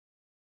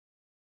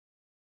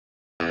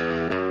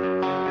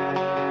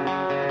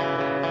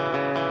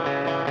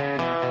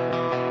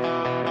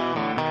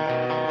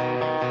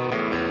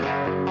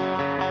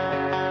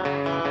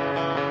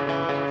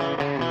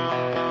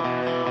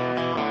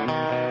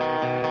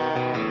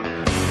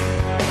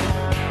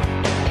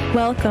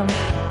Welcome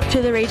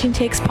to the Raging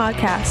Takes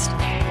podcast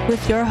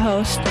with your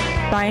host,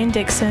 Brian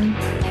Dixon,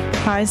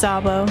 Kai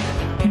Zabo,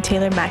 and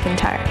Taylor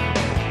McIntyre.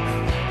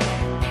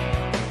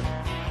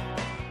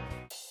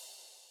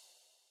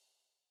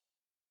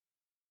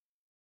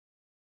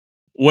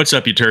 What's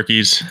up, you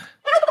turkeys?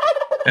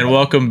 And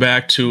welcome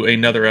back to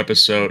another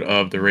episode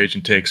of the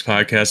Raging Takes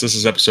podcast. This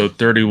is episode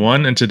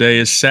 31, and today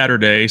is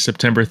Saturday,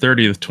 September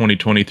 30th,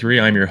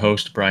 2023. I'm your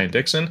host, Brian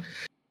Dixon,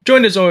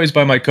 joined as always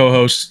by my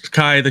co-hosts,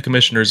 Kai, the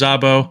Commissioner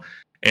Zabo,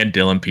 and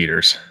Dylan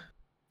Peters.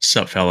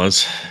 Sup,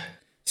 fellas?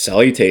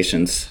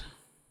 Salutations.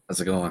 How's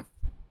it going?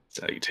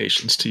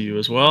 Salutations to you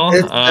as well.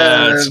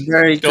 It's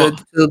very good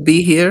to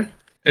be here.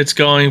 It's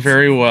going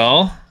very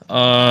well.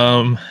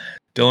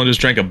 Dylan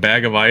just drank a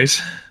bag of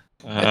ice.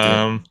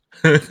 I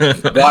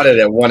bought it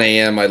at 1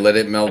 a.m. I let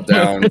it melt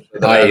down.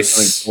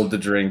 Nice. Cold to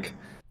drink.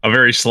 A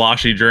very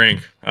sloshy drink.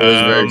 It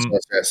was very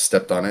sloshy. I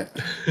stepped on it.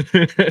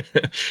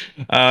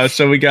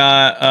 So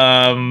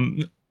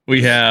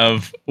we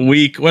have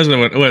week, what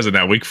is it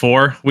now? Week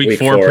 4? Week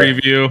 4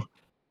 preview.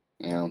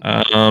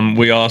 Yeah.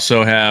 We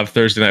also have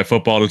Thursday Night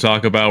Football to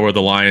talk about, where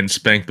the Lions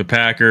spanked the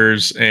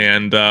Packers,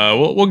 and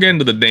we'll get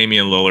into the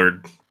Damian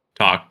Lillard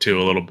talk too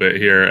a little bit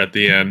here at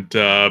the end.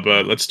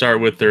 But let's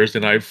start with Thursday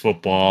Night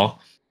Football.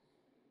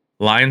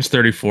 Lions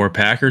 34,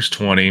 Packers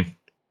 20.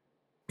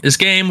 This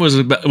game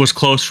was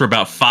close for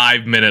about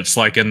 5 minutes,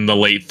 like in the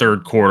late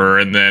third quarter,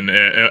 and then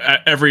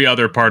every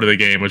other part of the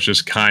game was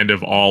just kind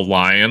of all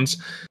Lions.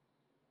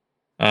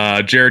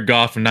 Jared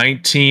Goff,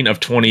 19 of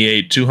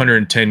 28,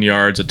 210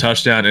 yards, a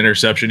touchdown,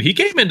 interception. He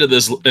came into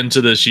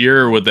this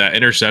year with that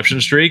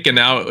interception streak, and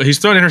now he's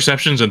thrown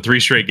interceptions in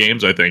 3 straight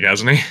games, I think,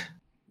 hasn't he?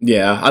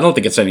 Yeah, I don't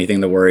think it's anything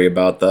to worry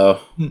about,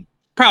 though.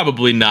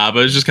 Probably not,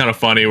 but it's just kind of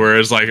funny.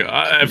 Whereas, like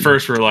at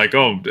first, we're like,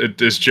 "Oh,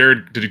 did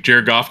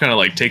Jared Goff kind of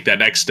like take that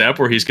next step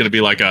where he's going to be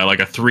like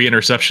a 3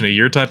 interception a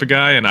year type of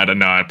guy?" And I don't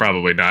know,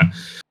 probably not.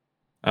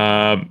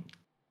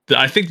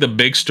 I think the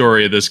big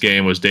story of this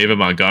game was David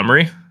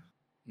Montgomery,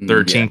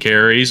 13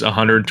 carries,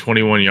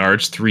 121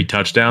 yards, 3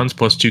 touchdowns,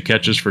 plus 2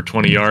 catches for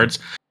 20 yards.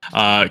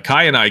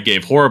 Kai and I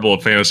gave horrible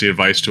fantasy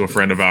advice to a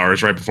friend of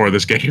ours right before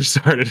this game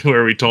started,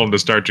 where we told him to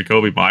start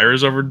Jacoby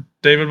Myers over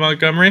David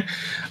Montgomery.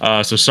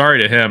 So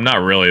sorry to him.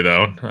 Not really,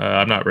 though.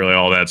 I'm not really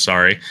all that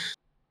sorry.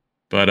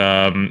 But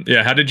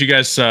yeah, how did you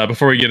guys,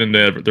 before we get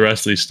into the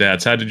rest of these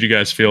stats, how did you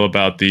guys feel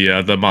about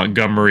the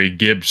Montgomery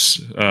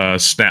Gibbs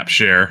snap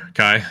share,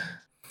 Kai?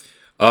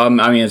 I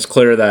mean, it's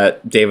clear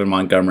that David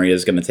Montgomery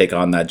is going to take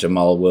on that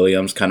Jamal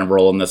Williams kind of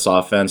role in this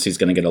offense. He's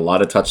going to get a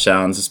lot of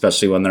touchdowns,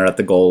 especially when they're at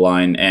the goal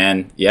line.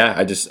 And yeah,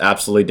 I just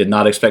absolutely did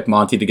not expect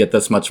Monty to get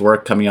this much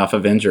work coming off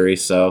of injury.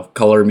 So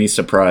color me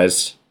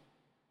surprised.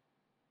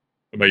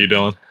 What about you,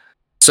 Dylan?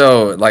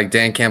 So, like,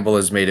 Dan Campbell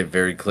has made it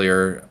very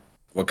clear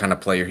what kind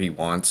of player he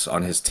wants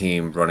on his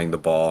team running the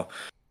ball.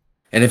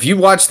 And if you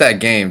watch that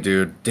game,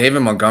 dude, David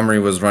Montgomery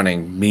was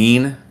running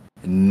mean,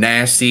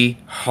 nasty,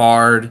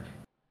 hard.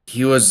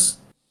 He was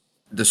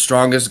the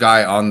strongest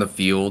guy on the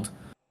field,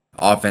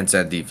 offense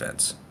and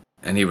defense,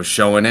 and he was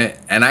showing it.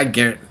 And I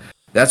get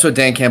that's what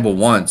Dan Campbell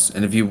wants.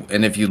 And if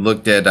you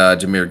looked at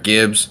Jahmyr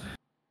Gibbs,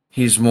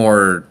 he's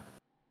more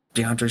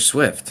DeAndre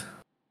Swift.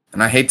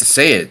 And I hate to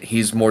say it,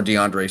 he's more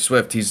DeAndre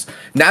Swift.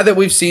 Now that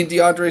we've seen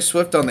DeAndre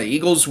Swift on the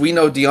Eagles, we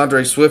know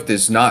DeAndre Swift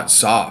is not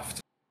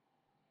soft.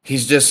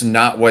 He's just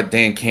not what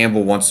Dan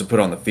Campbell wants to put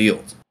on the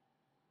field.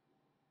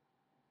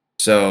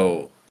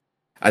 So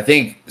I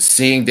think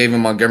seeing David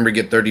Montgomery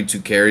get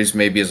 32 carries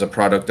maybe is a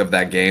product of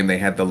that game. They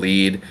had the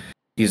lead.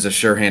 He's a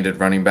sure-handed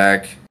running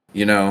back.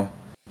 You know,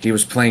 he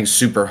was playing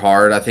super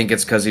hard. I think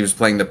it's because he was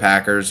playing the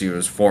Packers. He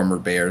was former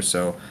Bear,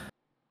 so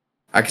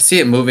I could see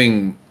it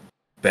moving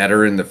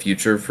better in the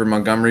future for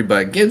Montgomery,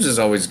 but Gibbs is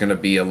always going to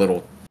be a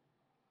little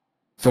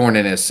thorn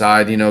in his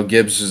side. You know,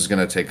 Gibbs is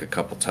going to take a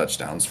couple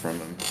touchdowns from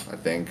him, I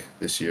think,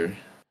 this year.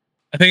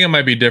 I think it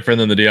might be different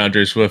than the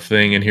DeAndre Swift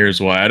thing, and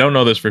here's why. I don't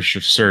know this for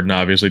certain,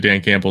 obviously.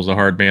 Dan Campbell's a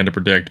hard man to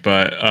predict,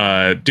 but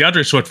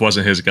DeAndre Swift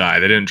wasn't his guy.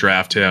 They didn't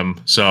draft him,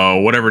 so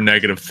whatever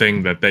negative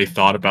thing that they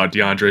thought about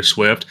DeAndre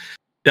Swift,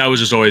 that was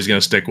just always going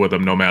to stick with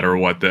him no matter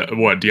what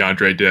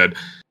DeAndre did.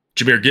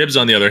 Jahmyr Gibbs,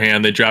 on the other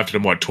hand, they drafted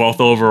him, 12th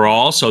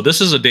overall? So this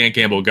is a Dan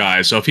Campbell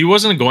guy. So if he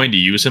wasn't going to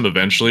use him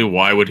eventually,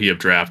 why would he have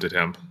drafted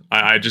him?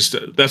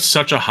 That's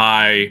such a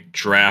high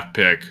draft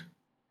pick.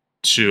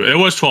 It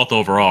was 12th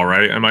overall,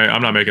 right? I'm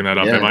not making that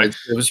up, am I?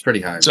 It was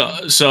pretty high. So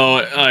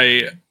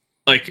I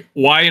like,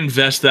 why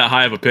invest that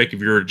high of a pick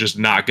if you're just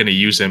not going to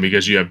use him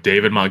because you have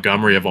David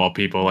Montgomery of all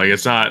people? Like,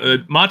 it's not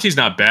Monty's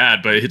not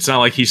bad, but it's not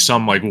like he's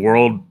some like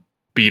world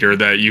beater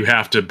that you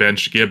have to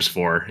bench Gibbs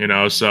for, you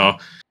know? So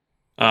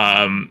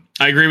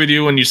I agree with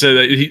you when you say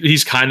that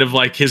he's kind of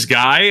like his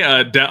guy.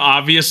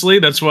 Obviously,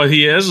 that's what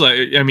he is.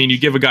 I mean, you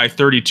give a guy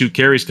 32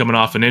 carries coming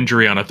off an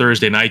injury on a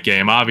Thursday night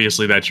game.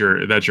 Obviously, that's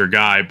your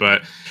guy.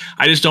 But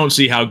I just don't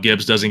see how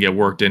Gibbs doesn't get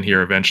worked in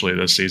here eventually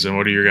this season.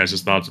 What are your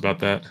guys' thoughts about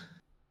that?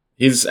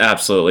 He's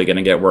absolutely going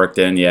to get worked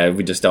in. Yeah,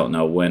 we just don't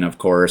know when, of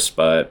course.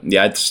 But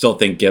yeah, I still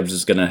think Gibbs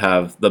is going to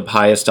have the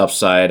highest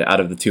upside out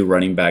of the two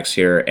running backs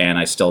here, and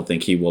I still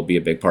think he will be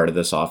a big part of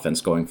this offense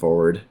going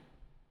forward.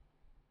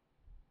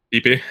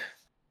 DP?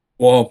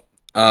 Well,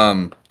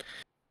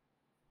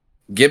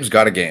 Gibbs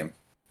got a game.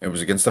 It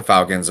was against the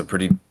Falcons, a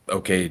pretty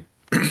okay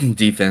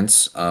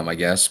defense, I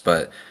guess,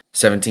 but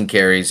 17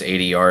 carries,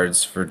 80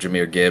 yards for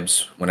Jahmyr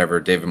Gibbs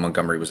whenever David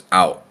Montgomery was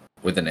out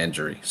with an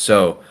injury.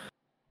 So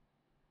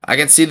I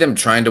can see them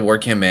trying to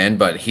work him in,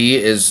 but he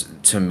is,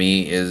 to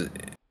me,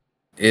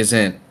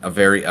 isn't a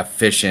very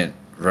efficient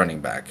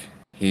running back.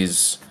 He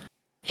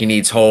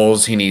needs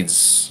holes. He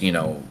needs,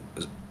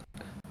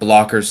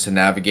 blockers to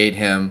navigate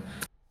him.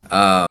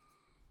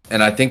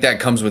 And I think that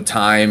comes with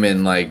time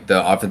and like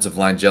the offensive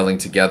line gelling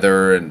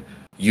together and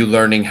you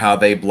learning how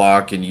they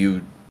block and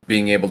you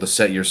being able to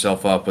set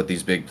yourself up with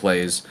these big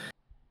plays.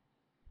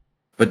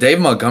 But Dave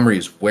Montgomery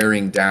is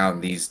wearing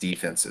down these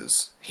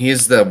defenses. He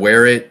is the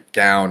wear it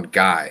down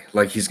guy.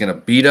 Like he's going to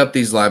beat up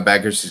these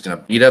linebackers. He's going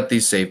to beat up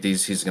these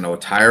safeties. He's going to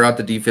tire out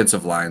the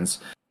defensive lines.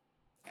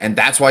 And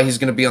that's why he's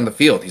going to be on the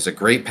field. He's a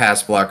great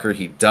pass blocker.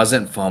 He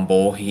doesn't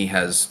fumble.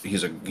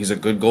 He's a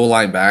good goal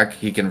line back.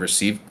 He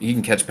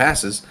can catch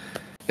passes.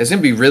 It's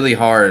going to be really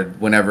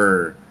hard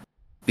whenever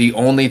the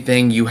only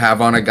thing you have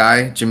on a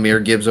guy,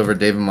 Jahmyr Gibbs over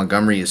David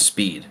Montgomery, is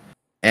speed.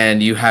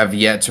 And you have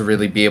yet to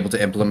really be able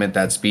to implement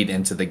that speed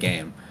into the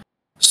game.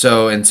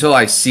 So until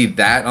I see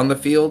that on the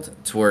field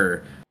to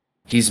where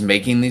he's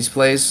making these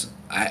plays,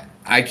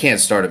 I can't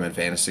start him in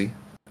fantasy.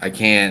 I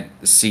can't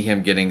see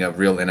him getting a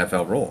real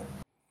NFL role.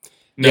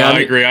 No, yeah, I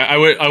agree. I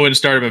wouldn't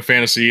start him in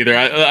fantasy either.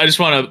 I just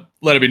want to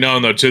let it be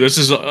known though too. This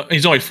is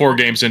he's only 4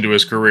 games into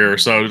his career,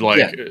 so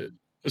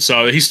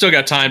so he's still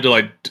got time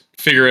to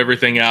figure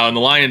everything out. And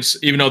the Lions,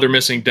 even though they're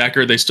missing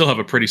Decker, they still have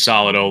a pretty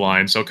solid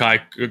O-line. So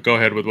Kai, go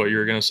ahead with what you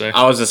were going to say.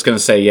 I was just going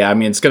to say, yeah, I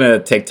mean, it's going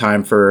to take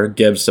time for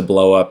Gibbs to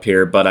blow up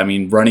here, but I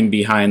mean, running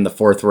behind the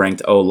 4th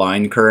ranked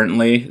O-line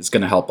currently is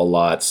going to help a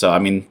lot. So, I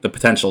mean, the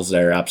potential's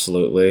there,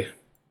 absolutely.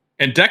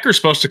 And Decker's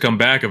supposed to come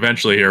back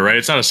eventually here, right?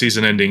 It's not a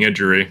season-ending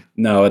injury.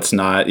 No, it's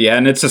not. Yeah,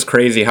 and it's just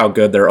crazy how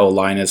good their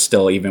O-line is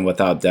still, even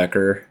without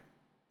Decker.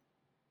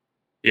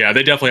 Yeah,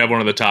 they definitely have one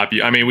of the top.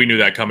 I mean, we knew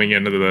that coming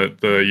into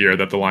the year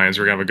that the Lions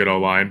were going to have a good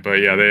O-line. But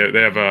yeah, they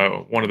have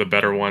one of the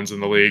better ones in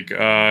the league.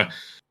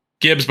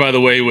 Gibbs, by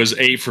the way, was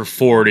 8 for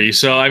 40.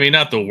 So, I mean,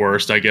 not the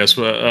worst, I guess.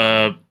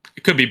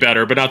 It could be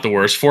better, but not the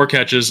worst. 4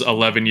 catches,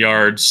 11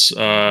 yards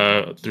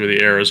through the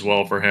air as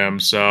well for him.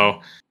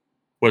 So,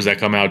 what does that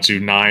come out to?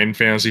 9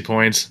 fantasy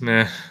points?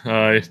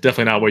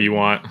 Definitely not what you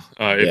want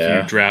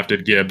if you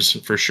drafted Gibbs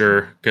for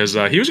sure. Because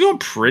he was going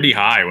pretty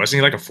high. Wasn't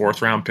he like a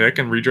 4th round pick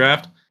in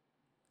redraft?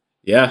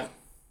 Yeah.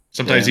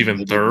 Sometimes even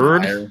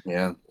 3rd.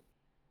 Yeah.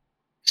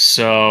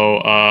 So,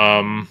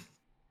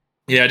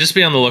 just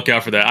be on the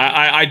lookout for that.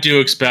 I do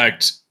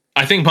expect,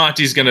 I think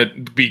Monty's going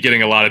to be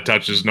getting a lot of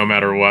touches no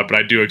matter what, but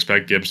I do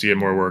expect Gibbs to get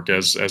more work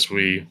as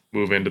we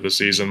move into the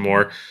season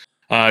more.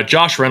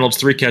 Josh Reynolds,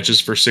 3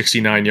 catches for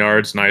 69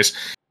 yards. Nice.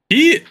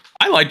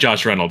 I like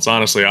Josh Reynolds,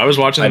 honestly. I was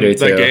watching that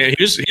game.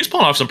 He was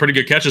pulling off some pretty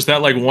good catches. That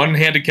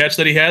one-handed catch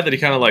that he had, that he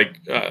kind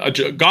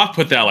of Goff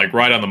put that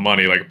right on the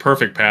money, like a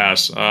perfect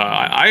pass.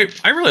 I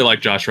really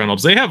like Josh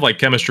Reynolds. They have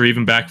chemistry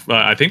even back.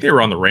 I think they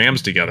were on the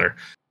Rams together.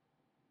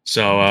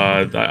 So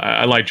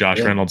I like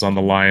Josh Reynolds on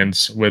the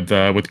Lions with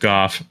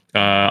Goff.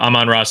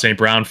 Amon-Ra St.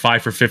 Brown,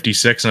 5 for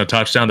 56 and a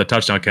touchdown. The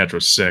touchdown catch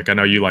was sick. I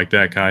know you like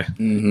that, Kai.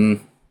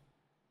 Mm-hmm.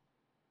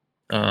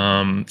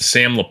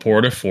 Sam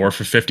Laporta, 4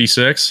 for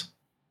 56.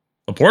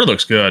 Laporta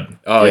looks good.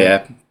 Oh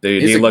yeah,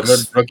 dude, he looks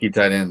good rookie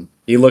tight end.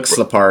 He looks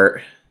the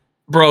part.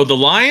 Bro, the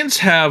Lions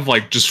have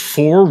just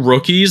 4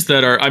 rookies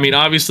that are. I mean,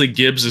 obviously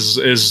Gibbs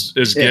is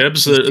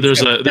Gibbs.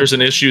 There's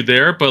an issue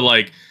there,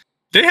 but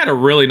they had a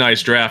really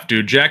nice draft,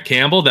 dude. Jack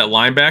Campbell, that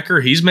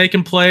linebacker, he's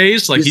making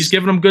plays. He's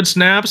giving them good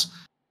snaps.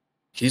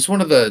 He's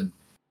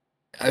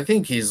I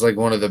think he's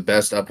one of the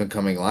best up and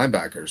coming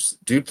linebackers.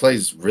 Dude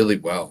plays really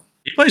well.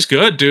 He plays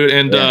good, dude,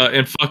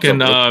 and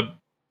fucking.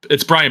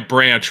 It's Brian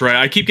Branch, right?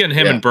 I keep getting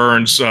him and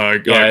Burns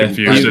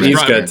confused.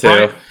 He's good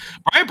too.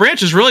 Brian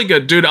Branch is really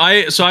good, dude.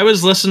 I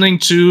was listening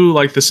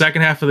to the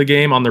second half of the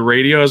game on the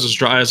radio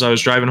as I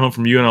was driving home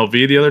from UNLV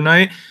the other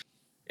night,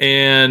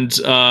 and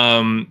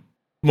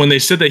when they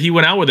said that he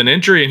went out with an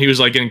injury and he was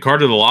getting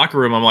carted to the locker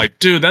room, I'm like,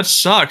 dude, that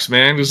sucks,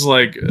 man. Because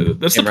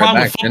that's the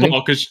problem with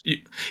football. Because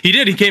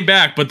he came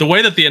back, but the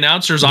way that the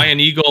announcers Ian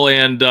Eagle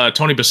and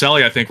Tony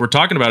Baselli, I think, were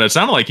talking about it, it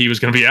sounded like he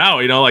was going to be out.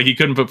 He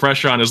couldn't put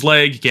pressure on his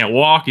leg, he can't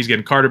walk, he's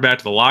getting carted back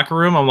to the locker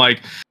room. I'm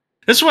like,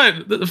 that's why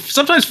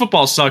sometimes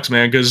football sucks,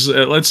 man. Because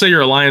let's say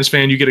you're a Lions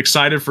fan, you get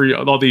excited for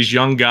all these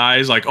young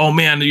guys, oh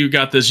man, you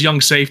got this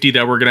young safety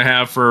that we're going to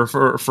have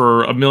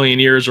for a million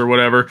years or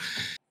whatever.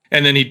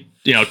 and then he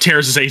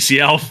tears his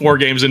ACL 4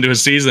 games into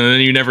his season, and then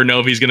you never know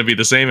if he's going to be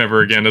the same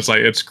ever again.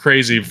 It's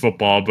crazy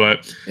football,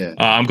 but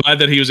I'm glad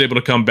that he was able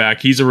to come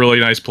back. He's a really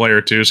nice player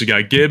too. So you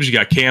got Gibbs, you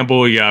got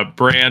Campbell, you got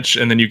Branch,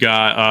 and then you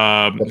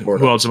got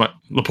who else?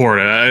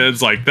 Laporta.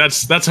 It's like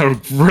that's a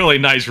really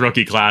nice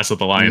rookie class that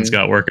the Lions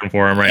got working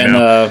for him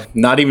now.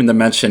 Not even to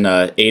mention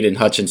Aiden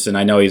Hutchinson.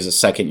 I know he's a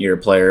second-year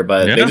player,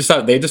 but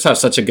they just have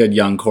such a good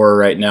young core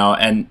right now.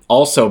 And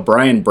also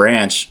Brian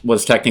Branch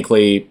was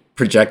technically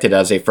projected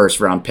as a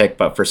first-round pick,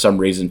 but for some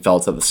reason fell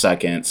to the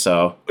second.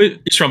 So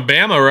he's from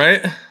Bama,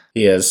 right?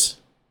 He is.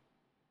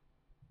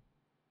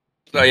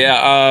 So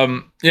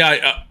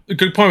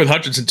good point with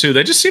Hutchinson too.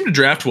 They just seem to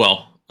draft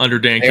well under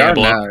Dan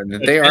Campbell.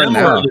 They are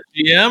now.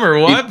 GM or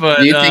what?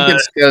 Do you think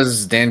it's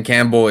because Dan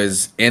Campbell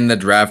is in the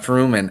draft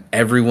room and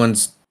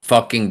everyone's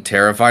fucking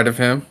terrified of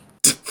him?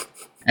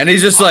 And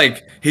he's just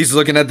like, he's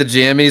looking at the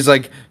GM. He's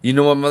like, you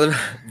know what, mother?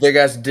 Big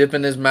ass dip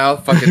in his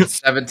mouth. Fucking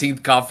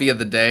 17th coffee of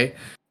the day.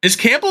 Is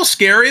Campbell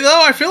scary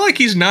though? I feel like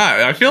he's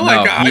not. I feel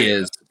like he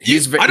is. He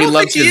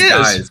loves his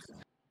guys.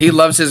 He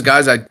loves his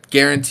guys. I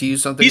guarantee you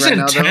something. He's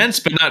intense,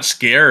 but not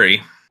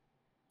scary.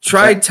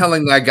 Try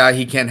telling that guy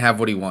he can't have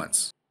what he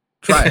wants.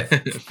 Try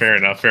it. Fair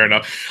enough.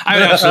 I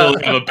would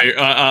absolutely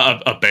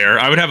have a bear.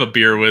 I would have a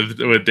beer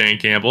with Dan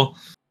Campbell.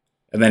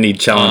 And then he'd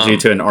challenge you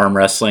to an arm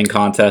wrestling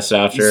contest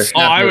after.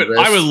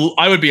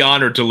 I would be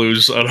honored to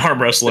lose an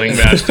arm wrestling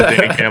match to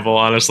Dan Campbell.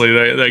 Honestly,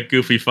 that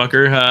goofy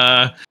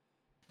fucker.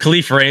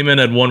 Khalif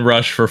Raymond had 1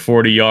 rush for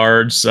 40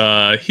 yards.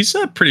 He's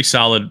a pretty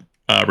solid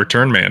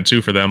return man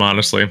too for them.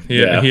 Honestly, he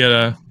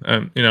had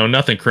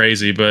nothing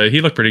crazy, but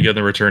he looked pretty good in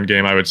the return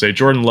game. I would say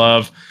Jordan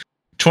Love,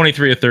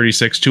 23 of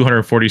 36,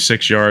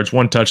 246 yards,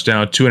 1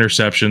 touchdown, 2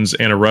 interceptions,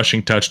 and a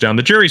rushing touchdown.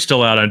 The jury's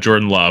still out on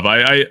Jordan Love.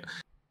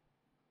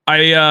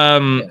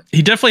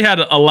 He definitely had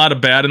a lot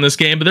of bad in this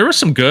game, but there was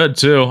some good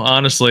too.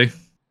 Honestly,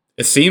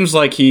 it seems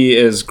like he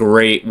is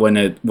great when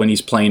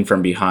he's playing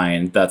from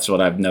behind. That's what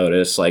I've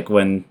noticed. Like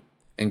when.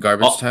 In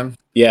garbage time?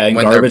 Yeah,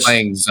 when they're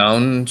playing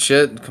zone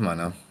shit? Come on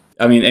now.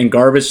 I mean, in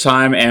garbage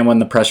time and when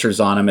the pressure's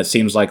on him, it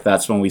seems like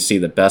that's when we see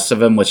the best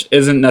of him, which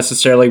isn't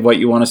necessarily what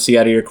you want to see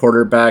out of your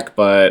quarterback,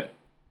 but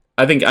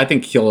I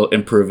think he'll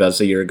improve as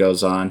the year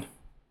goes on.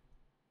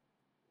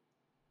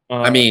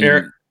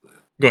 Eric,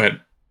 go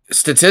ahead.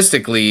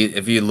 Statistically,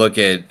 if you look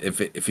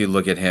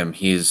at him,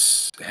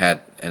 he's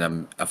had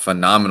a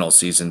phenomenal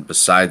season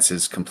besides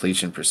his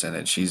completion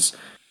percentage. He's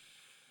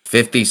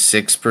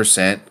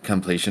 56%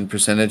 completion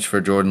percentage for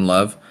Jordan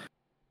Love.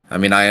 I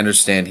mean, I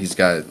understand he's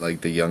got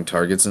like the young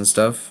targets and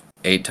stuff.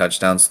 8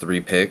 touchdowns, 3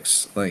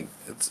 picks. Like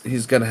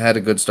he's had a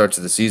good start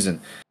to the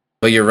season.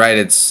 But you're right,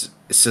 it's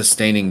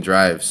sustaining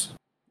drives.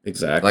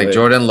 Exactly. Like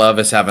Jordan Love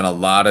is having a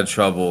lot of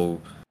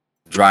trouble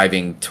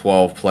driving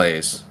 12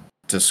 plays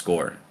to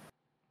score.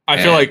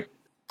 I feel like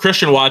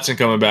Christian Watson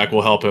coming back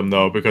will help him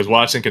though, because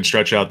Watson can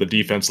stretch out the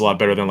defense a lot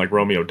better than like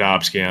Romeo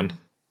Doubs can.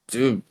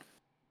 Dude.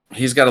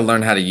 He's got to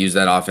learn how to use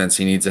that offense.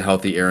 He needs a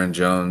healthy Aaron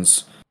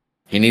Jones.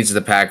 He needs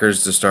the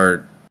Packers to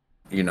start,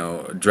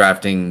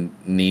 drafting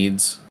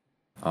needs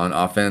on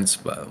offense,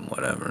 but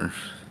whatever.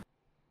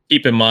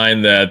 Keep in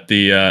mind that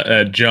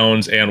the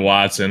Jones and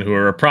Watson, who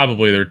are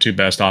probably their 2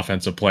 best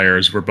offensive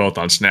players, were both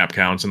on snap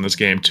counts in this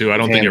game too. I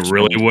don't think it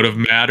really would have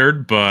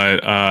mattered, but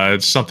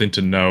it's something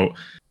to note.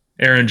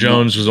 Aaron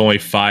Jones was only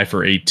 5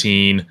 for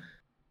 18.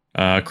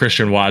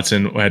 Christian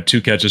Watson had 2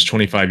 catches,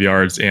 25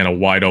 yards, and a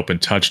wide open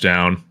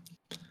touchdown.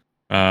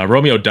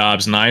 Romeo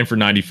Doubs, 9 for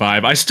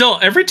 95.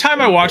 Every time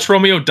I watch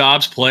Romeo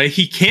Doubs play,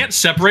 he can't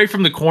separate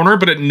from the corner,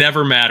 but it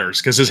never matters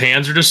because his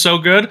hands are just so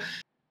good.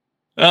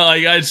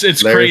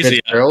 It's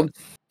crazy.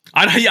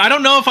 I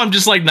don't know if I'm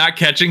just like not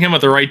catching him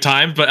at the right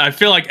time, but I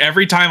feel like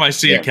every time I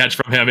see a catch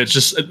from him, it's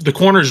just the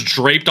corner's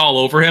draped all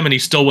over him and he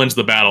still wins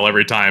the battle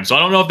every time. So I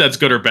don't know if that's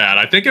good or bad.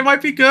 I think it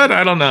might be good.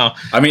 I don't know.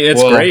 I mean,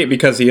 it's great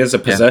because he is a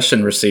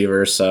possession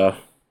receiver, so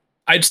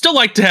I'd still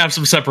like to have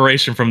some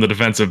separation from the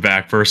defensive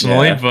back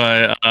personally,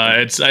 but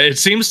it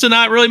seems to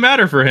not really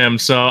matter for him.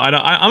 So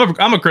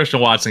I'm a Christian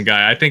Watson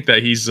guy. I think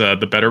that he's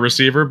the better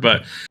receiver,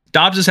 but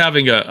Dobbs is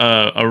having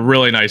a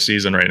really nice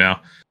season right now.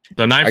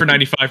 The 9 for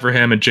 95 for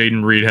him, and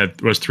Jaden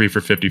Reed was 3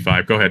 for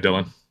 55. Go ahead,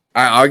 Dylan.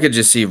 I could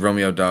just see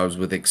Romeo Doubs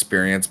with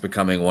experience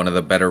becoming one of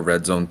the better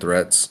red zone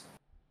threats.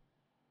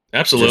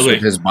 Absolutely. Just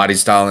with his body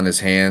style and his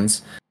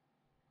hands.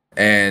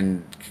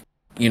 And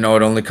it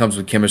only comes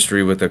with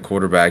chemistry with a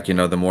quarterback,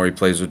 the more he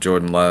plays with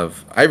Jordan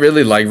Love. I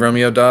really like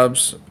Romeo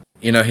Doubs.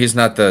 He's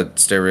not the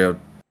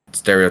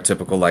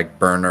stereotypical, like,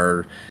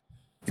 burner.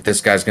 This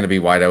guy's going to be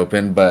wide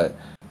open. But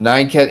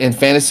in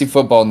fantasy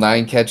football,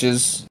 9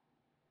 catches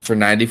for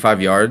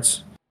 95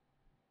 yards.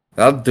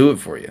 That'll do it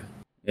for you.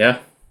 Yeah.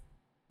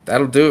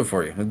 That'll do it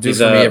for you. It'll do it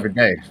for me every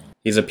day.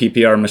 He's a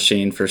PPR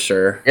machine for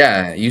sure.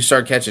 Yeah, you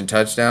start catching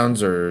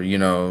touchdowns or,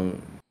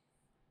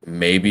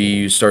 maybe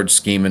you start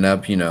scheming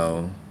up,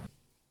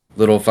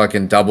 little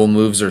fucking double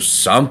moves or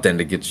something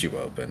to get you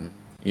open.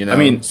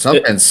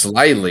 Something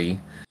slightly.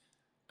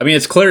 I mean,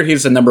 it's clear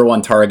he's the number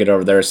one target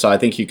over there, so I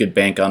think you could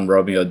bank on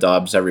Romeo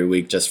Doubs every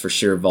week just for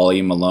sheer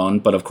volume alone.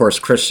 But of course,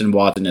 Christian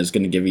Watson is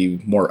going to give you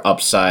more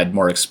upside,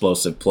 more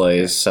explosive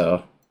plays.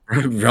 So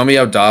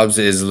Romeo Doubs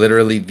is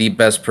literally the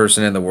best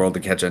person in the world to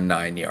catch a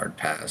 9-yard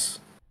pass.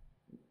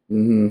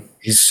 mm-hmm.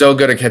 He's so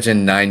good at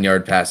catching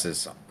 9-yard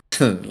passes.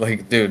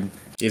 Like, dude,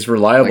 He's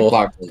reliable.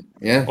 like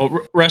yeah.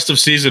 Well, rest of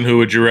season, who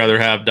would you rather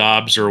have,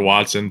 Dobbs or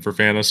Watson for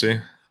fantasy?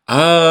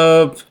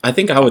 I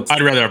think I would.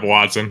 I'd rather have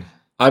Watson.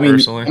 I mean,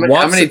 personally,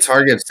 How many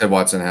targets did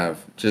Watson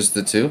have? Just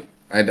the 2?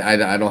 I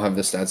don't have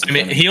the stats. I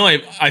mean,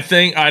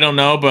 I don't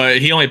know, but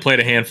he only played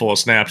a handful of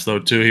snaps though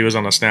too. He was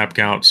on a snap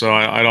count, so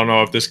I don't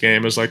know if this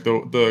game is like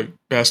the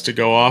best to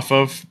go off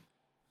of.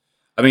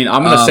 I mean,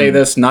 I'm going to say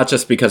this not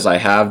just because I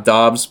have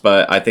Dobbs,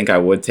 but I think I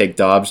would take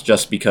Dobbs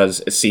just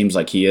because it seems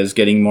like he is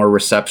getting more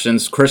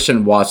receptions.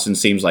 Christian Watson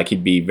seems like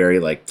he'd be very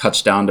like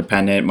touchdown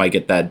dependent, might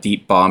get that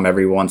deep bomb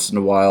every once in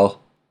a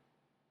while.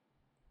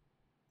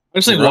 I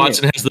just think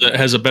Watson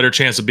has a better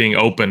chance of being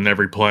open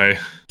every play.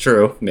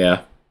 True,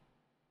 yeah.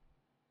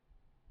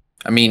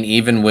 I mean,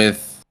 even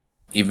with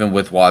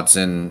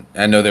Watson,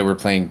 I know they were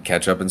playing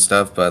catch up and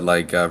stuff, but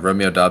like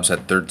Romeo Doubs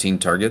had 13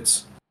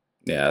 targets.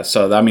 Yeah,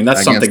 so I mean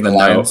that's against something the to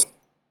know. Lions.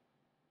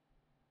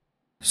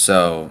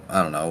 So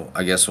I don't know.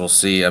 I guess we'll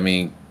see. I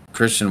mean,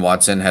 Christian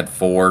Watson had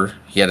 4.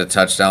 He had a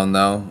touchdown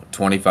though,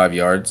 25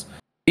 yards.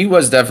 He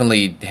was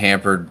definitely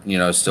hampered,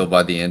 still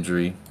by the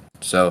injury.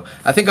 So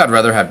I think I'd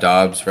rather have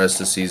Dobbs rest of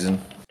the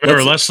season. Or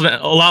a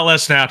lot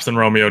less snaps than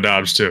Romeo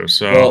Dobbs too.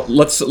 So well,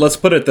 let's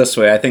put it this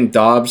way. I think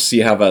Dobbs,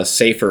 you have a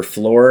safer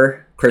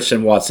floor.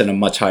 Christian Watson, a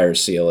much higher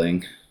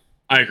ceiling.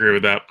 I agree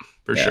with that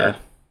for sure.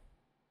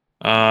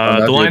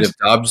 The Lions, if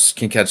Dobbs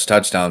can catch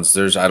touchdowns,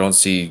 I don't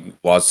see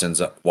Watson's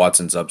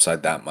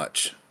upside that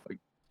much.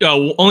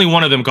 Only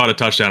one of them caught a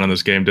touchdown in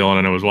this game, Dylan,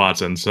 and it was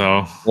Watson.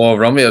 So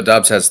Romeo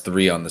Doubs has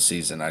 3 on the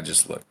season. I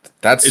just looked.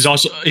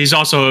 He's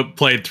also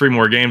played 3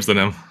 more games than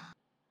him.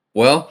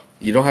 Well,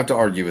 you don't have to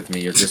argue with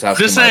me. You're just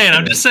asking.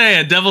 I'm just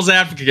saying. Devil's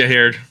advocate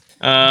here.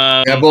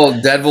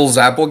 Devil's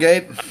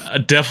Applegate.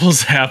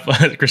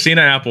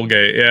 Christina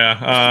Applegate.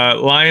 Yeah.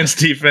 Lions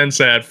defense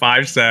had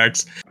 5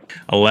 sacks,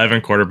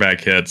 11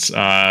 quarterback hits.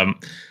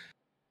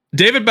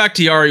 David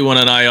Bakhtiari went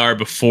on IR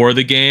before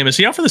the game. Is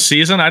he out for the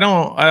season?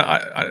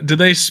 Did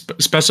they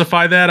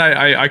specify that?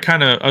 I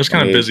was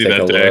kind of busy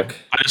that day. Look.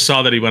 I just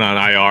saw that he went on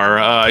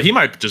IR. He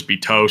might just be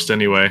toast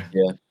anyway.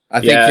 Yeah, I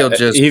think he'll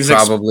just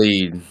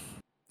probably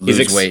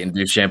lose weight and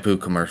do shampoo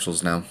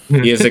commercials now.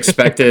 He is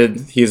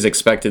expected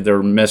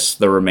to miss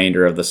the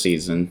remainder of the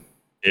season.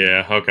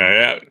 Yeah,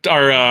 okay.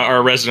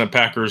 Our resident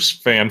Packers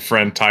fan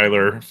friend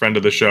Tyler, friend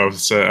of the show,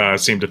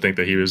 seemed to think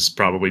that he was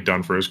probably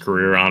done for his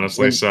career,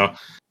 honestly.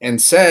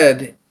 And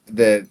said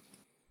that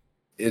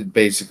it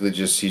basically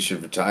just he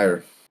should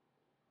retire.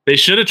 They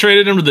should have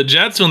traded him to the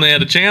Jets when they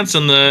had a chance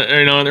in the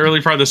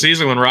early part of the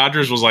season when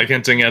Rodgers was like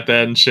hinting at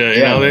that and shit.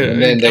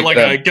 They get like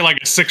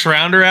a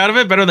 6-rounder out of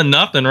it, better than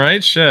nothing,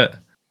 right? Shit.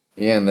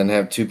 Yeah, and then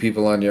have 2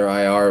 people on your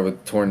IR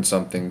with torn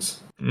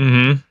somethings.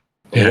 Mm-hmm.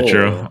 Yeah,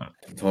 true.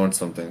 Torn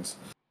somethings.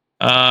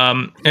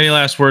 Any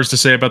last words to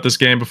say about this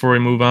game before we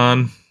move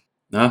on?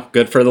 No,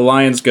 good for the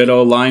Lions. Good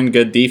O-line,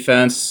 good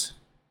defense,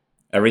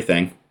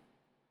 everything.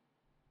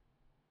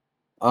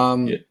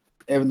 It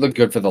would look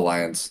good for the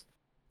Lions.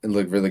 It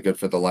looked really good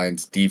for the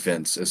Lions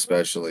defense,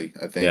 especially,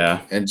 I think.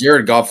 Yeah. And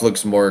Jared Goff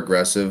looks more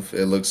aggressive.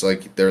 It looks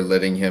like they're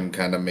letting him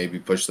kind of maybe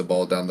push the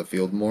ball down the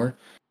field more,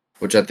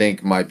 which I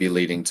think might be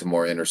leading to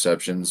more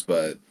interceptions,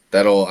 but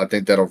I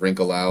think that'll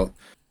wrinkle out.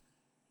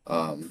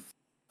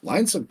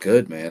 Lions look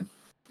good, man.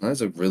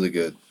 Lions look really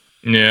good.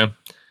 Yeah.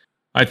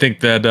 I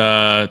think that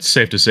it's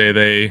safe to say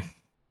they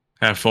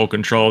have full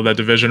control of that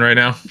division right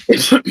now.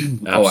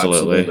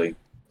 Absolutely.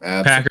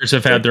 Packers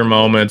have had their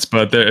moments,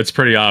 but it's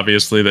pretty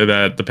obviously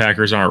that the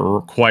Packers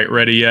aren't quite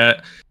ready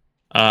yet.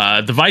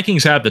 The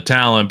Vikings have the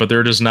talent, but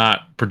they're just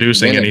not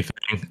producing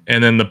anything.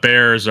 And then the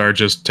Bears are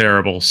just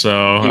terrible. So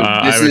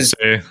I would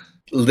say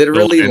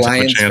literally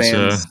Lions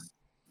fans,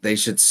 they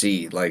should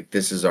see like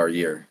this is our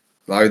year.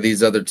 A lot of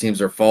these other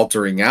teams are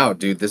faltering out,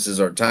 dude. This is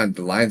our time.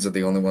 The Lions are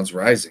the only ones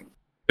rising.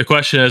 The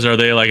question is, are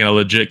they like a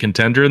legit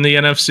contender in the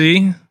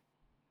NFC?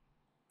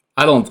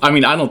 I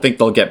don't think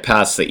they'll get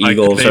past the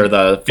Eagles or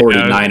the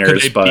 49ers,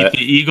 could they but beat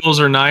the Eagles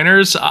or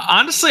Niners.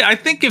 Honestly, I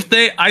think they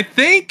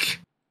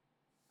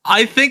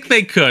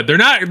could. They're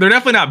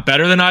definitely not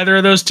better than either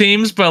of those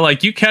teams, but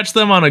like you catch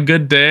them on a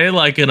good day,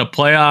 like in a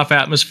playoff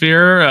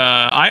atmosphere,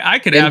 I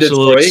could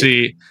absolutely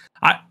see.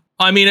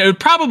 I mean, it would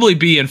probably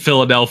be in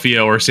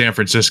Philadelphia or San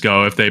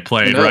Francisco if they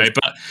played, right?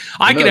 But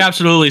I could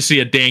absolutely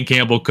see a Dan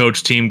Campbell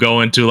coach team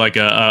go into like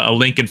a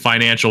Lincoln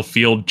Financial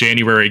Field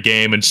January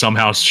game and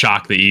somehow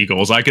shock the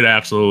Eagles. I could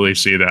absolutely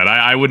see that.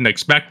 I wouldn't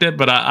expect it,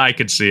 but I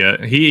could see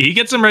it. He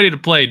gets them ready to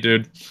play,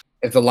 dude.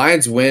 If the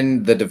Lions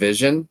win the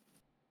division,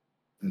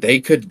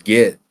 they could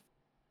get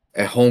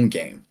a home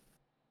game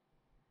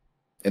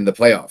in the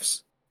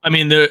playoffs. I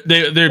mean,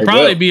 they'd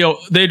probably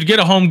they'd get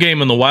a home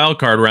game in the wild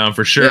card round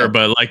for sure. Yeah.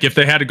 But like if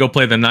they had to go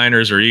play the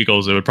Niners or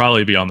Eagles, it would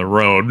probably be on the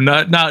road.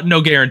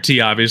 No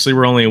guarantee. Obviously,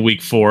 we're only in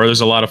week 4. There's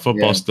a lot of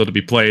football still to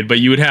be played, but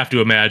you would have to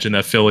imagine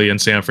that Philly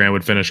and San Fran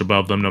would finish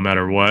above them no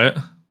matter what.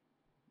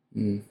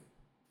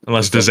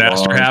 Unless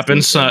disaster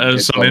happens,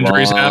 some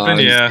injuries happen.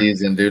 Yeah,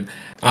 season, dude.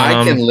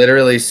 I can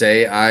literally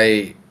say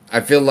I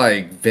feel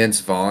like Vince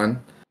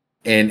Vaughn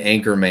and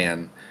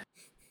Anchorman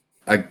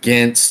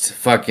against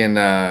fucking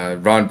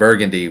Ron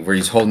Burgundy, where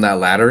he's holding that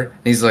ladder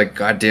and he's like,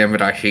 God damn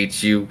it, I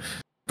hate you,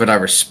 but I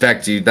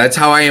respect you. That's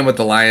how I am with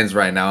the Lions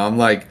right now. I'm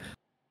like,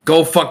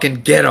 go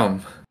fucking get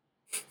them,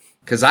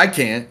 because I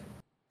can't.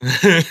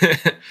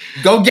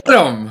 Go get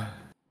them.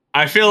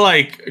 I feel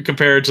like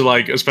compared to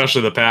like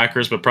especially the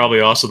Packers, but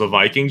probably also the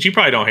Vikings, you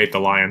probably don't hate the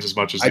Lions as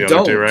much as the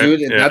other two, right?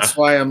 Dude, and that's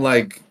why I'm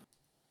like,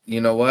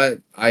 you know what?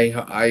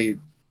 I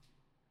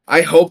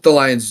hope the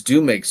Lions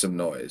do make some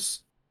noise.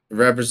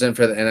 Represent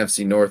for the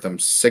NFC North. I'm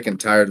sick and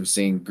tired of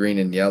seeing green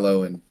and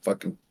yellow and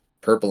fucking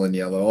purple and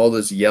yellow. All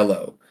this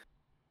yellow.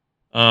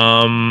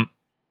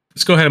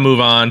 Let's go ahead and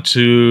move on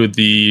to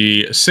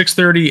the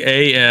 6:30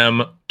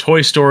 a.m.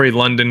 Toy Story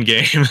London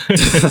game.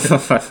 This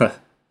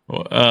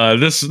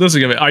is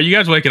gonna be. Are you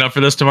guys waking up for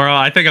this tomorrow?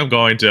 I think I'm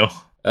going to.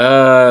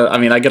 I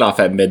mean, I get off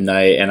at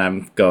midnight and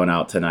I'm going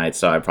out tonight,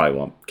 so I probably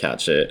won't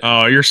catch it.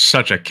 Oh, you're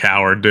such a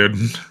coward, dude.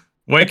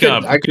 Wake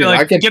up. Take a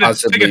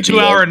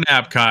 2-hour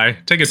nap, Kai.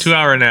 Take a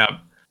 2-hour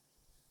nap.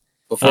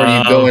 Before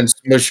you go and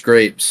smush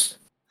grapes.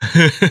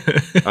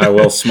 I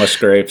will smush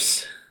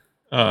grapes.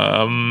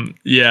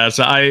 Yeah,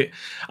 so I'm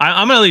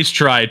gonna at least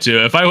try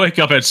to. If I wake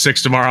up at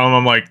 6 tomorrow and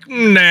I'm like,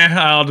 nah,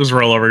 I'll just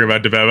roll over and go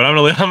back to bed. But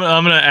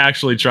I'm gonna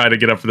actually try to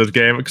get up for this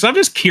game because I'm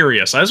just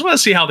curious. I just want to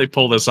see how they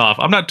pull this off.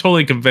 I'm not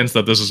totally convinced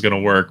that this is gonna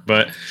work,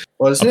 but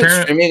isn't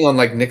it streaming on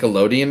like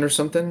Nickelodeon or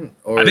something?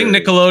 Or I think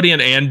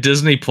Nickelodeon and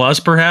Disney Plus,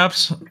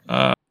 perhaps.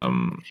 I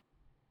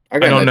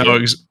don't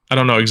know. I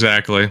don't know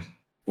exactly.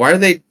 Why are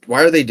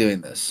they doing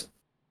this?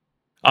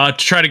 To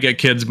try to get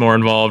kids more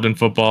involved in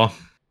football.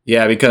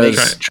 Yeah,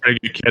 because try to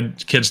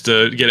get kids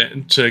to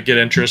get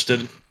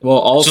interested. Well,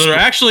 also, so they're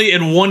actually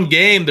in one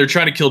game. They're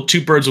trying to kill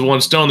 2 birds with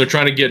one stone. They're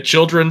trying to get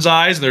children's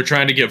eyes, and they're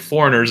trying to get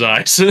foreigners'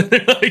 eyes. What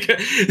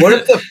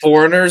if the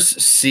foreigners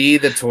see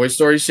the Toy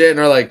Story shit and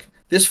are like,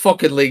 "This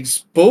fucking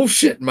league's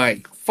bullshit,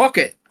 Mike. Fuck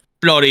it."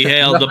 Bloody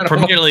hell! The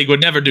Premier League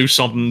would never do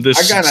something this.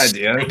 I got an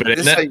idea.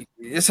 This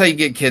is how you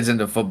get kids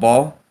into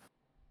football.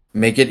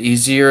 Make it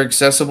easier,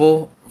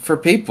 accessible for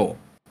people,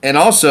 and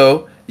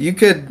also. You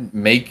could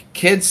make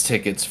kids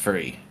tickets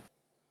free.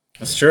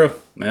 That's true.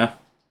 Yeah.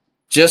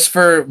 Just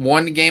for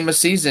one game a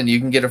season,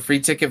 you can get a free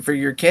ticket for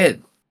your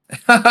kid.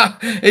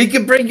 You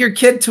can bring your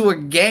kid to a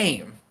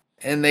game,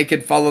 and they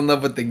could fall in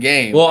love with the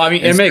game. Well, I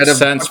mean, it makes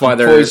sense why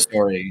they're.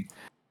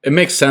 It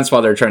makes sense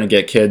why they're trying to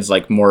get kids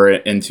like more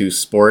into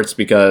sports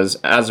because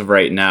as of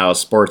right now,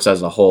 sports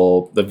as a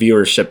whole, the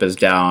viewership is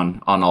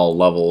down on all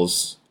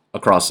levels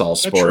across all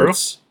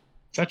sports.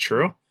 Is that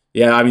true?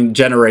 Yeah, I mean,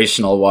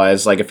 generational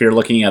wise, like if you're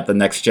looking at the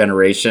next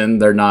generation,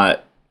 they're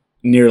not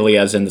nearly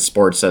as into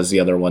sports as the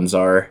other ones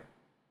are.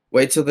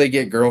 Wait till they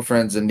get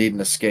girlfriends and need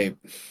an escape.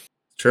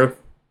 True.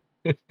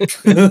 But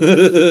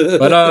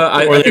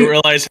they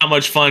realize how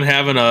much fun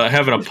having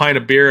a pint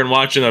of beer and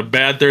watching a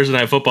bad Thursday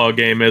night football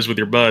game is with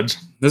your buds.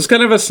 This is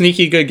kind of a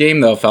sneaky good game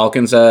though.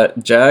 Falcons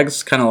at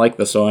Jags, kind of like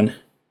this one.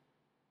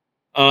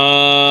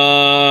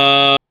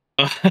 I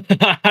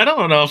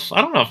don't know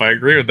if I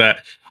agree with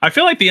that. I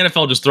feel like the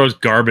NFL just throws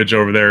garbage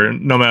over there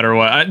no matter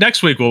what.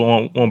 Next week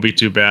won't be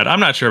too bad.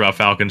 I'm not sure about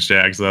Falcons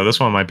Jags though. This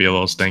one might be a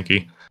little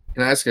stinky.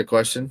 Can I ask a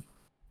question?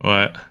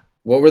 What?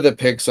 What were the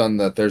picks on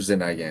the Thursday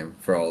night game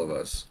for all of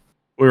us?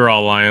 We were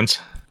all Lions.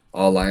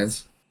 All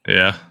Lions?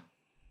 Yeah.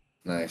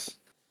 Nice.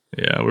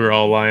 Yeah, we were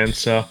all Lions.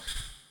 So,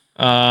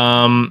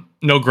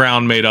 no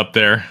ground made up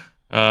there.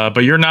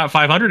 But you're not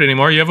 500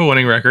 anymore. You have a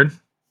winning record.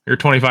 You're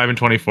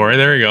 25-24.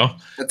 There you go.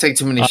 That take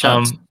too many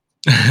shots.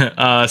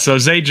 So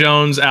Zay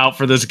Jones out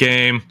for this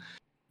game.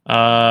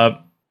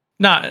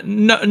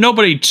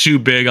 Nobody too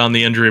big on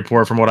the injury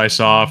report from what I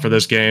saw for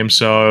this game.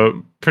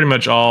 So pretty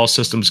much all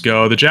systems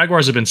go. The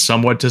Jaguars have been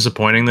somewhat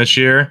disappointing this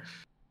year.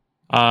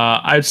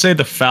 I'd say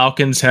the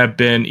Falcons have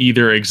been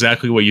either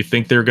exactly what you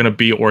think they're going to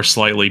be or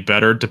slightly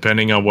better,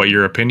 depending on what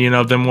your opinion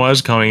of them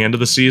was coming into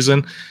the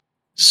season.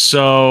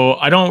 So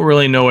I don't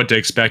really know what to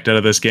expect out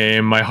of this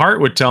game. My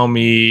heart would tell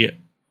me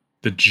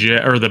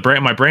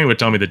my brain would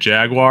tell me the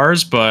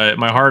Jaguars, but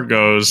my heart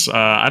goes,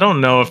 I don't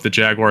know if the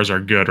Jaguars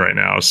are good right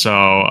now. So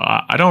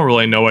I don't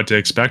really know what to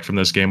expect from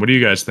this game. What do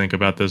you guys think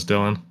about this,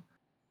 Dylan?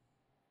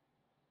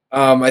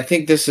 I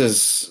think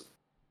this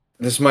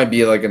might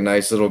be like a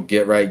nice little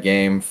get right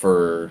game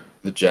for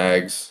the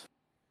Jags.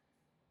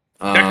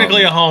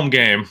 Technically a home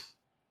game.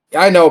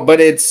 I know, but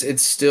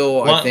it's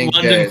still. I think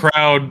London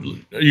crowd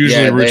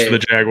usually roots for the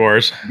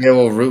Jaguars. They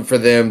will root for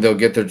them. They'll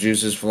get their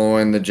juices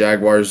flowing. The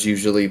Jaguars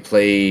usually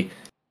play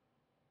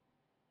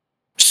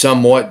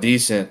somewhat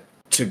decent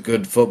to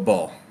good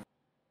football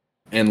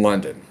in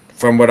London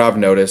from what I've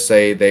noticed,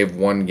 say they've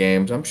won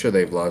games. I'm sure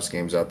they've lost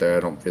games out there.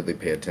 I don't really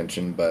pay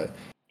attention, but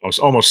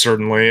Almost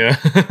certainly, yeah.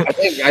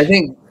 I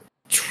think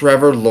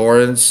Trevor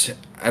Lawrence.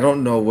 I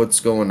don't know what's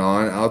going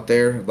on out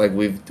there. Like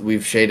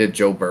we've shaded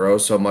Joe Burrow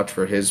so much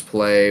for his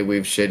play.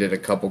 We've shaded a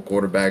couple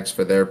quarterbacks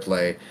for their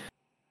play.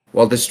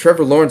 Well, this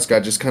Trevor Lawrence guy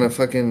just kind of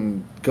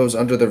fucking goes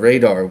under the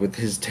radar with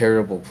his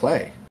terrible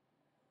play.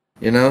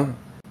 You know,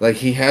 like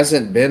he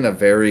hasn't been a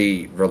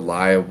very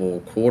reliable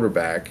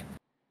quarterback,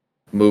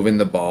 moving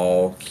the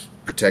ball,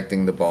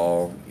 protecting the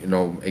ball. You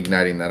know,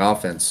 igniting that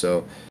offense.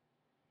 So.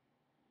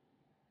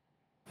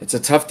 It's a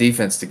tough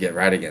defense to get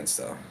right against,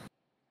 though.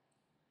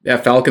 Yeah,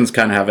 Falcons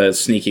kind of have a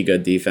sneaky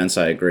good defense.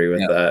 I agree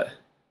with that.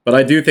 But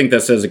I do think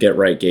this is a get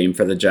right game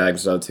for the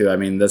Jags, though, too. I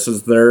mean, this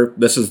is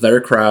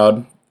their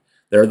crowd.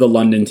 They're the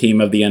London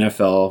team of the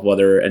NFL,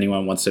 whether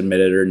anyone wants to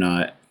admit it or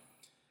not.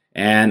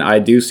 And I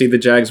do see the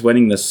Jags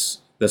winning this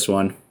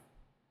one.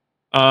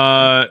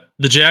 The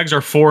Jags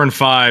are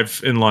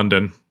 4-5 in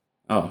London.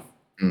 Oh.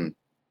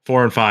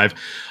 4-5.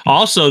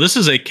 Also, this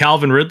is a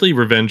Calvin Ridley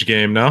revenge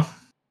game, no?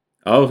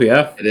 Oh,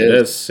 yeah. It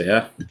is,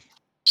 yeah.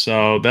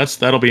 So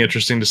that'll be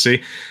interesting to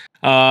see.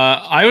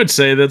 I would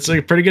say that's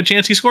a pretty good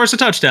chance he scores a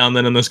touchdown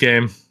then in this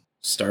game.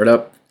 Start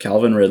up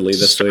Calvin Ridley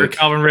this week.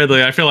 Calvin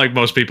Ridley. I feel like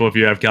most people, if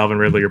you have Calvin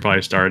Ridley, you're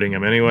probably starting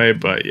him anyway.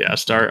 But yeah,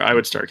 I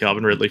would start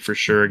Calvin Ridley for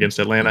sure against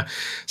Atlanta.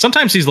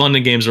 Sometimes these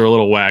London games are a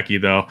little wacky,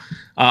 though.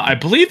 I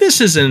believe this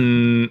is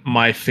in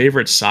my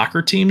favorite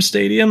soccer team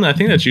stadium. I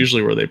think that's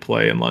usually where they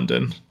play in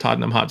London,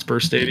 Tottenham Hotspur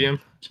Stadium.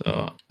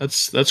 So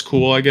that's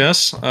cool, I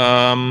guess.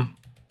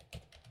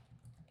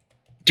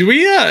 Do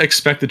we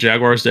expect the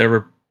Jaguars to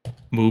ever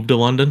move to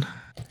London?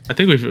 I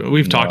think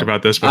we've talked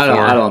about this before.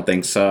 I don't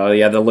think so.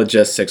 Yeah, the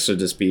logistics would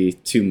just be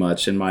too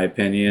much, in my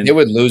opinion. They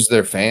would lose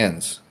their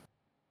fans.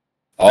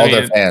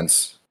 Their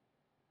fans.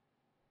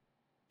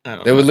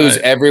 They would lose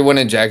everyone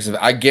in Jacksonville.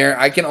 I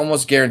can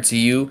almost guarantee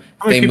you.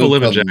 How many people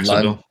live in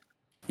Jacksonville?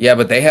 Yeah,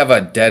 but they have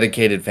a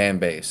dedicated fan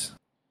base.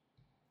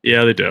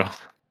 Yeah, they do.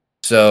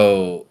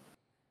 So,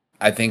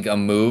 I think a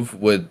move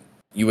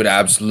you would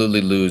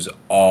absolutely lose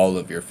all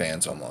of your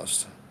fans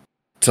almost.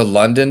 To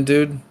London,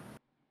 dude?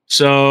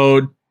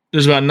 So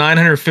there's about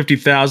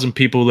 950,000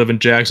 people who live in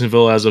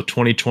Jacksonville as of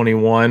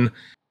 2021.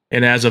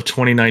 And as of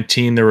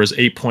 2019, there was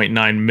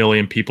 8.9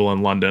 million people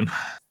in London.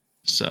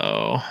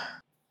 So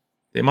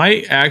they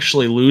might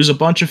actually lose a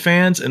bunch of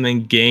fans and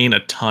then gain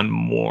a ton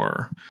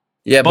more.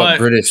 Yeah, but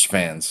British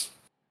fans.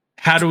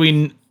 How do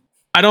we...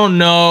 I don't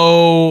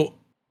know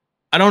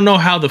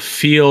how the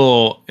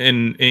feel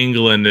in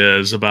England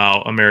is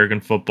about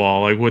American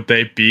football. Like, would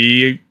they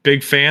be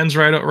big fans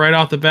right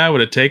off the bat?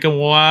 Would it take them a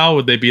while?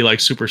 Would they be like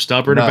super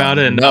stubborn about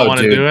it and not want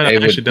to do it? I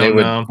actually don't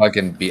know.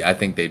 I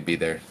think they'd be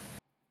there.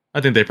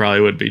 I think they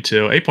probably would be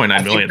too.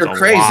 8.9 million is a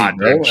crazy, lot,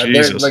 bro.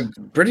 Jesus. Like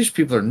British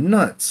people are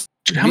nuts.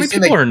 Dude, how many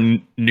people are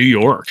in New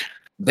York?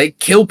 They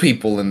kill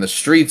people in the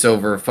streets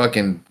over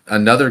fucking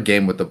another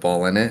game with the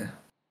ball in it.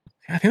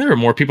 I think there are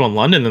more people in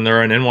London than there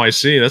are in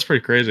NYC. That's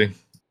pretty crazy.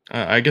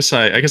 I guess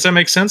that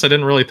makes sense. I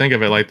didn't really think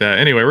of it like that.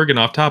 Anyway, we're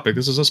getting off topic.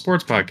 This is a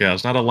sports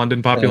podcast, not a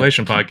London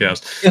population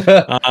podcast.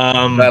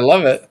 I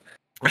love it.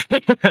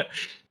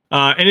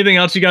 Anything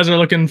else you guys are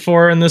looking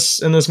for in this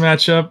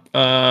matchup?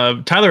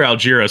 Tyler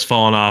Algier has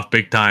fallen off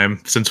big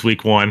time since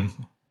week 1.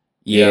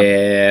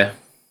 Yeah.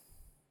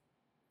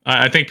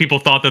 I think people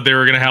thought that they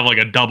were going to have like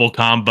a double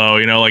combo,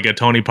 like a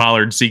Tony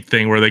Pollard Zeke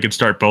thing where they could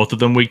start both of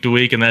them week to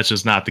week, and that's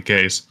just not the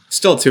case.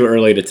 Still too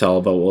early to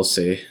tell, but we'll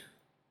see.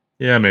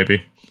 Yeah,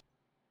 maybe.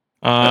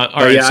 All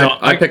right, yeah, so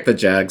I picked the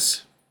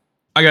Jags.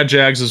 I got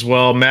Jags as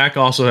well. Mac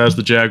also has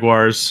the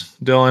Jaguars.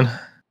 Dylan?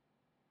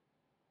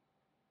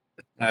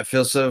 I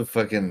feel so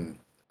fucking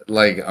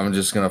like I'm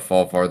just going to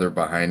fall farther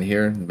behind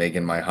here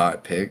making my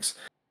hot picks.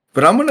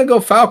 But I'm going to go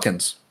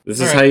Falcons.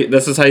 This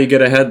is how you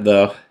get ahead,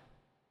 though.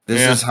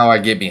 This is how I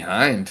get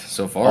behind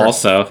so far.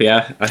 Also,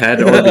 yeah,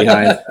 ahead or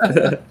behind.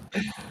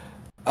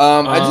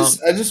 I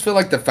just feel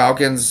like the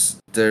Falcons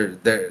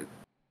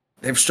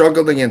they've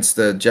struggled against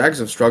the Jags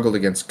have struggled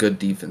against good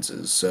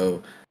defenses.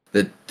 So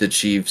the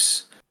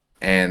Chiefs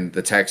and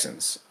the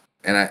Texans,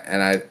 and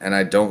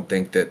I don't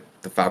think that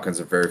the Falcons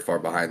are very far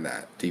behind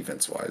that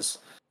defense wise.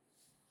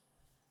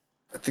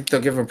 I think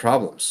they'll give them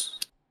problems.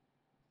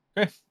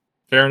 Okay,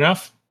 fair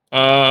enough.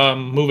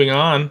 Moving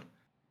on.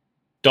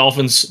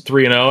 Dolphins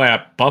 3-0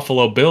 at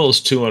Buffalo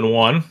Bills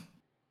 2-1.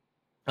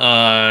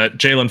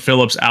 Jalen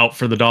Phillips out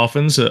for the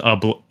Dolphins,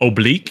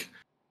 oblique.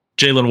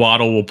 Jalen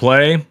Waddle will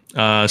play.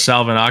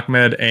 Salvin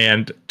Ahmed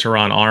and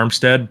Teron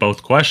Armstead,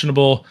 both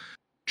questionable.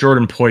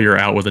 Jordan Poyer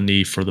out with a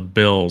knee for the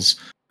Bills.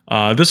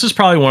 This is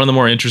probably one of the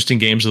more interesting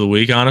games of the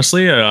week,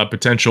 honestly. A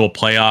potential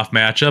playoff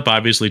matchup.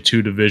 Obviously,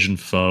 two division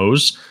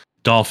foes.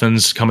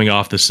 Dolphins coming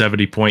off the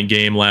 70-point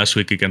game last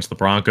week against the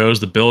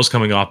Broncos. The Bills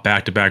coming off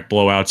back-to-back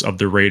blowouts of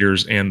the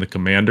Raiders and the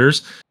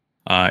Commanders.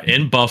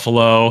 In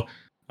Buffalo,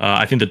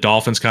 I think the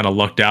Dolphins kind of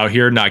lucked out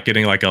here, not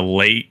getting like a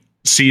late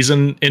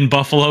season in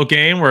Buffalo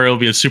game where it'll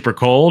be super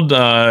cold.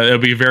 It'll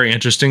be very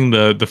interesting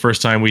the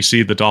first time we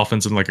see the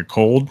Dolphins in like a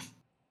cold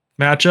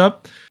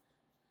matchup.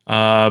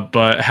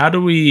 But how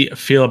do we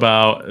feel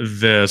about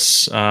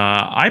this?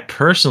 I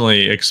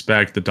personally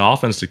expect the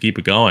Dolphins to keep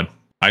it going.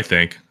 I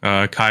think.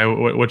 Kai,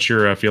 what's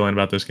your feeling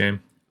about this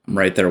game? I'm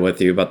right there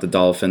with you about the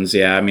Dolphins.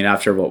 Yeah, I mean,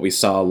 after what we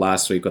saw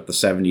last week with the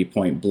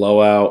 70-point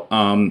blowout,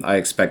 I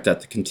expect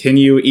that to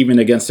continue, even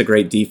against a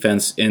great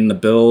defense in the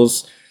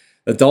Bills.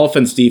 The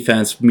Dolphins'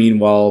 defense,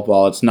 meanwhile,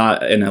 while it's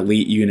not an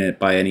elite unit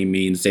by any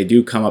means, they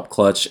do come up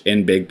clutch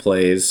in big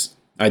plays.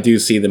 I do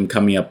see them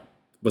coming up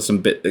with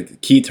some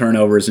key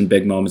turnovers in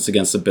big moments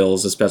against the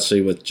Bills,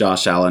 especially with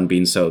Josh Allen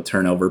being so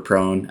turnover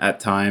prone at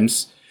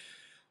times.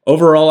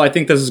 Overall, I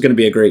think this is going to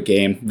be a great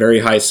game. Very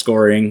high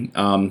scoring,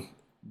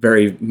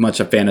 very much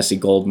a fantasy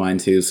gold mine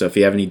too. So if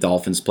you have any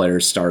Dolphins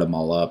players, start them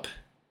all up.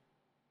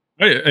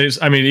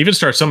 I mean, even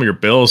start some of your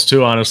Bills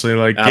too. Honestly,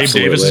 like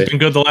Absolutely. Gabe Davis has been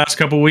good the last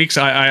couple of weeks.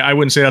 I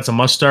wouldn't say that's a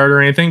must start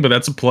or anything, but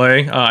that's a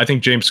play. I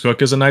think James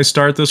Cook is a nice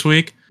start this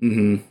week.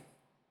 Mm-hmm.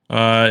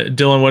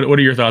 Dylan, what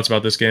are your thoughts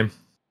about this game?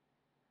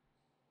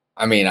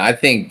 I mean, I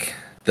think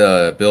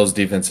the Bills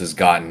defense has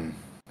gotten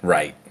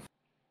right.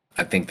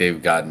 I think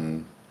they've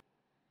gotten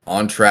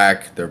on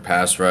track. Their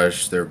pass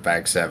rush, their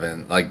back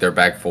seven, like their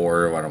back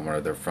four, I don't know,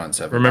 their front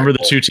seven. Remember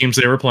the two teams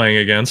they were playing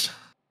against?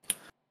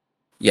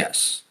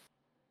 Yes.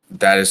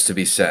 That is to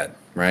be said,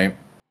 right?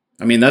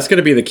 I mean, that's going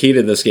to be the key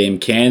to this game.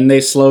 Can they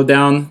slow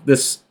down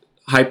this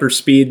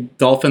hyper-speed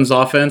Dolphins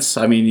offense?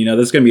 I mean,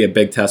 this is going to be a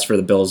big test for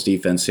the Bills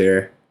defense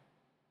here.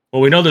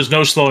 Well, we know there's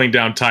no slowing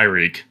down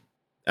Tyreek.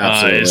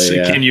 Absolutely.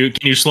 Yeah. Can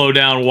you slow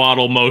down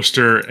Waddle,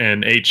 Mostert,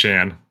 and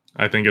Achane?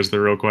 I think is the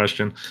real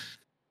question.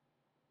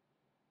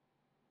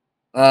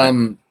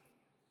 I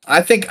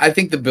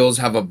think the Bills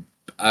have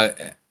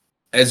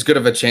as good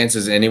of a chance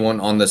as anyone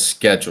on the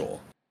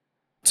schedule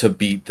to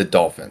beat the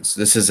Dolphins.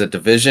 This is a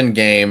division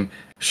game.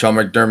 Sean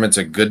McDermott's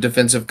a good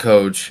defensive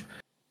coach.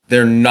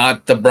 They're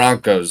not the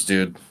Broncos,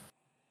 dude.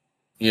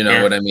 You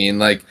know what I mean?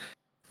 Like,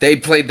 they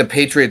played the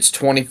Patriots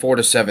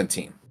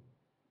 24-17.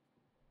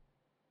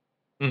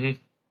 Mm-hmm.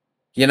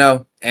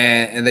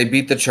 And they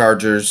beat the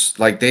Chargers.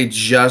 Like, they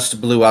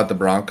just blew out the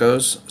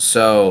Broncos.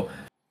 So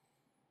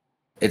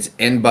it's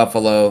in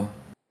Buffalo.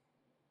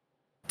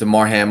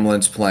 DeMar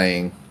Hamlin's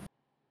playing.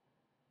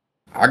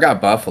 I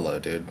got Buffalo,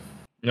 dude.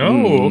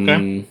 Oh,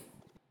 okay.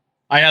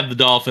 I have the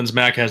Dolphins.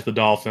 Mac has the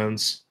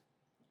Dolphins.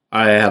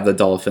 I have the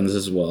Dolphins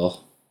as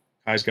well.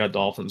 Kai's got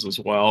Dolphins as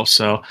well.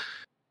 So,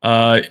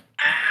 yeah,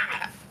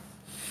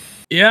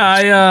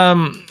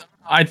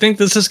 I think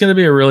this is going to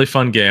be a really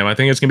fun game. I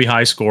think it's going to be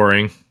high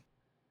scoring.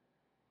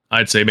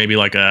 I'd say maybe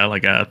like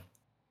a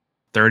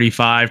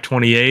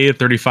 35-28,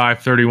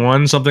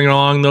 35-31, something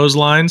along those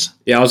lines.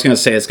 Yeah, I was going to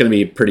say it's going to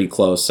be pretty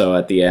close. So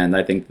at the end,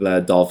 I think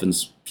the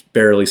Dolphins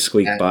barely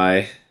squeaked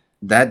by.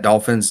 That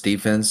Dolphins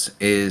defense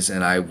is,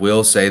 and I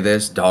will say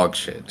this, dog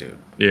shit, dude.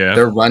 Yeah.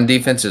 Their run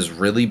defense is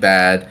really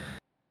bad.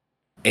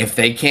 If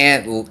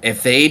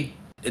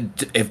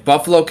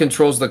Buffalo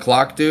controls the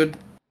clock, dude,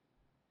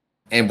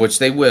 and which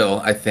they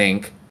will, I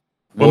think.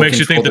 What makes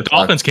you think the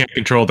Dolphins can't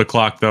control the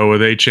clock, though,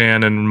 with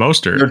Achane and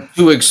Mostert? They're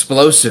too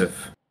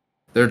explosive.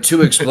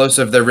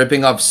 They're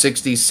ripping off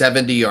 60,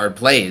 70-yard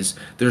plays.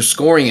 They're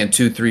scoring in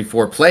 2, 3,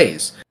 4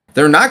 plays.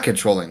 They're not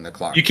controlling the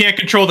clock. You can't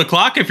control the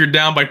clock if you're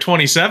down by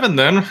 27,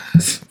 then.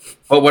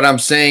 But what I'm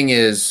saying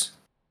is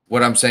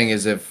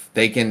if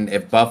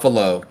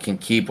Buffalo can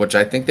keep, which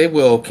I think they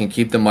will, can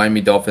keep the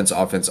Miami Dolphins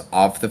offense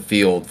off the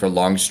field for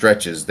long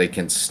stretches, they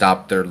can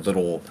stop their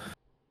little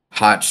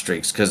hot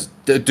streaks. Because,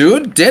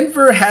 dude,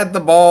 Denver had the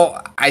ball,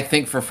 I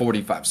think, for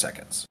 45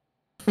 seconds.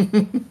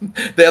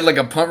 They had like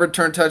a punt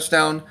return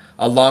touchdown,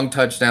 a long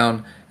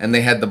touchdown, and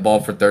they had the ball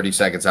for 30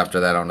 seconds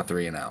after that on a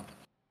 3-and-out.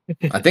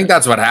 I think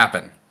that's what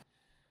happened.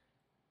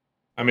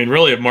 I mean,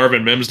 really, if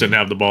Marvin Mims didn't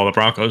have the ball, the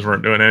Broncos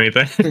weren't doing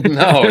anything.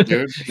 No,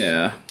 dude.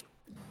 Yeah.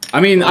 I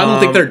mean, I don't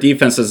think their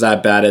defense is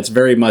that bad. It's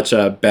very much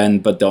a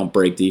bend but don't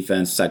break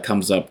defense that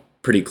comes up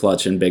pretty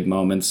clutch in big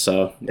moments.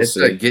 So it's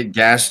a get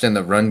gashed in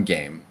the run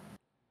game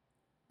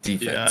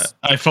defense.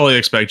 Yeah, I fully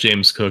expect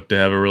James Cook to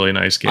have a really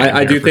nice game.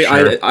 I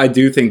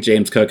do think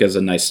James Cook has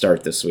a nice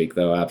start this week,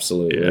 though.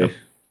 Absolutely.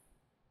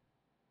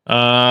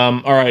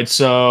 Yeah. All right,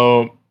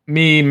 so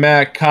me,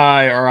 Matt,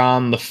 Kai are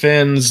on the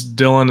Fins.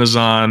 Dylan is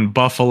on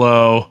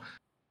Buffalo.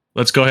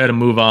 Let's go ahead and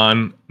move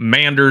on.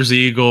 Manders,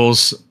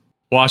 Eagles.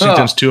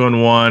 Washington's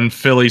 2-1.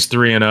 Philly's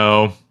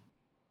 3-0.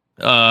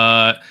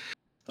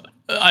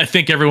 I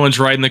think everyone's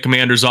writing the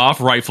Commanders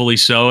off, rightfully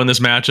so, in this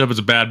matchup. It's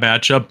a bad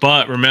matchup.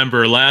 But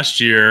remember, last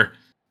year,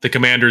 the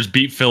Commanders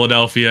beat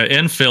Philadelphia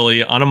in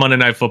Philly on a Monday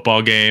Night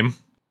Football game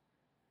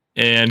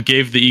and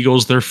gave the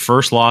Eagles their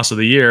first loss of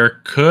the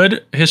year.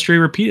 Could history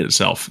repeat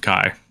itself,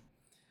 Kai?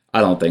 I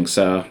don't think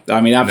so.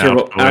 I mean,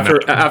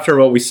 after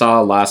what we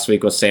saw last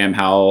week with Sam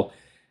Howell,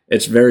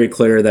 it's very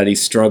clear that he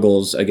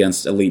struggles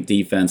against elite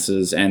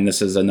defenses, and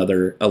this is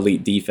another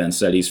elite defense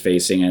that he's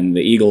facing, and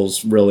the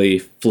Eagles really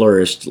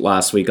flourished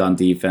last week on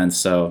defense,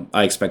 so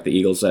I expect the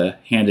Eagles to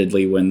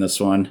handedly win this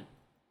one.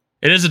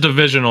 It is a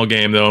divisional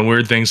game, though, and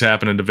weird things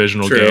happen in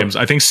divisional True. games.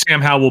 I think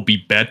Sam Howell will be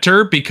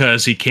better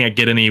because he can't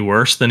get any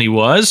worse than he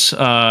was.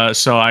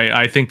 So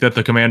I think that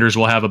the Commanders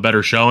will have a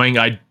better showing.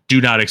 I do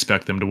not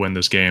expect them to win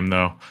this game,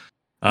 though.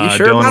 You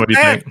sure Dylan, about what do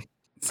you that? think?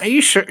 Are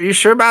you sure? You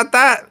sure about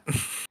that?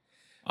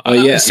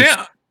 Yeah.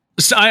 Sam,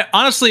 I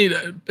honestly,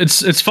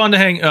 it's fun to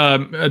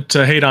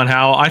hate on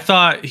Howell. I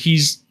thought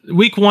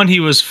week 1 he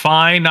was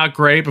fine, not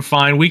great, but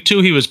fine. Week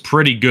 2 he was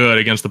pretty good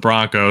against the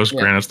Broncos.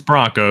 Yeah. Granted, it's the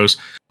Broncos.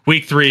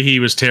 Week 3 he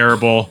was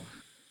terrible.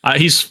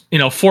 He's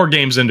 4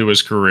 games into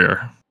his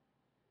career.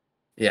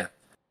 Yeah.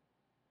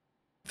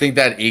 Think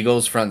that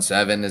Eagles front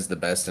 7 is the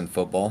best in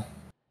football.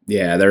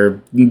 Yeah,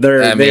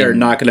 they are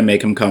not going to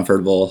make him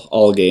comfortable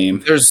all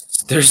game.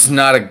 There's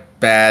not a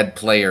bad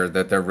player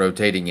that they're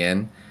rotating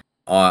in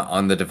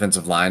on the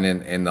defensive line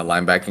and in the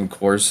linebacking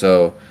core,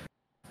 so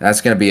that's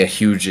going to be a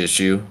huge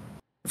issue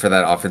for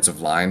that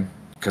offensive line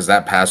because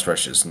that pass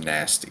rush is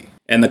nasty.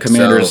 And the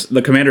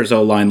Commanders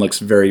O-line looks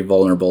very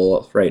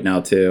vulnerable right now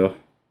too.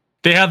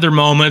 They have their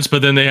moments,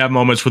 but then they have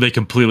moments where they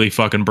completely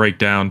fucking break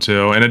down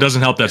too, and it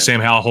doesn't help that Sam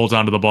Howell holds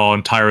onto the ball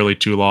entirely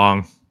too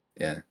long.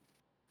 Yeah.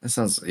 That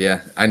sounds,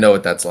 I know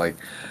what that's like.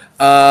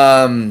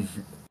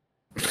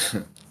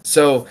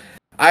 So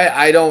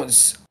I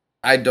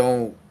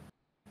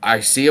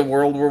see a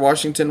world where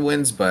Washington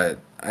wins, but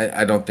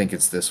I don't think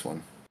it's this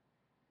one.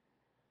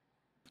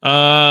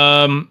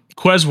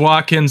 Quez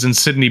Watkins and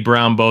Sidney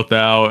Brown both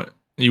out.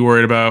 You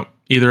worried about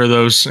either of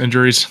those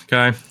injuries,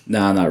 Kai?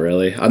 No, not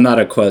really. I'm not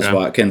a Quez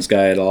Watkins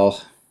guy at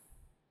all.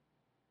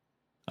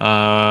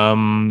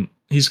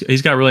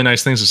 He's got really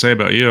nice things to say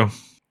about you.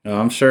 No,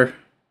 I'm sure.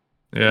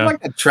 Yeah. I'm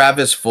like a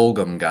Travis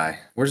Fulgham guy.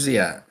 Where's he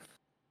at?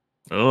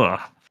 Ugh.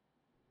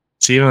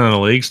 Is he even in the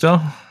league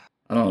still?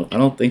 I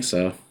don't think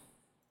so.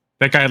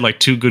 That guy had like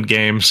 2 good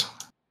games,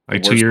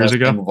 like 2 Worst years best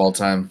ago. game of all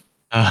time.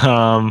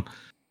 All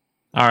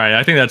right,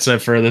 I think that's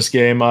it for this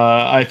game.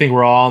 I think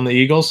we're all on the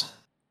Eagles.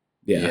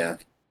 Yeah.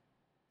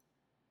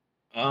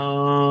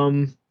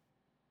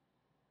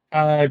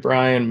 Hi,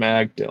 Brian,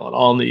 Mag, Dylan,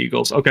 all on the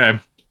Eagles. Okay.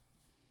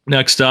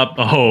 Next up,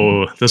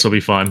 this will be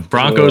fun.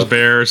 Broncos,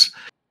 Bears.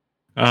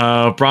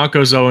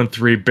 Broncos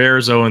 0-3,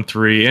 Bears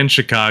 0-3 in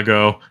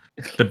Chicago.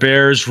 The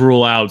Bears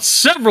rule out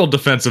several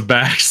defensive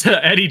backs.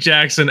 Eddie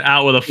Jackson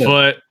out with a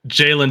foot.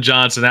 Jalen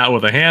Johnson out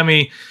with a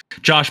hammy.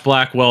 Josh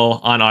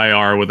Blackwell on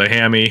IR with a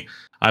hammy.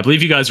 I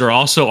believe you guys are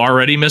also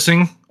already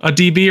missing a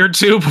DB or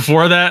 2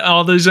 before that.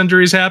 All these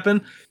injuries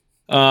happen.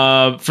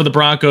 For the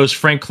Broncos,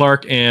 Frank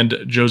Clark and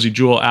Josie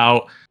Jewell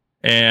out.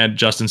 And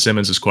Justin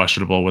Simmons is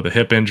questionable with a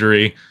hip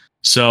injury.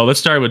 So let's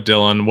start with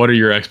Dylan. What are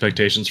your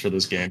expectations for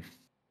this game?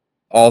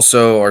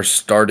 Also, our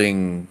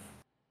starting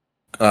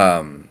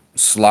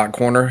slot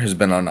corner has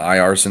been on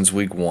IR since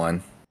week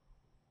 1.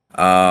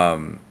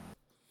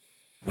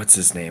 What's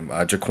his name?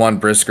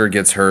 Jaquan Brisker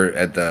gets hurt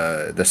at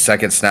the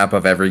second snap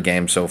of every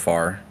game so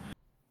far.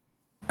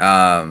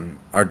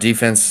 Our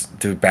defense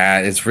do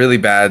bad. It's really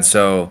bad.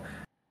 So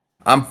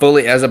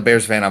as a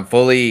Bears fan, I'm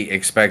fully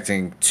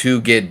expecting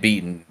to get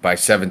beaten by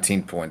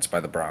 17 points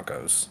by the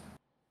Broncos.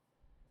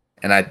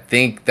 And I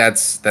think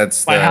that's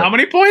by how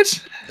many points?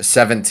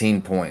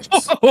 17 points.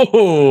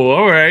 Oh,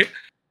 all right.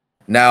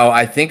 Now,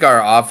 I think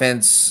our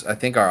offense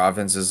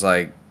is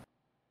like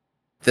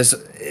this.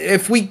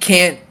 If we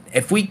can't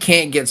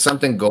get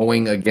something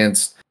going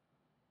against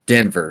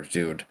Denver,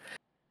 dude,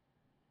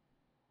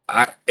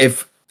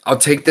 I'll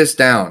take this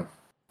down.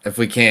 If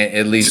we can't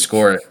at least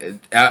score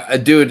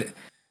it, dude.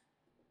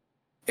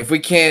 If we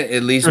can't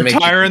at least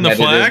retiring the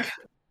flag.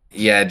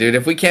 Yeah, dude.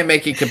 If we can't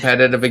make it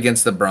competitive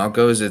against the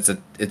Broncos, it's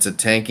a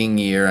tanking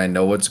year. I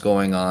know what's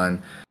going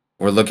on.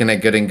 We're looking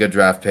at getting good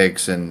draft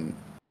picks, and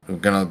we're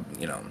gonna,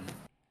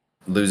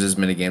 lose as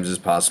many games as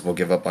possible.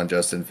 Give up on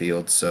Justin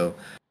Fields. So,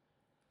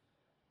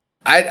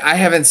 I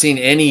haven't seen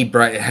any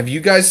bright. Have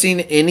you guys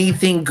seen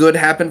anything good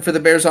happen for the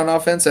Bears on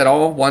offense at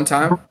all? One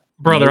time,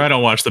 brother. I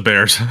don't watch the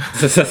Bears.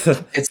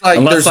 It's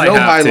like there's no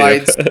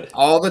highlights.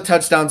 All the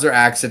touchdowns are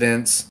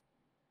accidents.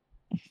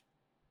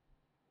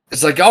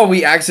 It's like,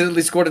 we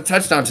accidentally scored a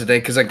touchdown today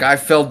because a guy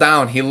fell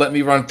down. He let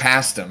me run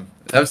past him.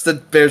 That's the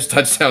Bears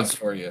touchdowns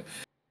for you.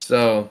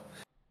 So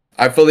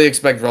I fully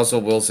expect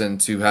Russell Wilson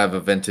to have a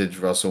vintage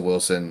Russell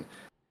Wilson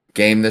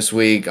game this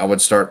week. I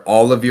would start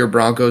all of your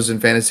Broncos in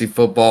fantasy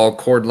football: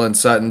 Cortland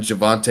Sutton,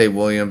 Javonte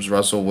Williams,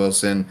 Russell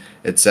Wilson,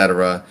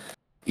 etc.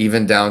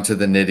 Even down to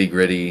the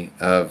nitty-gritty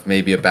of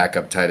maybe a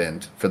backup tight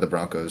end for the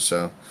Broncos.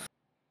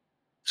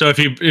 So if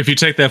you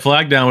take that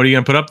flag down, what are you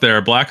going to put up there?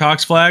 A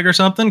Blackhawks flag or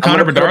something?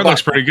 Connor Bedard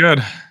looks pretty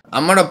good.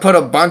 I'm going to put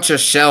a bunch of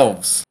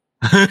shelves.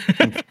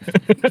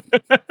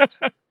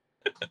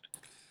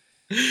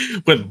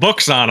 With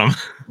books on them.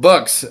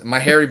 Books. My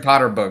Harry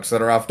Potter books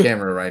that are off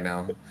camera right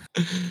now.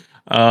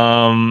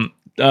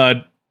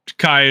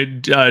 Kai,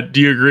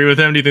 do you agree with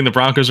him? Do you think the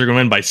Broncos are going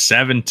to win by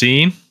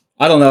 17?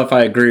 I don't know if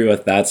I agree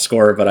with that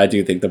score, but I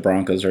do think the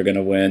Broncos are going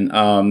to win.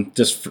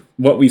 Just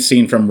what we've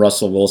seen from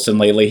Russell Wilson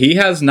lately, he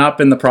has not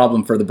been the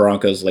problem for the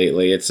Broncos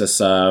lately. It's just,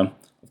 of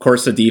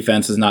course, the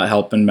defense is not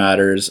helping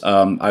matters.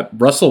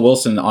 Russell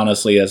Wilson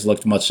honestly has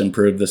looked much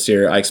improved this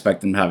year. I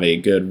expect him to have a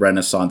good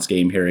renaissance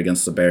game here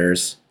against the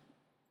Bears.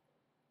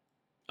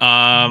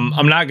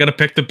 I'm not gonna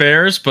pick the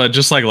Bears, but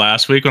just like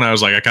last week when I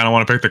was like, I kind of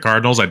want to pick the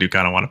Cardinals, I do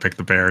kind of want to pick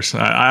the Bears.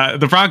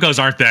 The Broncos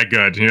aren't that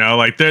good,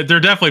 like they're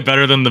definitely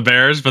better than the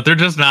Bears, but they're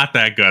just not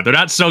that good. They're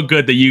not so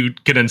good that you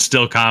can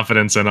instill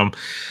confidence in them.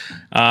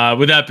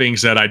 With that being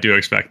said, I do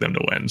expect them to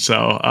win.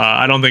 So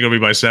I don't think it'll be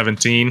by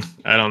 17.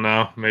 I don't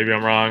know. Maybe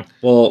I'm wrong.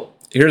 Well,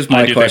 here's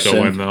my question. Think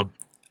they'll win, though.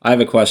 I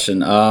have a question.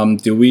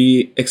 Do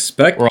we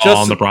expect We're all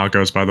on the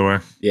Broncos, by the way.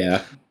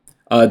 Yeah.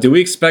 Do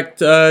we expect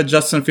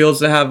Justin Fields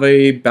to have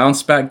a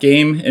bounce back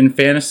game in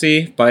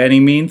fantasy by any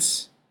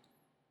means?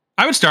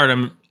 I would start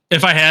him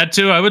if I had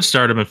to. I would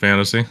start him in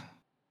fantasy.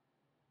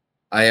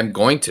 I am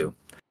going to.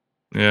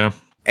 Yeah.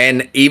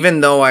 And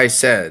even though I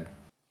said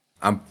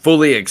I'm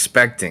fully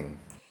expecting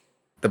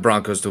the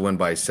Broncos to win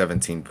by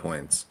 17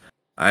 points,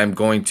 I am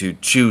going to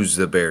choose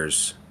the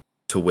Bears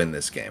to win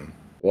this game.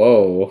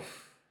 Whoa.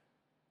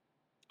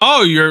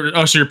 So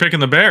you're picking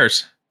the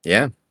Bears?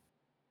 Yeah.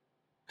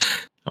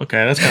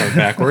 Okay, that's kind of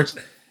backwards.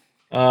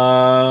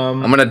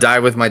 I'm gonna die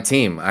with my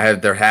team. I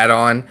have their hat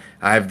on.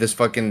 I have this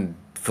fucking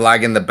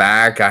flag in the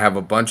back. I have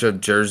a bunch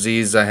of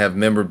jerseys. I have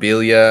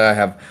memorabilia. I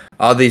have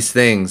all these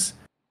things.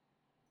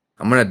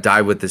 I'm gonna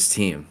die with this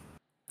team.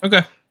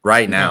 Okay.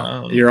 Right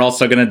now. You're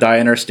also gonna die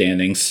in our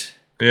standings.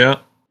 Yeah.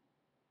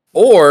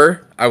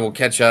 Or I will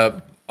catch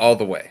up all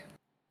the way.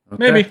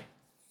 Okay. Maybe.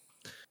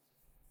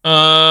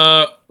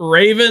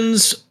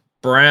 Ravens,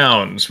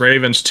 Browns.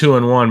 Ravens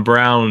 2-1.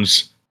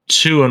 Browns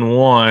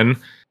 2-1.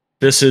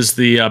 This is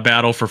the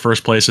battle for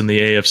first place in the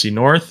AFC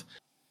North.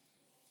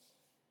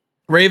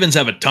 Ravens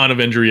have a ton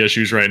of injury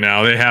issues right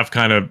now. They have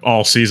kind of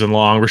all season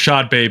long.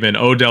 Rashad Bateman,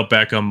 Odell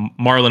Beckham,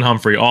 Marlon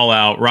Humphrey all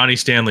out. Ronnie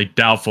Stanley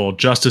doubtful.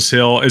 Justice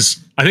Hill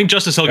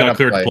got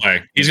cleared to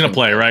play. He's going to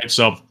play, right?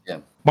 So yeah.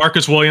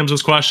 Marcus Williams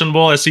is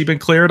questionable. Has he been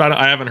cleared?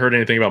 I haven't heard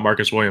anything about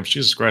Marcus Williams.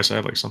 Jesus Christ, I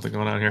have like something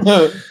going on here.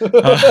 David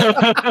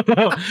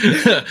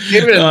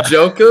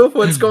Njoku?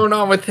 What's going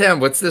on with him?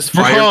 What's this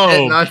fire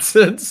pit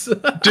nonsense?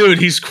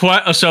 Dude,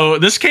 so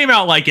this came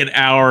out like an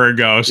hour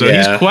ago. So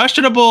he's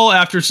questionable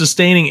after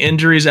sustaining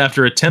injuries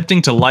after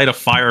attempting to light a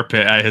fire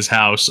pit at his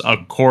house,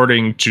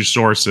 according to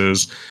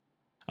sources.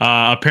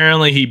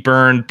 Apparently he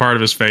burned part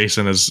of his face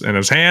and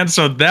his hand,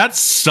 so that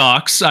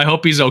sucks. I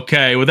hope he's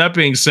okay. With that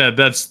being said,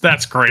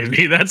 that's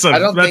crazy. That's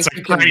a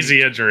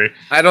crazy injury.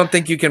 I don't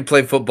think you can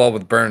play football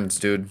with burns,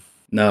 dude.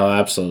 No,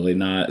 absolutely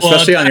not.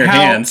 Especially on your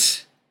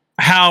hands.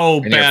 How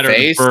bad are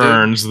the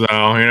burns, dude?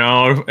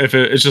 Though? If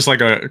it's just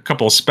like a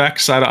couple of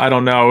specks, I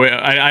don't know.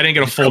 I didn't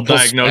get a full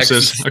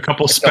diagnosis. A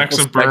couple specks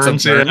of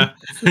burns. Yeah.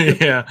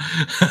 Yeah.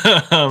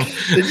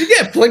 Did you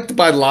get flicked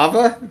by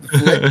lava?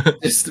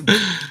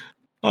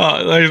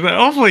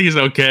 Hopefully he's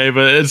okay,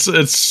 but it's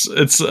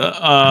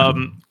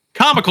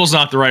comical's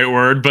not the right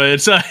word, but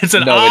it's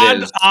an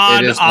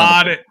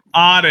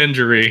odd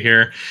injury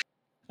here.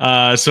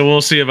 So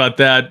we'll see about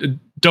that.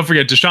 Don't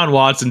forget Deshaun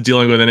Watson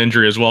dealing with an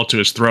injury as well to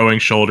his throwing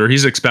shoulder.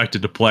 He's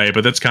expected to play,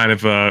 but that's kind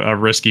of a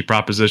risky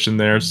proposition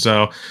there.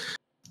 So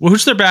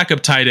who's their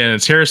backup tight end?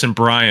 It's Harrison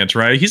Bryant,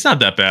 right? He's not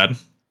that bad.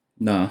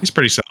 No, he's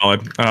pretty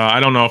solid. I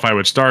don't know if I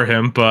would start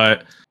him,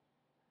 but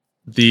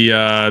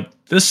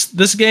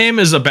this game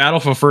is a battle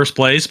for first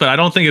place, but I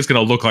don't think it's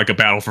going to look like a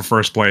battle for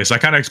first place. I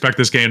kind of expect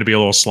this game to be a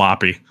little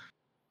sloppy.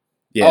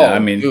 Yeah, I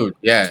mean, dude,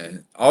 yeah,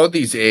 all of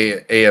these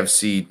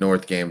AFC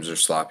North games are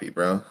sloppy,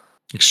 bro.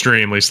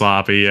 Extremely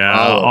sloppy.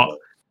 Yeah,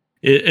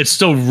 it's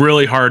still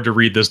really hard to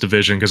read this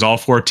division because all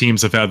four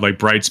teams have had like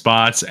bright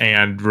spots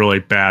and really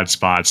bad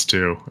spots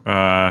too.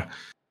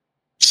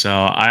 So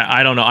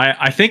I don't know.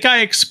 I think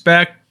I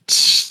expect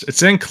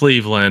it's in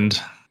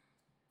Cleveland.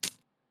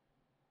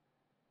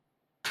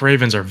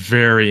 Ravens are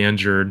very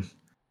injured.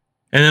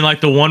 And then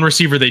like the one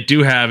receiver they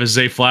do have is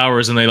Zay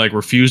Flowers, and they like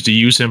refuse to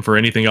use him for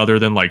anything other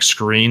than like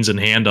screens and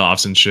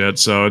handoffs and shit.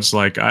 So it's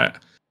like I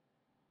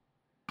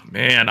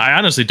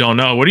honestly don't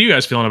know. What are you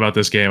guys feeling about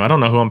this game? I don't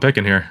know who I'm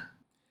picking here.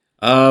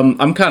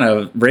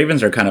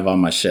 Ravens are kind of on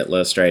my shit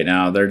list right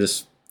now. They're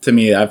just, to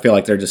me, I feel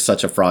like they're just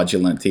such a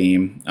fraudulent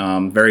team.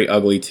 Very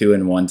ugly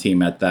 2-1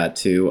 team at that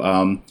too.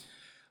 I'm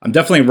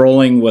definitely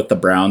rolling with the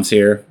Browns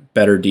here.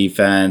 Better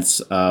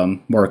defense,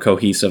 more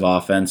cohesive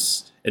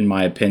offense, in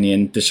my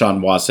opinion.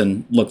 Deshaun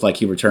Watson looked like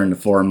he returned to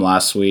form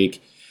last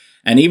week.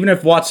 And even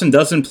if Watson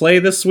doesn't play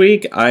this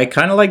week, I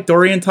kind of like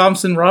Dorian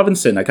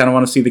Thompson-Robinson. I kind of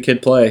want to see the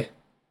kid play.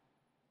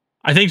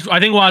 I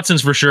think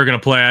Watson's for sure going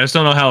to play. I just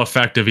don't know how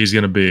effective he's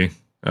going to be,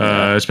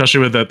 especially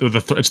with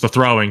it's the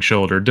throwing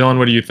shoulder. Dylan,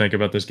 what do you think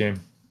about this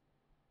game?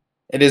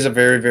 It is a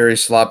very, very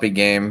sloppy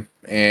game,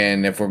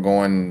 and if we're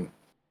going,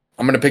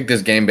 I'm going to pick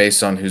this game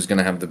based on who's going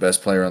to have the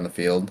best player on the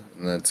field,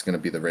 and that's going to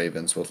be the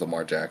Ravens with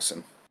Lamar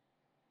Jackson.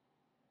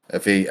 I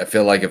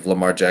feel like if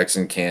Lamar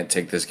Jackson can't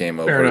take this game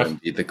over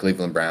and beat the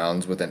Cleveland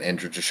Browns with an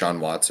injured Deshaun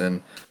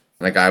Watson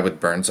and a guy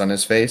with burns on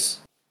his face,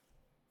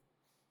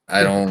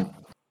 I don't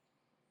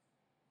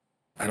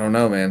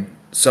know, man.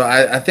 So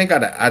I think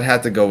I'd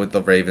have to go with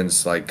the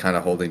Ravens, like kind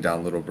of holding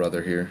down little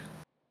brother here.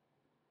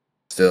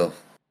 still.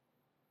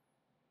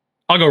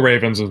 I'll go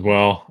Ravens as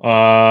well.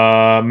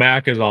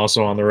 Mac is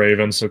also on the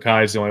Ravens, so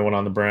Kai's the only one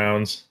on the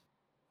Browns.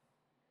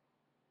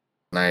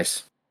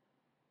 Nice.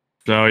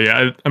 So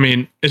yeah, I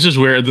mean, it's just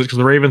weird because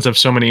the Ravens have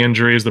so many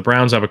injuries. The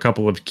Browns have a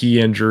couple of key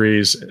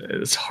injuries.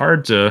 It's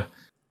hard to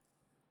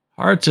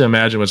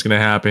imagine what's going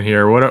to happen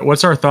here.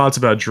 What's our thoughts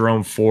about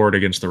Jerome Ford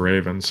against the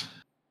Ravens?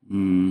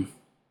 Mm.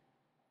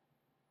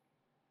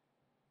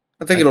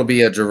 I think it'll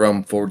be a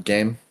Jerome Ford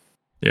game.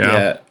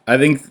 Yeah, I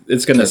think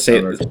it's going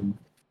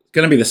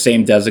to be the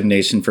same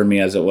designation for me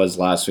as it was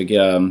last week.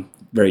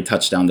 Very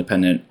touchdown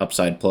dependent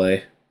upside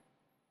play.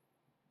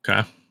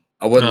 Okay.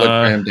 I would look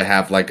for him to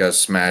have like a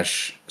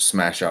smash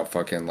out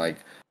fucking like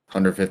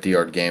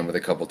 150-yard game with a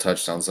couple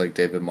touchdowns like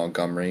David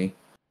Montgomery,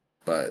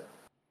 but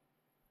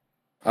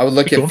I would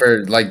look at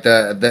for like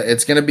the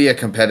it's going to be a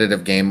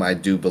competitive game, I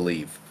do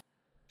believe.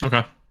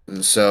 Okay.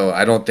 So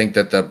I don't think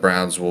that the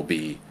Browns will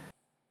be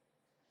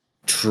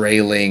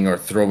trailing or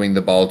throwing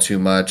the ball too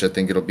much. I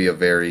think it'll be a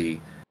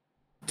very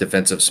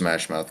defensive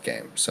smash mouth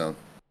game. So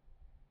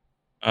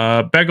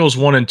Bengals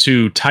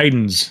 1-2,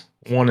 Titans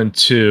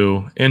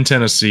 1-2 in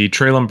Tennessee.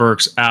 Traylon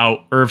Burks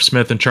out. Irv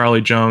Smith and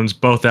Charlie Jones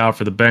both out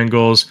for the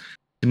Bengals.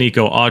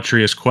 Danico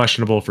Autry is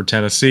questionable for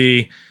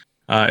Tennessee.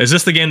 Is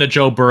this the game that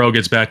Joe Burrow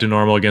gets back to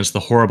normal against the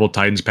horrible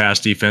Titans pass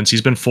defense?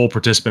 He's been full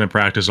participant in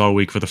practice all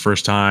week for the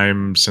first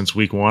time since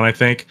week 1, I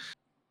think.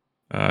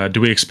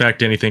 Do we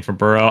expect anything from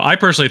Burrow? I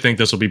personally think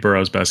this will be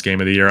Burrow's best game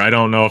of the year. I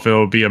don't know if it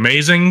will be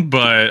amazing,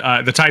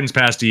 but the Titans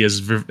pass D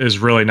is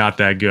really not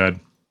that good.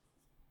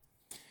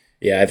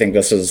 Yeah, I think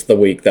this is the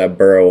week that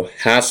Burrow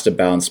has to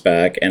bounce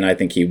back, and I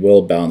think he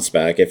will bounce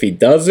back. If he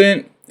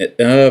doesn't,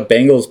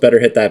 Bengals better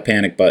hit that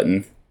panic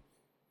button.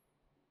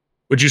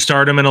 Would you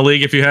start him in a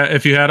league if you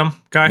had him,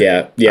 Guy?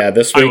 Yeah.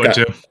 This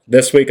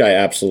week, I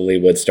absolutely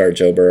would start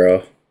Joe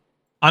Burrow.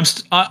 I'm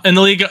in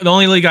the league. The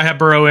only league I have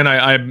Burrow in,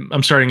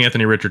 I'm starting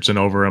Anthony Richardson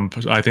over him.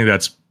 I think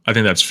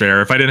that's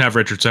fair. If I didn't have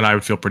Richardson, I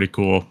would feel pretty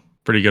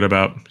good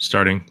about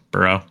starting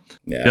Burrow.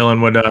 Yeah.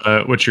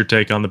 Dylan, what's your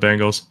take on the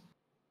Bengals?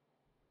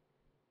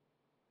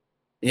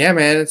 Yeah,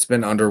 man, it's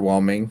been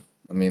underwhelming.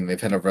 I mean,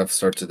 they've had a rough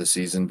start to the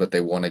season, but they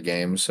won a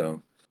game,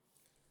 so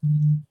I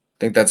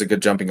think that's a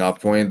good jumping off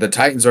point. The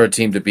Titans are a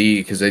team to beat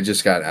because they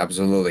just got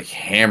absolutely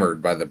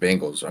hammered by the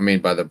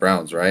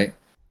Browns, right?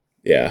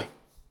 Yeah.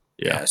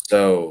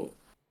 So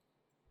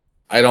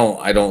I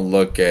don't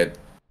look at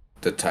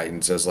the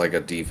Titans as like a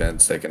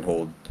defense that can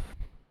hold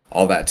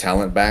all that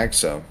talent back,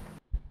 so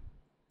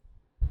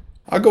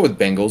I'll go with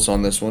Bengals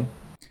on this one.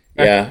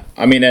 Yeah,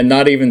 I mean, and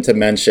not even to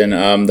mention,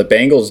 the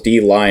Bengals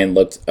D-line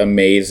looked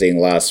amazing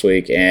last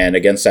week, and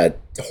against that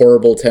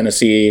horrible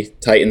Tennessee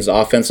Titans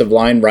offensive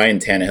line, Ryan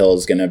Tannehill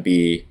is going to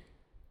be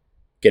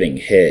getting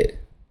hit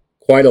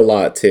quite a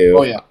lot, too.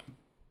 Oh, yeah.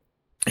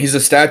 He's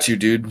a statue,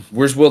 dude.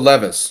 Where's Will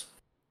Levis?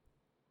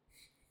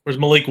 Where's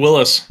Malik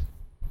Willis?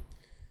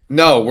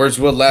 No, where's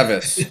Will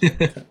Levis?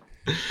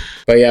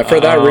 But yeah, for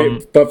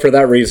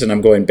that reason,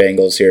 I'm going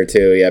Bengals here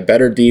too. Yeah,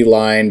 better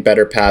D-line,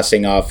 better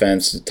passing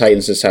offense. The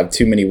Titans just have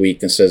too many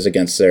weaknesses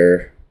against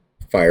their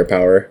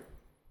firepower.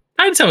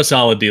 Titans have a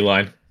solid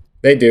D-line.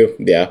 They do,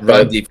 yeah.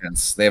 Run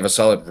defense. They have a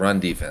solid run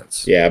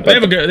defense. Yeah, but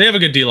they have a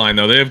good D-line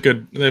though. They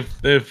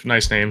have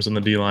nice names in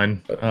the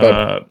D-line.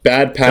 But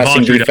bad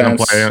passing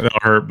defense. That'll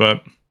hurt,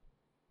 but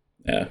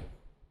yeah.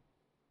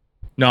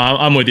 No,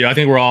 I'm with you. I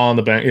think we're all on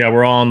the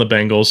we're all on the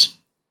Bengals.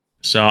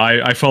 So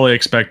I fully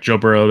expect Joe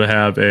Burrow to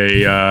have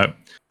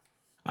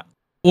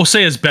we'll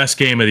say his best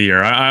game of the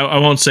year. I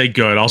won't say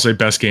good. I'll say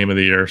best game of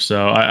the year.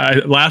 So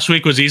last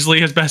week was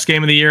easily his best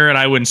game of the year, and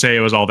I wouldn't say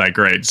it was all that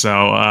great. So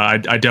I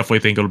definitely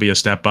think it'll be a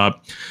step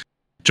up.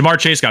 Jamar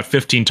Chase got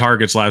 15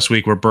 targets last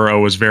week where Burrow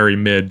was very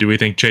mid. Do we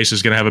think Chase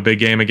is going to have a big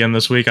game again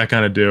this week? I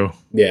kind of do.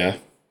 Yeah.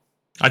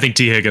 I think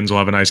T. Higgins will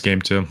have a nice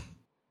game too.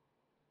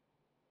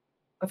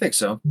 I think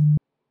so.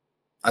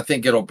 I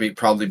think it'll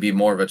probably be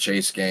more of a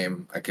Chase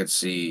game. I could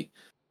see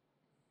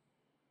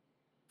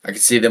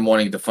them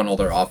wanting to funnel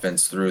their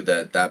offense through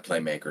that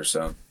playmaker.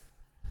 So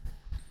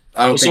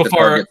I don't think the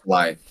targets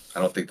lie. I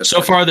don't think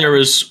so far there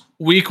was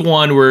week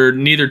 1 where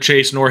neither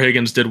Chase nor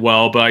Higgins did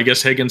well, but I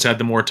guess Higgins had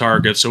the more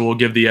targets, so we'll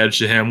give the edge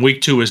to him.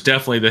 Week 2 is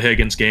definitely the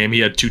Higgins game.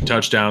 He had 2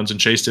 touchdowns, and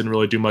Chase didn't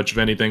really do much of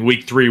anything.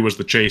 Week 3 was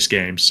the Chase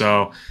game,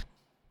 so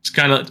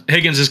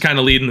Higgins is kind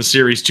of leading the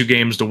series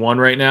 2-1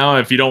 right now.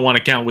 If you don't want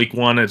to count week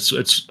 1,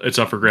 it's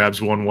up for grabs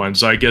 1-1.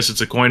 So I guess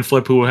it's a coin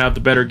flip who will have the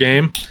better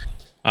game.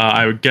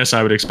 I would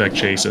expect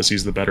Chase as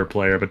he's the better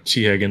player, but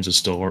T. Higgins is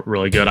still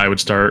really good. I would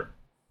start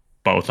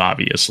both,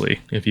 obviously,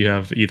 if you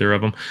have either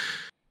of them.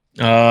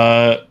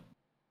 I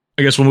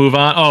guess we'll move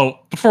on. Oh,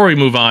 before we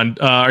move on,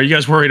 are you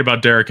guys worried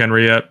about Derrick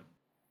Henry yet?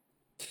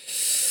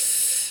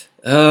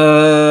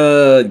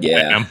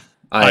 Yeah.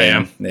 I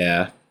am.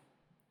 Yeah.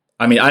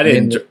 I mean,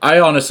 I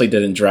honestly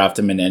didn't draft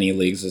him in any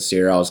leagues this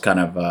year. I was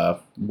kind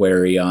of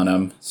wary on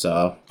him.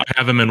 So I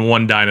have him in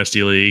one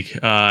dynasty league,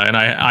 and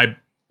I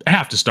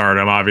have to start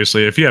him.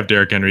 Obviously, if you have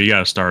Derrick Henry, you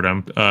got to start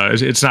him.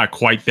 It's not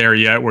quite there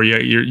yet, where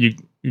you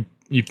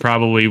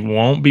probably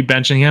won't be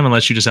benching him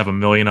unless you just have a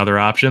million other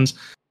options.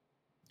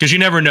 Because you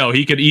never know.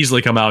 He could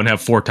easily come out and have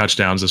 4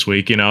 touchdowns this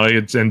week,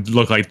 and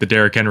look like the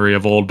Derrick Henry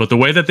of old. But the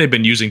way that they've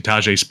been using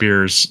Tajay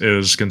Spears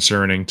is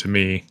concerning to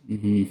me.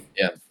 Mm-hmm.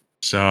 Yeah.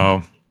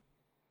 So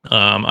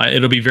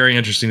it'll be very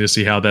interesting to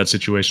see how that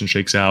situation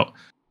shakes out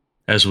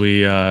as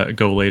we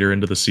go later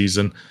into the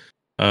season.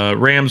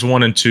 Rams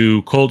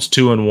 1-2, Colts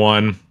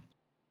 2-1.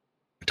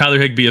 Tyler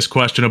Higbee is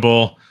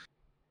questionable.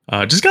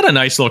 Just got a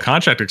nice little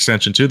contract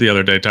extension too the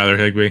other day, Tyler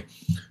Higbee.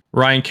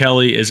 Ryan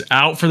Kelly is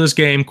out for this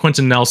game.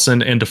 Quentin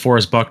Nelson and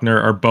DeForest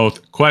Buckner are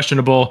both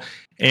questionable.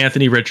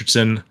 Anthony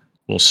Richardson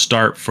will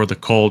start for the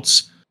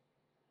Colts.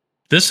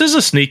 This is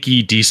a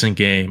sneaky, decent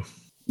game.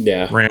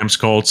 Yeah. Rams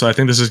Colts. I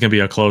think this is going to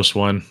be a close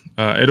one.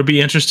 It'll be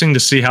interesting to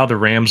see how the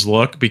Rams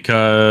look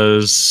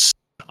because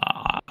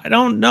I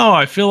don't know.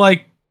 I feel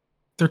like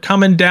they're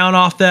coming down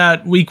off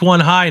that week 1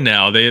 high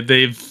now.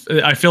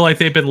 I feel like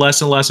they've been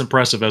less and less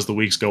impressive as the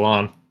weeks go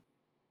on.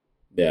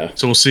 Yeah.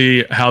 So we'll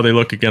see how they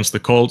look against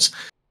the Colts.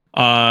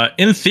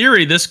 In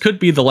theory, this could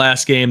be the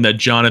last game that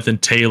Jonathan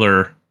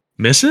Taylor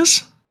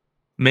misses.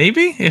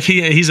 Maybe if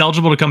he's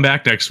eligible to come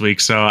back next week.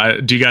 So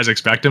do you guys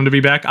expect him to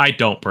be back? I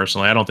don't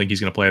personally. I don't think he's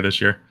going to play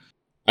this year.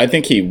 I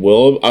think he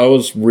will. I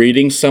was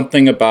reading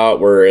something about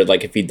where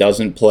like if he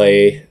doesn't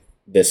play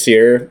this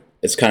year,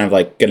 it's kind of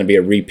like going to be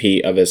a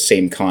repeat of his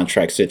same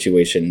contract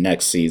situation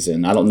next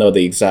season. I don't know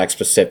the exact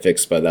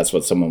specifics, but that's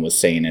what someone was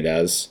saying it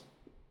as.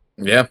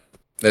 Yeah,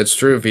 that's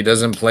true. If he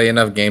doesn't play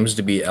enough games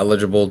to be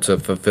eligible to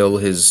fulfill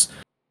his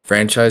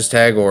franchise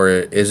tag, or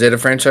is it a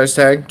franchise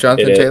tag,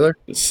 Jonathan Taylor?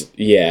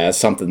 Yeah,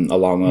 something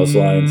along those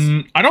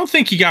lines. I don't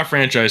think he got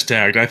franchise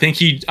tagged. I think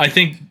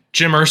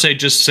Jim Irsay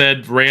just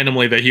said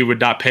randomly that he would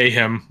not pay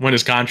him when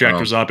his contract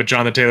was up, and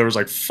Jonathan Taylor was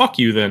like, "Fuck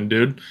you, then,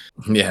 dude."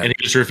 Yeah, and he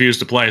just refused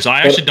to play. So I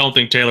actually don't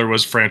think Taylor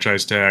was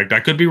franchise tagged. I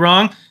could be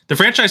wrong. The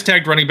franchise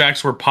tagged running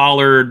backs were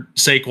Pollard,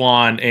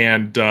 Saquon,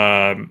 and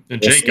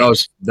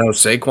Jacobs. No,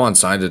 Saquon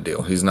signed a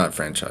deal. He's not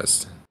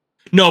franchised.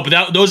 No,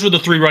 but those were the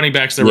 3 running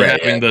backs that were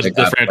having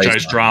the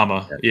franchise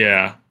drama.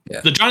 Yeah.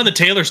 The Jonathan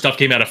Taylor stuff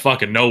came out of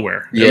fucking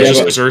nowhere. It was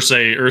just because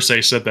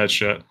Irsay said that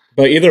shit.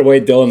 But either way,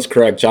 Dylan's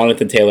correct.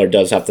 Jonathan Taylor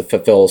does have to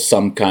fulfill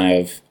some kind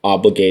of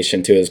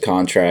obligation to his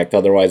contract.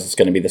 Otherwise, it's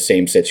going to be the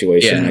same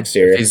situation next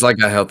year. If he's like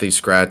a healthy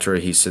scratch or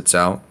he sits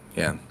out.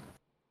 Yeah.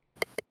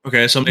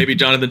 Okay, so maybe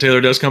Jonathan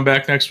Taylor does come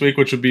back next week,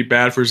 which would be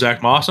bad for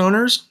Zach Moss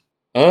owners.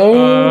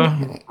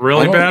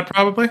 Really bad,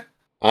 probably.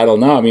 I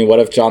don't know. I mean, what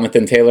if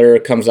Jonathan Taylor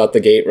comes out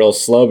the gate real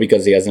slow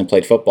because he hasn't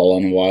played football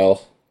in a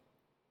while?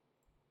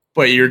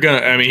 But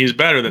he's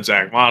better than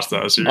Zach Moss,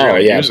 though, so you're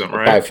going to use him,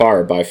 right?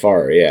 By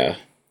far, yeah.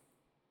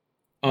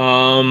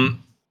 So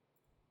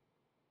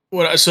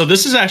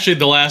this is actually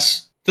the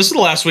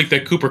last week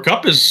that Cooper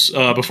Kupp is,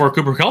 before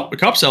Cooper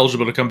Kupp's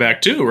eligible to come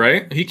back too,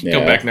 right? He can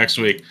come back next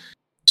week.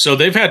 So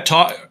they've had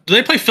do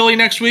they play Philly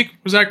next week?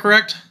 Was that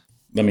correct?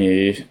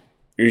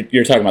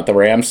 You're talking about the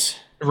Rams?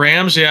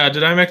 Rams, yeah.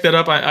 Did I make that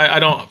up? I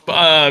don't.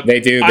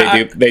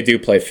 They do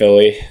play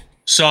Philly.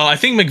 So I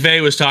think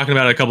McVay was talking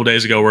about it a couple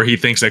days ago where he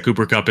thinks that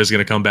Cooper Kupp is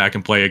going to come back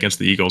and play against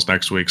the Eagles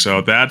next week.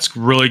 So that's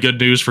really good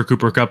news for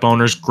Cooper Kupp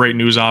owners. Great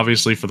news,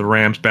 obviously, for the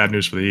Rams. Bad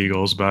news for the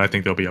Eagles, but I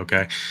think they'll be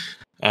okay.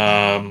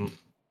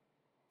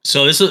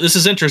 So this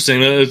is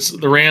interesting. It's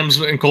the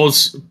Rams and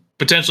Colts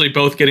potentially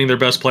both getting their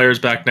best players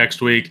back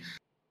next week.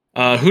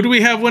 Who do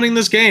we have winning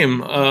this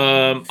game?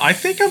 I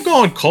think I'm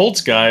going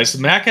Colts, guys.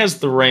 Mac has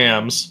the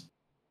Rams.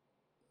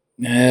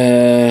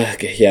 Yeah,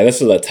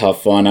 this is a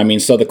tough one. I mean,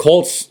 so the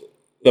Colts,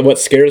 what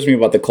scares me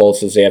about the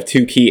Colts is they have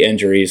 2 key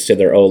injuries to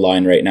their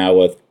O-line right now.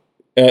 With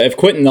if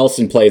Quentin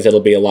Nelson plays,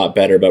 it'll be a lot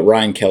better, but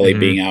Ryan Kelly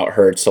being out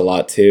hurts a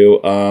lot too.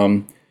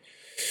 Oh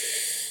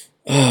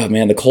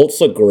man, the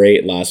Colts looked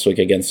great last week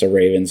against the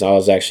Ravens. I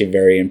was actually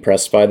very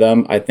impressed by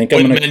them. I think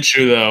with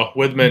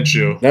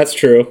Minshew. That's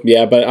true.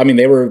 Yeah, but I mean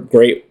they were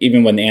great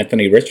even when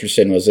Anthony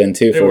Richardson was in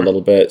too a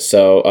little bit.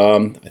 So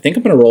I think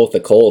I'm gonna roll with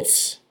the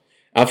Colts.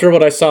 After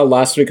what I saw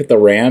last week at the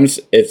Rams,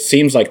 it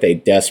seems like they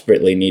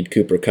desperately need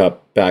Cooper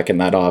Kupp back in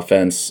that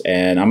offense,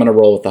 and I'm gonna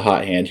roll with the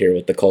hot hand here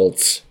with the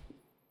Colts.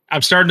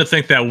 I'm starting to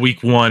think that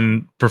week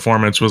 1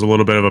 performance was a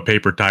little bit of a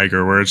paper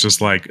tiger, where it's just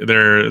like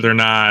they're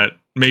not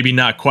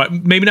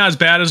as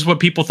bad as what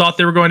people thought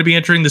they were going to be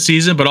entering the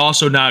season, but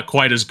also not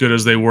quite as good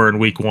as they were in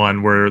week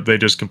 1, where they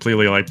just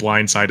completely like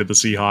blindsided the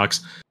Seahawks.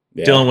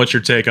 Yeah. Dylan, what's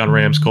your take on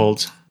Rams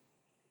Colts?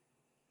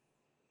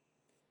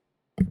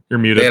 You're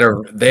muted.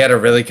 They had a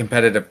really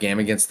competitive game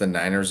against the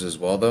Niners as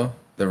well, though.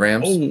 The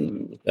Rams.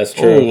 Oh, that's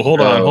true. Oh, hold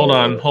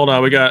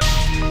on. We got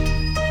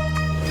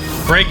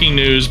breaking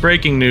news.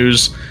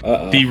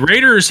 The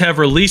Raiders have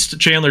released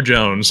Chandler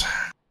Jones.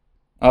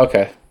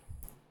 Okay.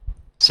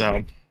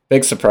 So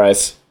big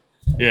surprise.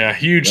 Yeah,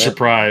 huge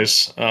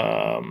surprise.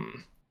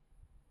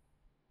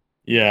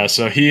 Yeah,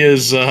 so he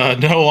is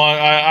no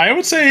longer. I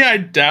would say I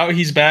doubt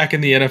he's back in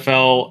the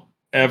NFL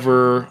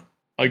ever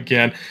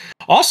again.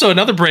 Also,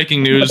 another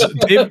breaking news: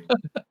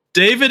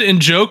 David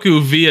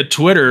Njoku via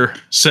Twitter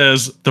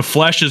says the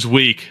flesh is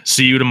weak.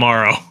 See you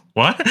tomorrow.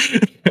 What?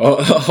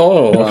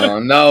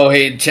 Oh no!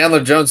 Hey,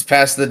 Chandler Jones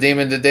passed the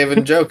demon to David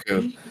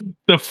Njoku.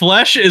 The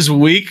flesh is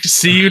weak.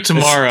 See you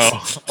tomorrow.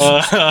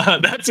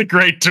 That's a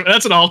great.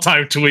 That's an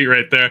all-time tweet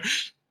right there.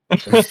 I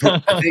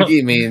think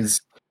he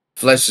means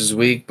flesh is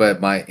weak,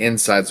 but my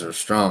insides are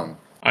strong.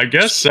 I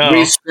guess so. Are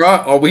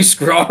we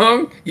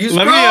strong? You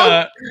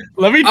strong?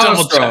 Let me I'm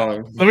double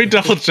strong. check. Let me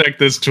double check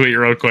this tweet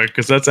real quick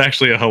because that's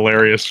actually a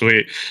hilarious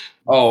tweet.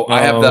 Oh, I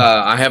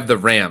have the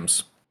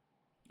Rams.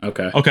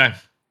 Okay.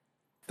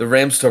 The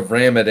Rams to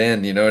ram it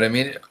in. You know what I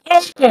mean?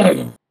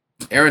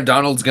 Aaron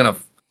Donald's gonna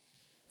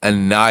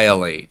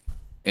annihilate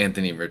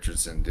Anthony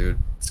Richardson, dude.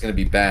 It's gonna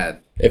be bad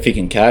If he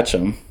can catch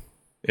him.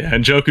 Yeah,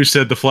 and Joku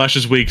said the flesh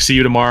is weak. See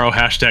you tomorrow.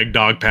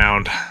 #dog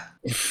pound.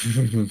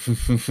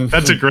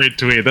 That's a great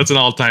tweet. That's an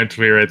all-time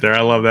tweet right there.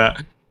 I love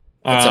that.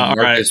 That's a all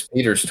Marcus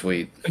Peters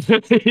tweet.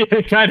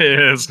 It kind of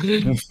is.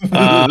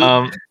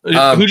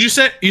 Who'd you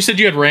say? You said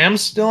you had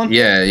Rams, Dylan?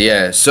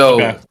 Yeah. So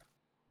Okay.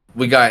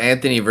 we got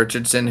Anthony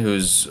Richardson,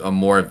 who's a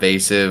more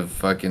evasive,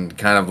 fucking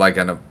kind of like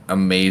an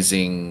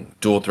amazing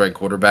dual threat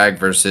quarterback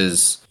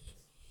versus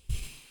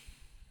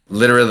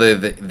literally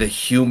the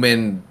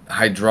human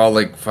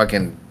hydraulic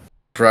fucking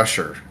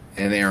crusher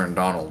in Aaron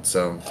Donald.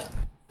 So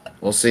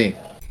we'll see.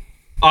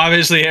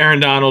 Obviously, Aaron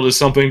Donald is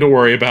something to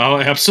worry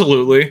about.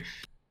 Absolutely.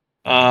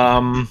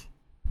 I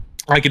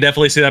could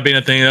definitely see that being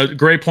a thing. A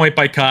great point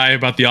by Kai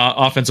about the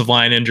offensive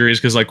line injuries,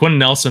 because like Quentin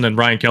Nelson and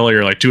Ryan Kelly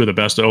are like two of the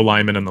best O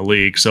linemen in the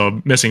league.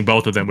 So missing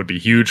both of them would be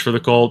huge for the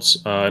Colts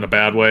in a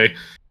bad way.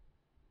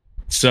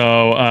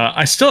 So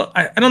I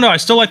don't know. I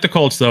still like the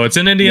Colts though. It's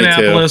in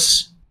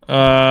Indianapolis.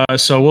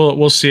 So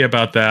we'll see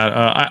about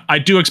that. I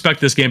do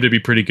expect this game to be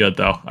pretty good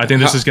though. I think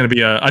this is going to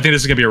be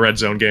a red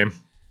zone game.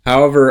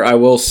 However, I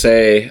will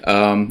say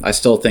I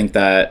still think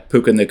that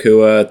Puka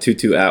Nacua,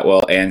 Tutu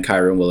Atwell, and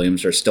Kyron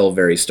Williams are still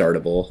very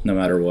startable, no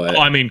matter what. Oh,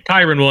 I mean,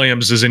 Kyron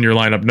Williams is in your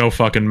lineup, no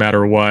fucking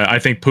matter what. I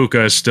think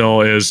Puka still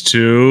is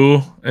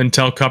too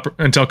until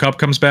Cup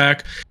comes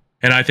back,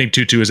 and I think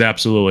Tutu is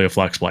absolutely a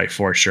flex play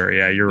for sure.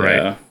 Yeah, you're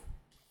right.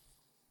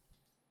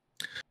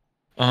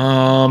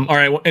 All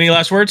right. Any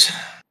last words?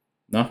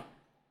 No.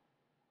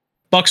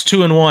 Bucks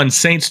 2-1,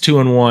 Saints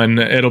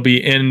 2-1. It'll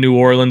be in New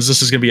Orleans.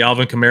 This is going to be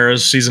Alvin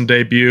Kamara's season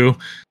debut.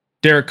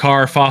 Derek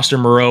Carr, Foster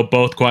Moreau,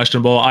 both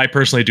questionable. I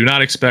personally do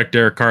not expect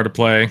Derek Carr to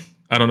play.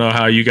 I don't know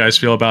how you guys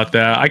feel about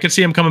that. I could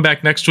see him coming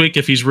back next week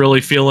if he's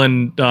really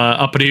feeling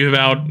uppity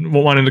about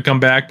wanting to come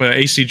back, but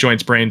AC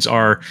joint sprains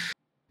are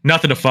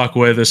nothing to fuck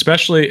with,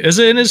 especially, is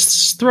it in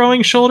his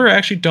throwing shoulder? I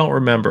actually don't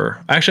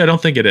remember. Actually, I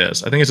don't think it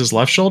is. I think it's his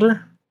left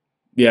shoulder.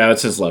 Yeah,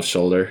 it's his left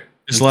shoulder.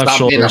 His left Stop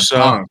shoulder. being a So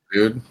punk,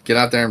 dude. Get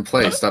out there and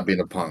play. Stop being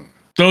a punk.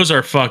 those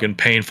are fucking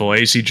painful.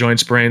 AC joint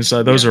sprains.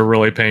 Those are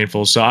really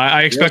painful. So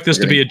I expect this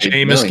to be a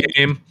Jameis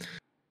game.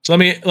 So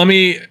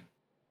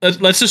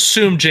let's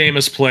assume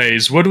Jameis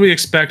plays. What do we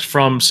expect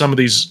from some of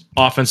these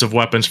offensive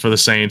weapons for the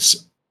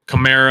Saints?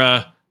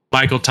 Kamara,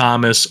 Michael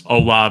Thomas,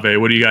 Olave.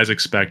 What do you guys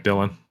expect,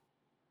 Dylan?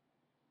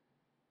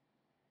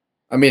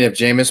 I mean, if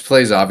Jameis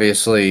plays,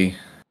 obviously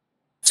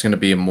it's going to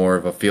be more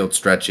of a field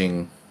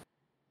stretching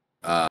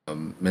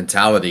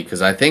mentality,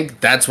 because I think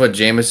that's what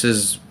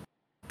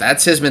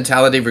that's his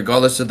mentality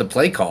regardless of the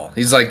play call.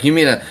 He's like,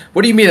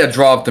 what do you mean a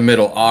draw up the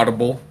middle,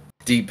 audible,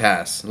 deep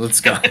pass? Let's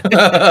go.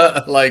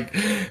 Like,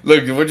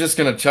 look, we're just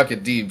going to chuck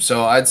it deep.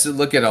 So I'd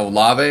look at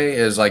Olave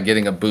as like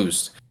getting a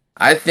boost.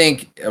 I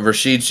think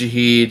Rashid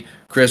Shaheed,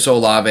 Chris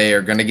Olave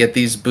are going to get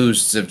these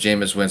boosts if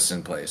Jameis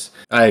Winston plays.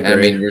 I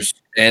agree.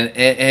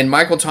 And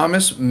Michael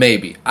Thomas,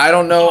 maybe. I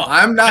don't know.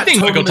 I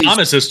think Michael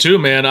Thomas is too,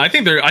 man. I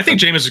think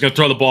Jameis is going to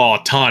throw the ball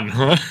a ton.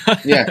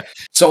 Yeah.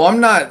 So I'm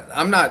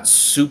not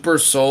super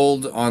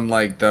sold on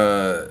like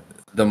the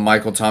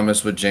Michael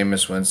Thomas with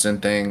Jameis Winston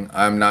thing.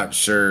 I'm not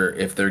sure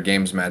if their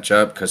games match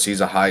up because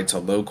he's a high to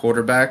low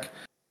quarterback.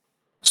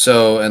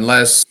 So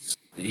unless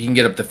he can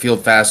get up the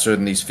field faster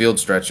than these field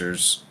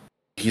stretchers,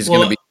 he's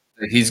gonna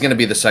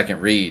be the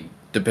second read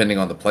depending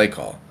on the play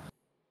call.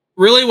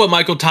 Really, what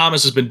Michael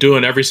Thomas has been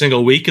doing every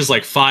single week is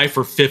like 5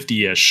 for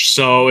 50-ish.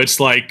 So it's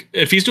like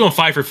if he's doing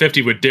 5 for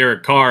 50 with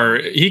Derek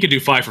Carr, he could do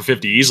 5 for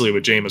 50 easily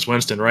with Jameis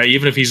Winston, right?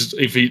 Even if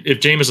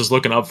Jameis is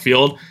looking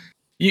upfield,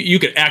 you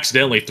could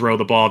accidentally throw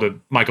the ball to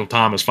Michael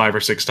Thomas 5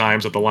 or 6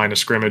 times at the line of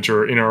scrimmage,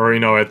 or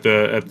at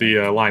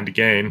the line to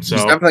gain. So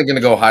he's definitely going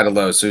to go high to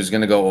low. So he's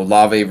going to go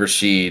Olave,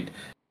 Rashid,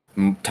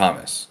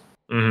 Thomas,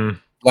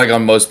 like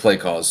on most play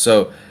calls.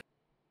 So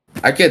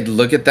I could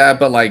look at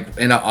that, but like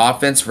in an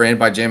offense ran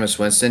by Jameis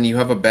Winston, you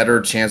have a better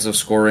chance of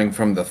scoring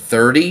from the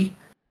 30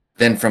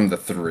 than from the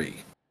 3,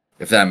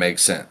 if that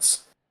makes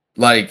sense.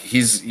 Like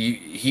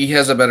he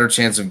has a better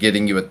chance of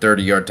getting you a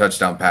 30-yard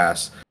touchdown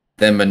pass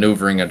than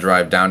maneuvering a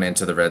drive down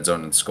into the red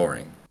zone and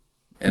scoring,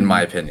 in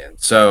my opinion.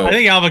 So I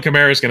think Alvin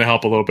Kamara is going to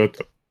help a little bit,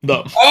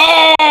 though.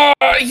 Oh,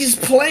 he's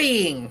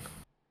playing.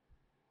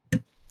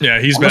 Yeah,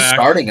 he's back.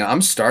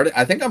 I'm starting.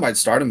 I think I might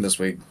start him this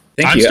week.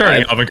 I'm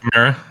starting Alvin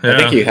Kamara. Yeah. I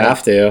think you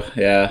have to.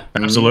 Yeah.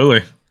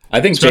 Absolutely. I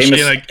think especially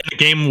Jameis, in a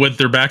game with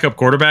their backup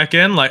quarterback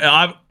in. Like,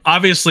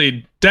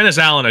 obviously, Dennis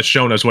Allen has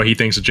shown us what he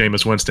thinks of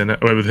Jameis Winston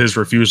with his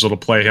refusal to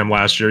play him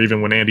last year,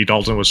 even when Andy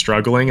Dalton was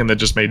struggling, and that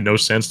just made no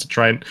sense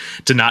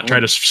to not try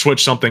to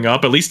switch something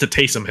up, at least to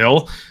Taysom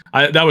Hill.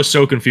 That was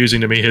so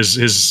confusing to me.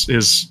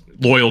 His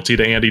loyalty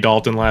to Andy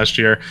Dalton last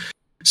year.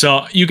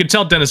 So you could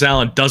tell Dennis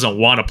Allen doesn't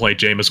want to play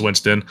Jameis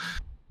Winston.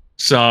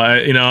 So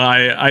I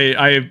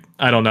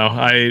don't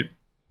know.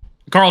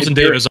 Carlton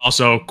Davis is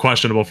also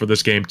questionable for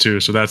this game too,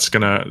 so that's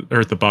gonna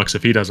hurt the Bucs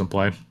if he doesn't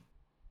play.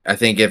 I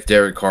think if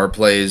Derek Carr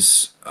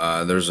plays,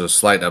 there's a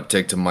slight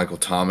uptick to Michael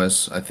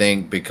Thomas. I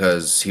think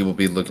because he will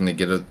be looking to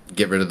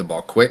get rid of the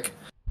ball quick,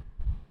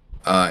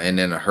 and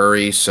in a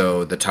hurry.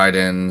 So the tight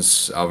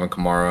ends, Alvin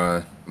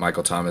Kamara,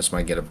 Michael Thomas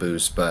might get a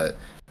boost, but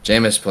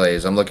Jameis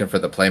plays. I'm looking for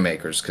the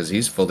playmakers because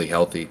he's fully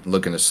healthy,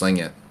 looking to sling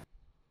it.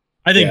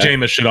 I think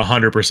Jameis should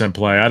 100%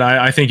 play.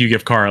 I think you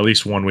give Carr at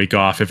least 1 week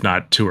off, if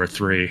not 2 or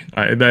 3.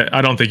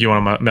 I don't think you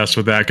want to mess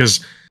with that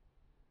because,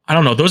 I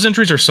don't know, those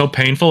injuries are so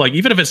painful. Like,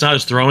 even if it's not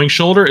his throwing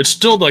shoulder, it's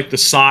still like the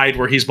side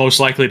where he's most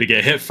likely to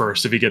get hit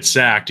first if he gets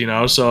sacked,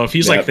 So if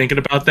he's like thinking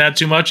about that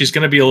too much, he's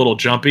going to be a little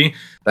jumpy.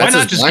 Why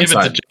not just give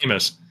it to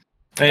Jameis?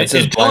 That's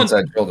his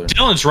blindside shoulder.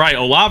 Dylan's right.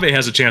 Olave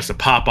has a chance to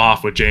pop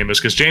off with Jameis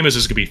because Jameis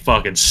is going to be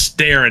fucking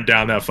staring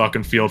down that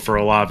fucking field for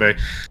Olave.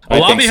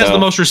 Olave has the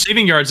most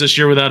receiving yards this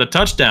year without a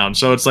touchdown.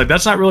 So it's like,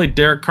 that's not really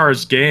Derek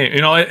Carr's game.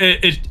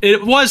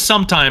 It was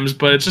sometimes,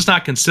 but it's just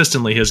not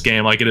consistently his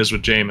game like it is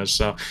with Jameis.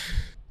 So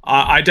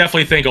I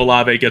definitely think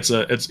Olave gets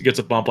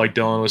a bump like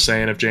Dylan was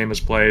saying if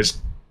Jameis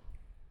plays.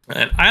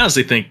 And I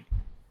honestly think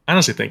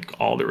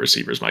all the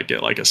receivers might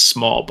get like a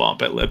small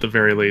bump at the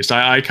very least.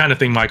 I kind of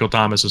think Michael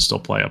Thomas is still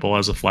playable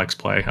as a flex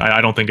play. I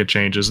don't think it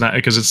changes, not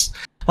because it's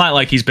not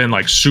like he's been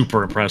like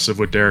super impressive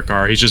with Derek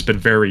Carr. He's just been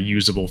very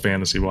usable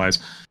fantasy wise.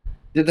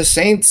 Did the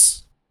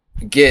Saints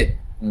get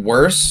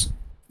worse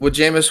with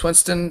Jameis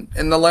Winston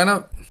in the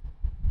lineup?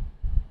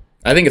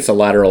 I think it's a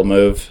lateral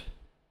move.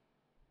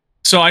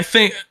 So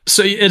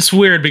it's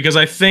weird because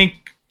I think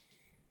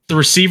the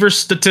receiver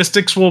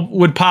statistics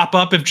would pop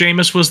up if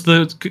Jameis was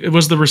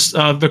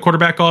the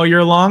quarterback all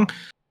year long,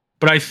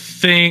 but I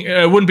think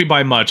it wouldn't be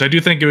by much. I do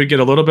think it would get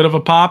a little bit of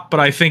a pop, but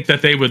I think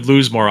that they would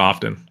lose more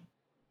often.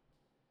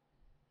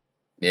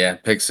 Yeah,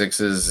 pick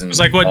sixes. It's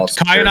like what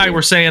Kai and I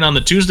were saying on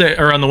the Tuesday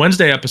or on the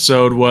Wednesday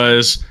episode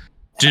was,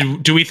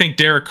 do we think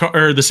Derek Carr,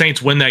 or the Saints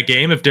win that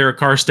game if Derek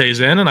Carr stays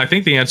in? And I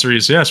think the answer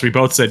is yes. We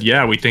both said,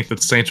 yeah, we think that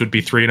the Saints would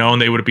be 3-0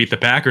 and they would have beat the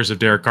Packers if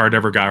Derek Carr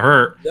never got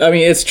hurt. I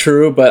mean, it's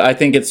true, but I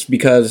think it's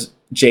because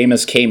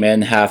Jameis came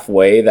in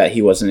halfway that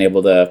he wasn't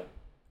able to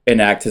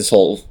enact his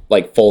whole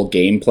full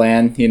game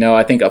plan.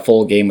 I think a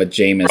full game with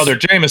Jameis. Brother,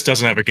 Jameis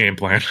doesn't have a game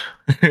plan.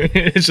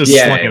 It's just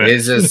slinging it.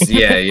 It's just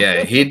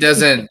He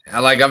doesn't.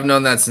 I've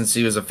known that since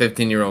he was a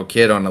 15-year-old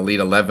kid on Elite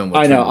 11.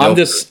 I know. I'm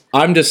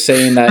just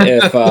saying that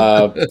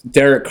if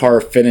Derek Carr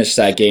finished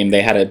that game,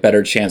 they had a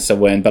better chance to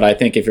win. But I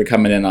think if you're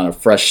coming in on a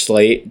fresh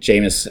slate,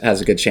 Jameis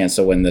has a good chance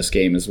to win this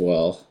game as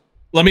well.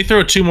 Let me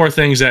throw 2 more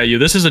things at you.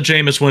 This is a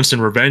Jameis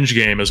Winston revenge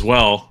game as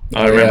well.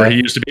 Remember, he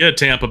used to be a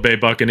Tampa Bay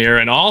Buccaneer.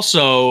 And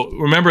also,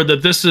 remember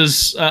that this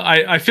is,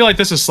 I feel like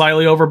this is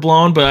slightly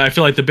overblown, but I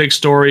feel like the big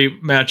story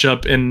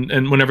matchup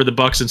and whenever the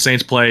Bucs and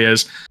Saints play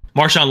is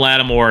Marshawn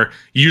Lattimore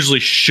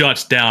usually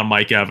shuts down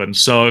Mike Evans.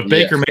 So if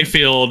Baker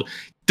Mayfield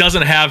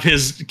doesn't have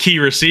his key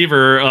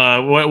receiver,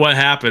 what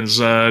happens?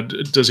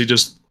 Does he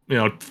just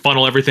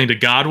funnel everything to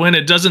Godwin?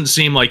 It doesn't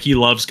seem like he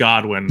loves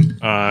Godwin.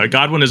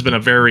 Godwin has been a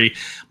very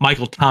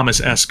Michael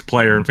Thomas-esque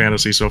player in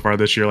fantasy so far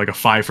this year, like a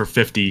 5 for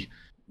 50.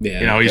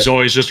 Yeah, he's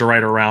always just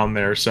right around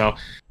there. So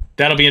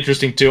that'll be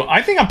interesting too.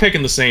 I think I'm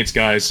picking the Saints,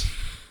 guys.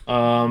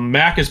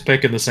 Mac is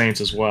picking the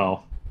Saints as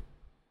well.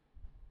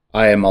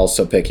 I am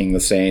also picking the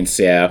Saints,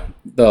 yeah.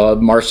 The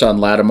Marshawn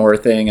Lattimore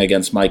thing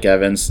against Mike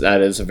Evans,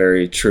 that is a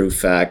very true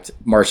fact.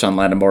 Marshawn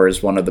Lattimore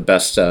is one of the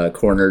best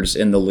corners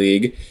in the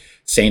league.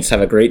 Saints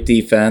have a great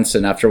defense,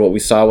 and after what we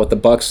saw with the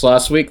Bucs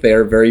last week, they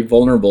are very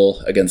vulnerable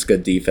against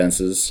good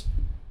defenses.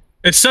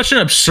 It's such an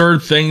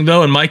absurd thing,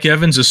 though, and Mike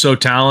Evans is so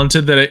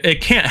talented that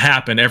it can't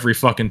happen every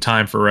fucking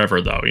time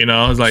forever, though.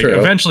 It's like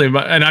eventually,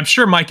 and I'm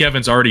sure Mike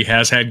Evans already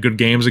has had good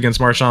games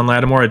against Marshawn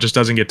Lattimore. It just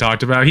doesn't get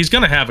talked about. He's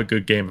going to have a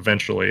good game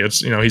eventually.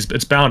 It's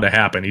it's bound to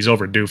happen. He's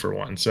overdue for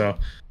one. So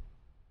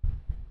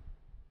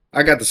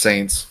I got the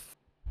Saints.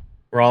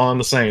 We're all on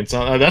the Saints.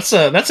 That's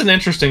an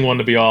interesting one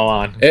to be all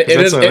on. It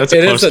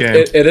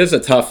is a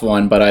tough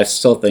one, but I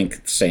still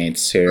think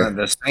Saints here.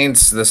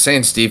 The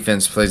Saints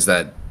defense plays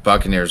that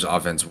Buccaneers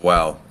offense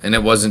well, and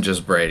it wasn't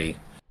just Brady.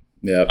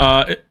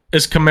 Yeah.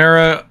 Is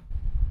Kamara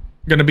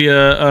going to be a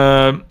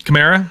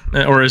Kamara,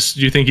 or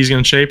do you think he's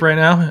going to shape right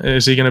now?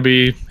 Is he going to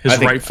be his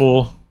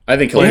rightful? I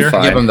think he'll be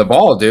fine. Give him the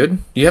ball, dude.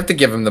 You have to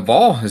give him the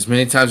ball as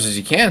many times as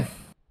you can.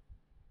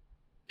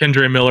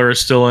 Kendre Miller is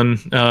still in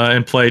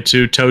play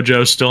too.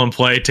 Tojo's still in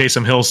play.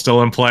 Taysom Hill's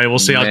still in play. We'll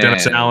see how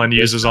Dennis Allen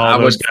uses all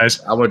those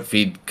guys. I would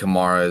feed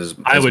Kamara as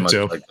much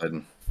as I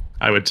could.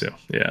 I would too.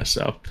 Yeah,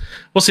 so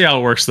we'll see how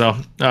it works though.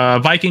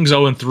 Vikings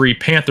 0-3,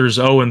 Panthers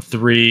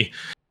 0-3.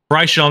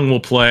 Bryce Young will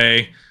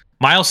play.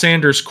 Miles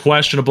Sanders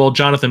questionable,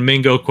 Jonathan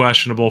Mingo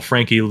questionable,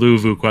 Frankie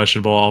Louvu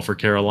questionable, all for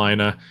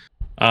Carolina.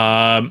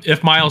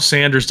 If Miles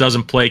Sanders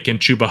doesn't play, can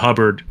Chuba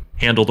Hubbard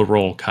handle the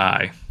role,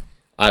 Kai?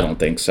 I don't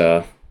think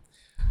so.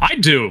 I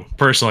do,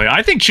 personally.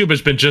 I think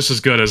Chuba's been just as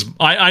good as...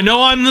 I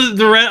know I'm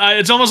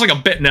it's almost like a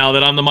bit now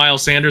that I'm the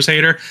Miles Sanders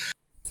hater.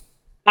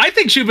 I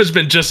think Chuba's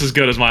been just as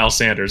good as Miles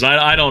Sanders.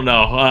 I don't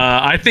know.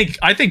 I think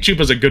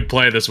Chuba's a good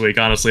play this week,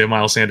 honestly, if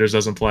Miles Sanders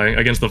doesn't play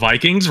against the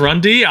Vikings.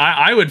 Run D,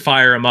 I would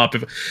fire him up.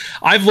 If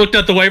I've looked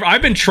at the waiver,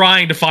 I've been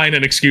trying to find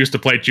an excuse to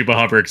play Chuba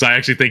Hubbard because I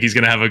actually think he's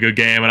going to have a good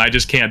game, and I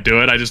just can't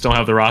do it. I just don't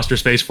have the roster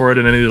space for it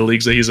in any of the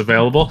leagues that he's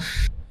available.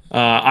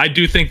 I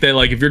do think that,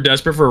 like, if you're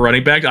desperate for a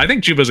running back, I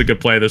think Chuba's a good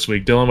play this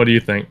week. Dylan, what do you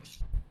think?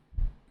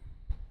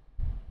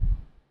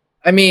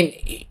 I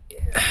mean,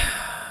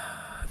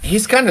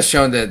 he's kind of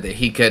shown that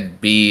he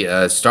could be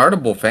a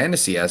startable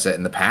fantasy asset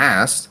in the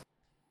past.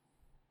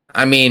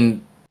 I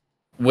mean,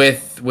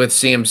 with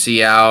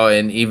CMC out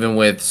and even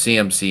with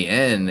CMC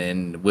in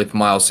and with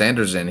Miles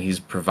Sanders in, he's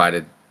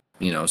provided,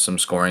 some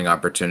scoring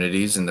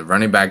opportunities, and the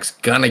running back's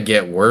gonna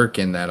get work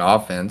in that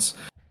offense.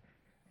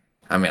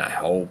 I mean, I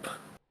hope.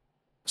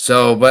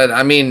 So, but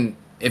I mean,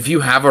 if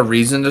you have a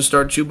reason to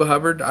start Chuba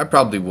Hubbard, I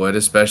probably would,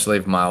 especially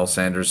if Miles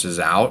Sanders is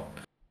out.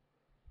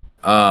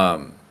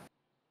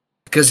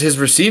 Because his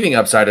receiving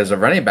upside as a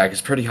running back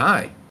is pretty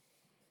high.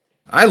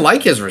 I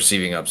like his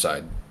receiving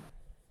upside.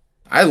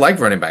 I like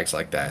running backs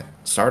like that.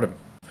 Start him.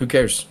 Who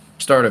cares?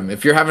 Start him.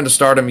 If you're having to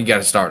start him, you got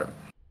to start him.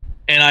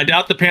 And I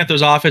doubt the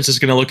Panthers' offense is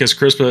going to look as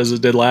crisp as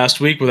it did last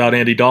week without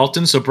Andy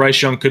Dalton, so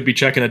Bryce Young could be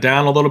checking it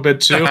down a little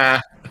bit too.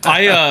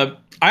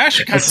 I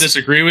actually kind of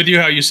disagree with you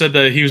how you said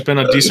that he's been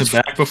a decent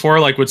back before,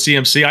 like with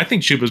CMC. I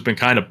think Chuba's been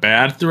kind of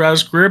bad throughout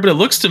his career, but it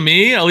looks to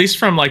me, at least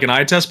from like an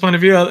eye test point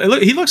of view,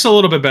 he looks a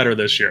little bit better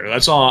this year.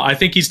 That's all. I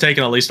think he's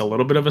taken at least a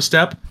little bit of a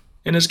step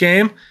in his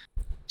game.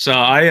 So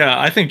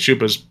I think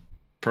Chuba's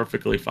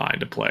perfectly fine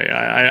to play.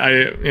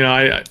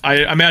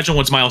 I imagine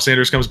once Miles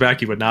Sanders comes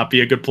back, he would not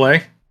be a good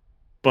play.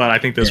 But I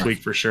think this week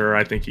for sure,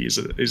 I think he's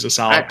a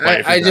solid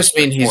play. I just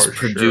mean he's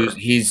produced.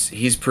 Sure.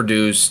 He's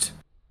produced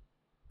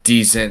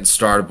decent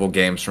startable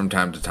games from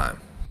time to time.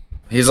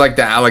 He's like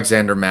the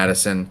Alexander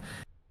Madison,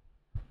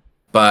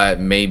 but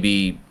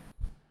maybe,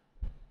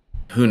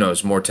 who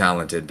knows, more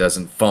talented,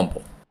 doesn't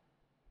fumble.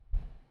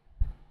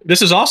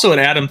 This is also an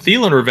Adam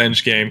Thielen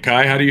revenge game,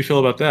 Kai. How do you feel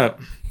about that?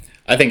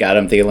 I think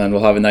Adam Thielen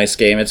will have a nice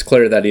game. It's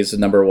clear that he's the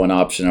number one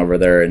option over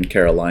there in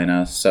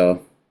Carolina,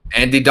 so...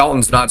 Andy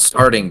Dalton's not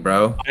starting,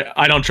 bro.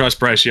 I don't trust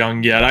Bryce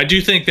Young yet. I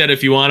do think that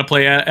if you want to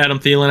play Adam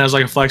Thielen as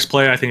like a flex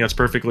play, I think that's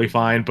perfectly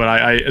fine. But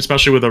I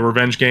especially with a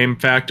revenge game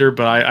factor,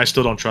 but I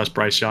still don't trust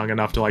Bryce Young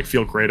enough to like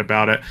feel great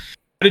about it. How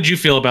did you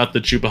feel about the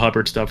Chuba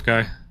Hubbard stuff,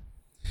 Kai?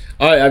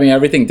 I mean,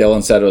 everything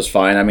Dylan said was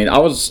fine. I mean, I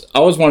was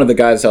one of the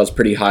guys that was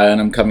pretty high on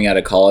him coming out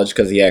of college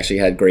because he actually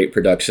had great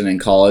production in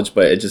college,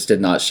 but it just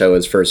did not show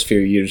his first few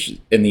years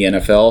in the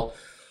NFL.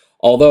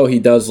 Although he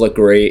does look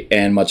great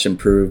and much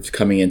improved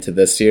coming into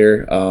this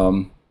year.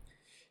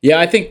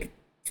 I think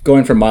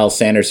going from Miles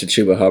Sanders to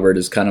Chuba Hubbard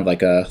is kind of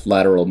like a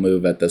lateral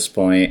move at this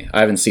point. I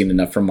haven't seen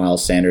enough from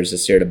Miles Sanders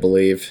this year to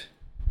believe.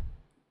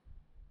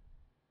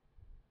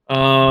 Who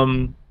are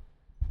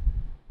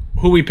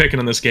we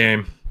picking in this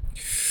game?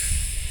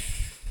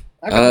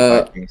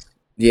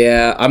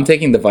 Yeah, I'm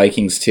taking the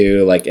Vikings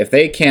too. Like, if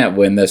they can't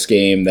win this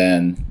game,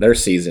 then their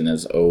season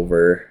is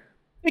over.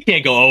 They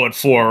can't go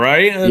 0-4,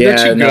 right?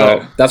 Yeah,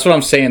 no, that's what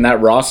I'm saying. That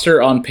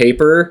roster on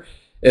paper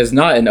is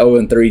not an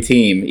 0-3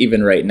 team,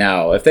 even right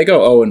now. If they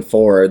go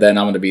 0-4, then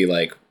I'm going to be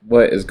like,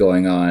 what is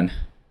going on?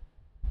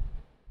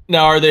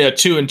 Now, are they a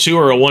 2-2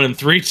 or a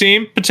 1-3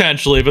 team?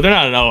 Potentially, but they're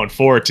not an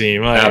 0-4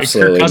 team. Like,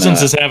 Absolutely Kirk Cousins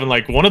not. is having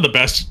like one of the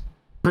best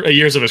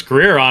years of his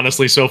career,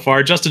 honestly, so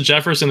far. Justin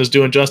Jefferson is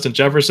doing Justin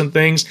Jefferson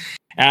things.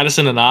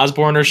 Addison and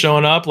Osborne are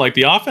showing up. Like,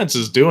 the offense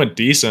is doing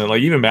decent.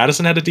 Like, even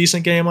Madison had a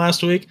decent game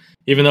last week,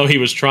 even though he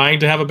was trying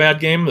to have a bad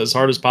game as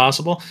hard as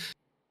possible.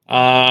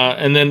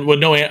 And then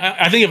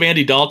I think if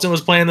Andy Dalton was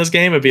playing this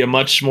game, it'd be a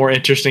much more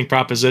interesting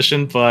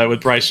proposition. But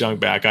with Bryce Young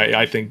back,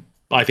 I think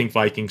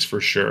Vikings for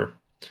sure.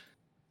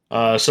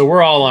 So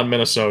we're all on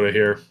Minnesota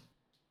here.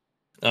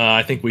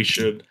 I think we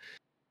should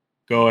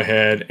go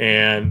ahead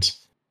and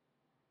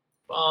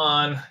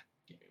on.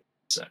 Give me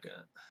a second.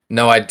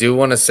 No, I do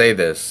want to say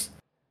this.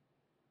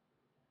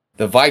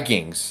 The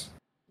Vikings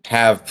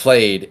have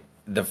played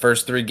the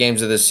first 3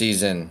 games of the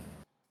season,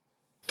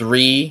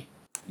 3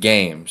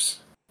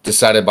 games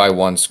decided by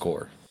 1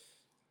 score.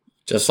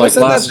 Just like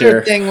last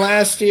year. Thing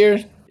last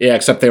year? Yeah,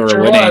 except they were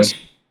Sure winning. was.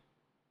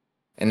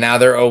 And now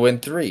they're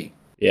 0-3.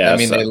 Yeah, I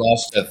mean,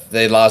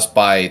 they lost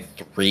by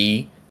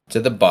 3 to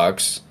the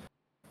Bucks,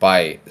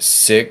 by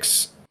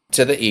 6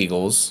 to the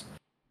Eagles,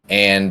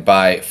 and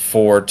by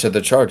 4 to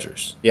the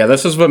Chargers. Yeah,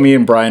 this is what me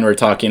and Brian were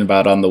talking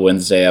about on the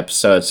Wednesday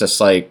episode. It's just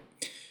like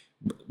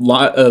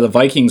the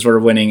Vikings were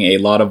winning a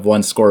lot of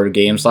one-score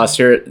games last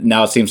year.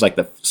 Now it seems like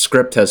the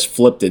script has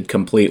flipped it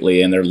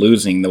completely, and they're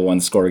losing the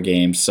one-score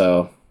games.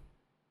 So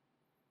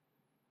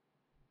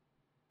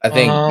I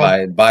think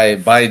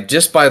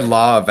by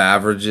law of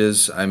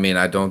averages, I mean,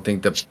 I don't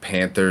think the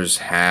Panthers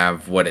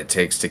have what it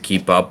takes to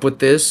keep up with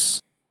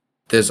this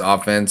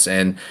offense.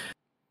 And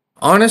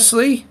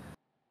honestly,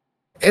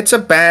 it's a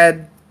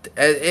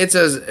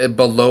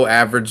below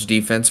average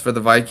defense for the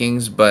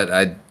Vikings, but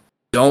I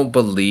don't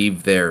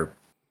believe they're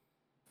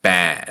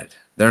bad.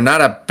 They're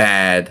not a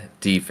bad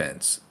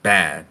defense.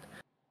 Bad.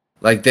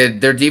 Like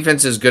their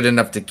defense is good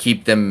enough to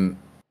keep them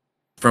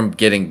from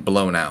getting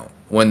blown out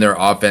when their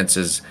offense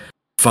is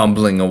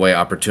fumbling away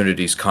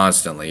opportunities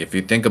constantly. If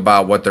you think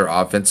about what their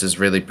offense has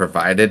really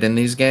provided in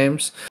these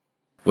games,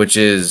 which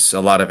is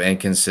a lot of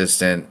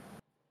inconsistent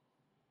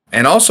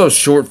and also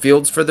short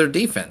fields for their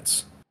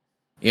defense,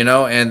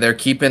 and they're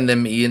keeping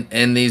them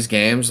in these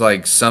games.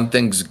 Like,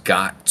 something's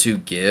got to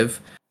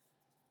give.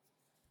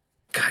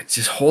 God,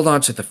 just hold on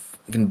to the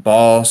fucking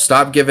ball.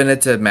 Stop giving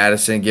it to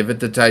Madison. Give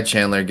it to Ty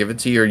Chandler. Give it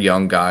to your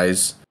young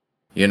guys.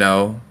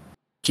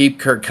 Keep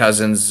Kirk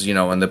Cousins,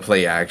 in the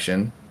play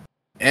action.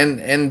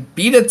 And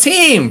beat a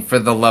team, for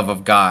the love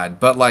of God.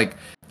 But like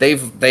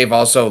they've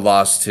also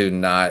lost to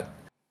not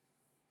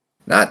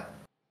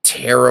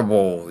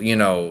terrible,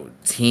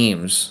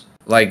 teams.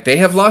 Like, they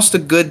have lost to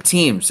good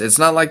teams. It's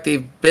not like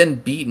they've been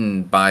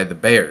beaten by the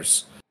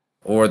Bears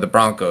or the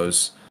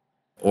Broncos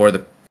or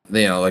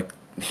like,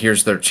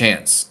 here's their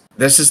chance.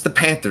 This is the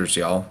Panthers,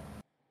 y'all.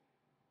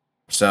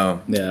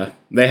 So Yeah,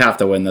 they have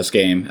to win this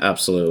game,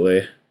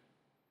 absolutely.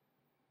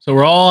 So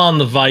we're all on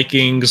the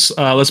Vikings.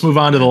 Let's move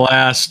on to the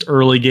last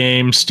early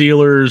game.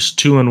 Steelers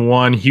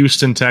 2-1,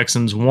 Houston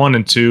Texans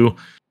 1-2.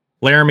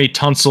 Laramie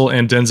Tunsil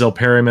and Denzel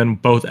Perryman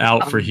both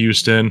out for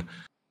Houston.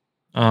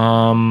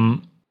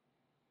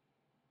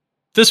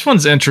 This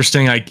one's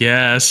interesting, I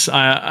guess.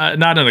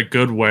 Not in a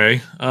good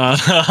way.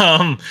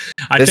 I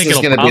think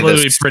it'll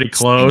probably be pretty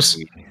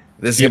close.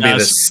 This is gonna be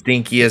the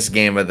stinkiest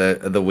game of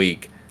the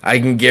week. I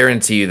can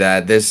guarantee you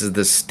that this is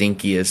the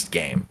stinkiest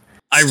game.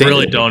 I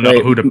really don't know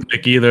who to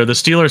pick either. The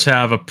Steelers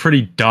have a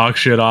pretty dog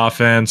shit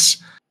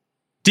offense.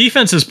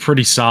 Defense is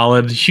pretty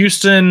solid.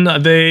 Houston,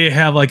 they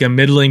have like a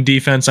middling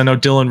defense. I know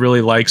Dylan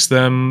really likes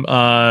them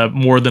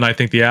more than I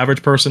think the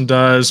average person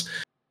does.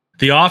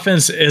 The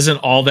offense isn't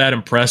all that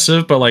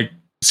impressive, but like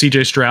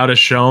CJ Stroud has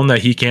shown that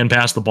he can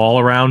pass the ball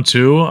around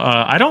too.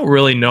 I don't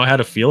really know how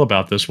to feel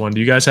about this one.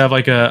 Do you guys have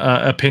like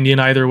a opinion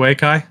either way,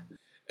 Kai?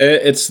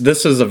 This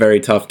is a very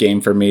tough game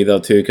for me, though,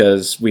 too,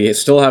 because we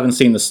still haven't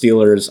seen the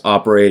Steelers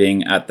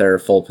operating at their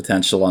full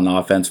potential on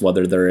offense,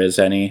 whether there is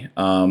any.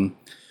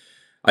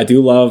 I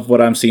do love what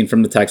I'm seeing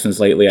from the Texans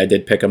lately. I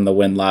did pick them to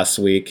win last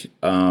week.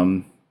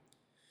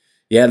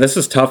 Yeah, this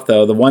is tough,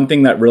 though. The one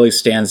thing that really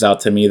stands out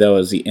to me, though,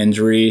 is the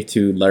injury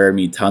to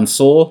Laramie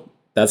Tunsil.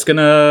 That's going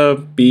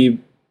to be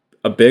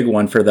a big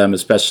one for them,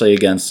 especially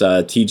against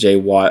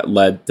TJ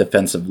Watt-led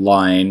defensive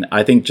line.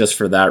 I think just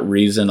for that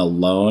reason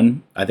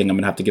alone, I think I'm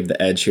going to have to give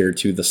the edge here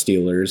to the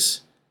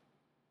Steelers.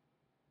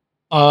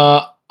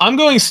 I'm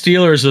going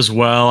Steelers as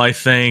well, I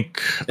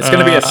think. It's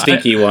going to be a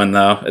stinky one,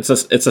 though. It's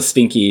a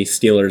stinky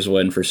Steelers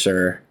win for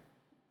sure.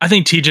 I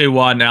think TJ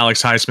Watt and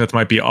Alex Highsmith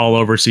might be all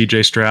over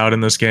CJ Stroud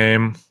in this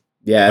game.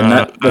 Yeah,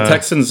 and the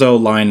Texans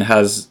O-line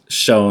has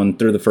shown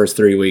through the first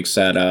 3 weeks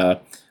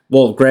that...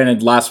 well,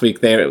 granted, last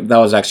week that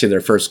was actually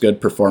their first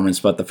good performance,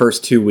 but the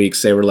first 2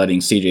 weeks they were letting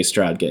CJ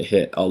Stroud get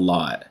hit a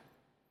lot.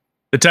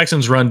 The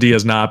Texans' run D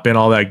has not been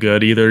all that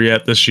good either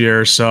yet this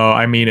year. So,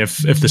 I mean, if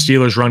the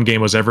Steelers' run game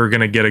was ever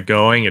going to get it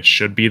going, it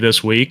should be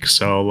this week.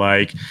 So,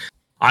 like,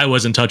 I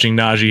wasn't touching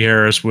Najee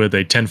Harris with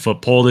a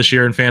 10-foot pole this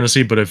year in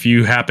fantasy, but if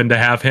you happen to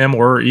have him,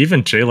 or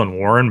even Jaylen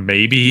Warren,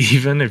 maybe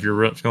even if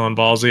you're feeling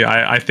ballsy,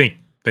 I think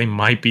they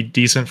might be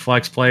decent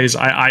flex plays.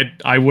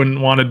 I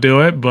wouldn't want to do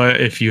it, but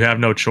if you have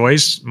no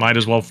choice, might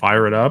as well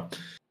fire it up.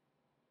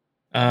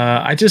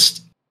 I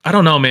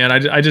don't know, man.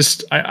 I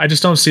just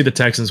don't see the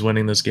Texans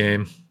winning this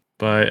game.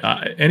 But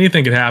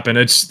anything could happen.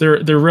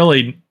 They're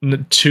really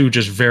two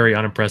just very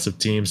unimpressive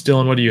teams.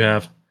 Dylan, what do you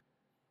have?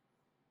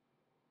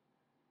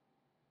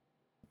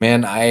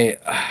 Man,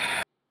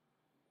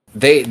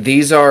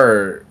 these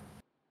are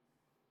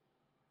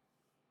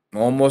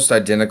almost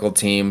identical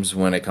teams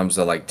when it comes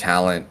to like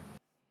talent.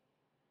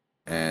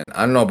 And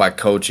I don't know about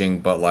coaching,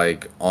 but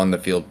like on the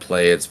field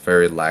play, it's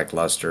very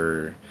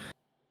lackluster.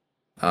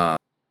 The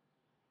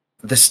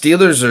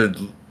Steelers are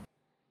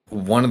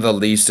one of the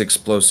least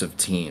explosive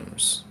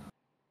teams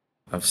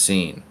I've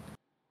seen.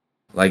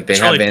 Like, they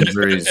have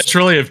injuries. It's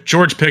really, if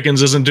George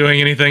Pickens isn't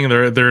doing anything,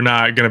 they're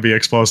not going to be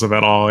explosive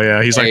at all.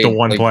 Yeah, he's like the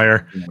one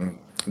player.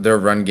 Their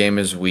run game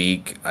is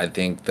weak. I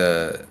think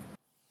this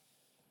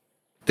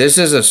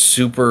is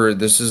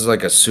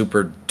like a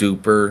super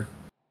duper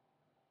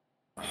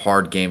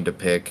hard game to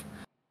pick.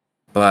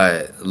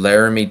 But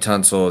Laramie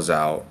Tunsil is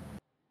out.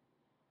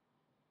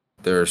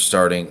 They're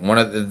starting one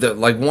of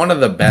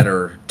the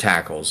better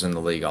tackles in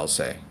the league, I'll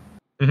say.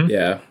 Mm-hmm.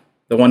 Yeah.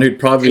 The one who'd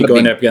probably be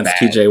going up against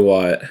TJ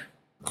Watt.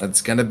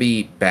 It's going to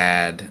be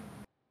bad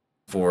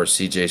for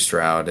CJ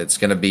Stroud. It's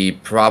going to be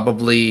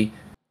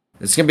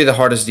the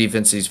hardest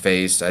defense he's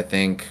faced. I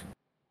think,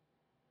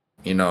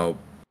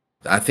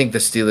 I think the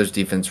Steelers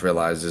defense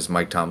realizes,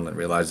 Mike Tomlin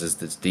realizes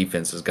this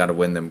defense has got to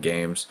win them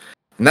games.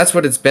 And that's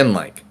what it's been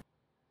like.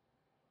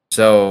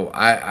 So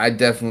I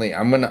definitely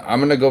I'm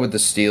gonna go with the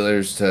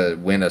Steelers to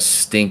win a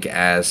stinky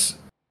ass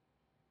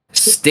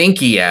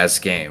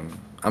game.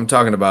 I'm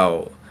talking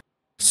about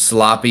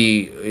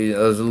sloppy.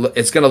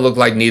 It's gonna look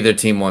like neither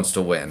team wants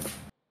to win.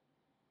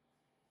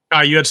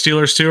 You had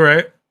Steelers too,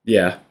 right?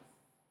 Yeah.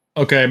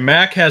 Okay,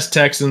 Mac has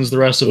Texans. The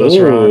rest of us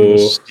are on the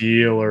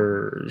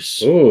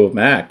Steelers. Ooh,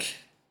 Mac.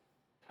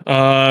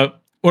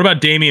 What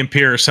about Damian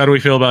Pierce? How do we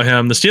feel about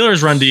him? The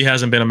Steelers' run D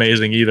hasn't been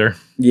amazing either.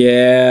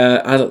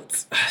 Yeah,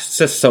 it's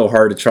just so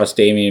hard to trust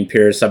Damian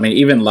Pierce. I mean,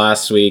 even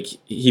last week,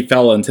 he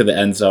fell into the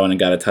end zone and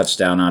got a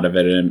touchdown out of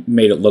it, and it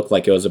made it look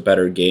like it was a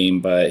better game,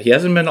 but he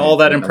hasn't been all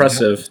that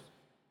impressive.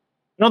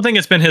 I don't think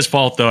it's been his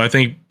fault, though. I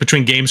think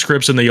between game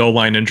scripts and the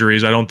O-line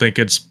injuries, I don't think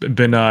it's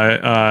been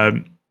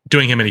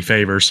doing him any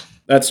favors.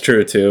 That's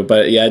true, too.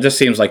 But, yeah, it just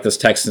seems like this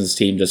Texans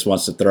team just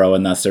wants to throw,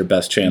 and that's their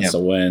best chance to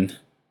win.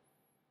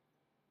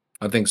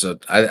 I think so.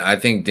 I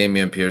think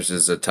Damian Pierce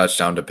is a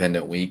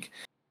touchdown-dependent week.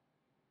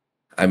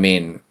 I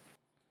mean,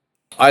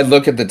 I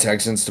look at the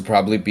Texans to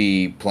probably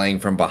be playing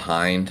from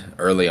behind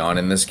early on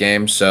in this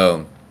game,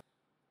 so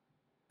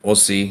we'll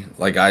see.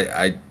 Like,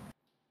 I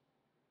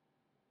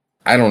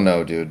don't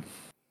know, dude.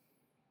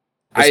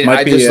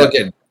 I just look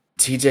at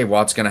TJ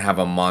Watt's going to have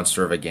a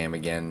monster of a game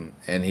again,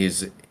 and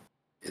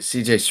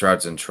CJ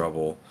Stroud's in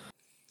trouble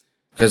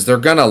because they're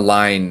going to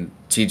line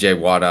TJ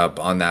Watt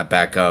up on that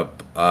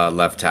backup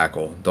left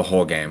tackle the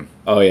whole game.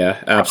 Oh,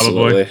 yeah,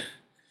 absolutely.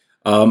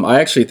 I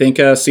actually think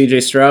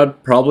CJ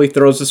Stroud probably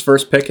throws his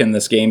first pick in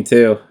this game,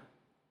 too.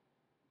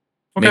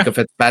 Okay. Micah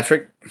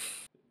Fitzpatrick?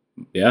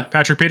 Yeah.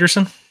 Patrick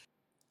Peterson?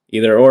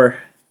 Either or.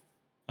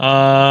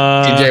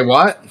 TJ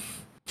Watt?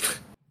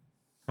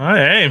 Oh,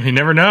 hey, you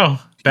never know.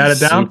 Bat it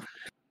down.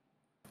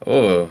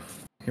 Oh,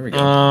 here we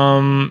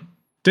go.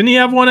 Didn't he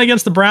have one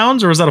against the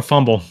Browns, or was that a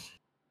fumble?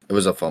 It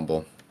was a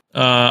fumble.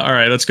 All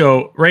right, let's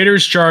go.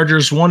 Raiders,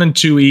 Chargers, 1 and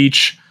 2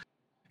 each.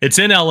 It's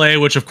in LA,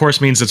 which of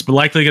course means it's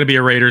likely going to be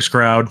a Raiders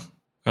crowd.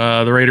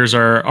 The Raiders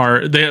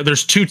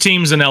there's 2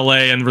 teams in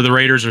LA, and the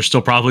Raiders are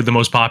still probably the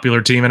most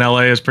popular team in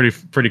LA. It's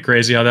pretty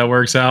crazy how that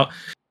works out.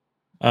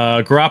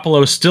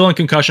 Garoppolo is still in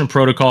concussion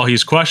protocol.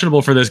 He's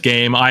questionable for this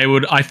game.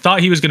 I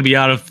thought he was going to be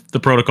out of the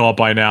protocol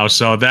by now,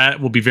 so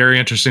that will be very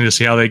interesting to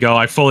see how they go.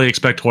 I fully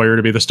expect Hoyer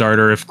to be the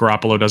starter if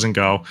Garoppolo doesn't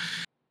go.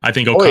 I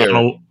think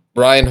O'Connell,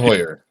 Brian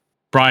Hoyer.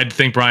 I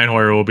think Brian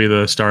Hoyer will be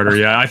the starter.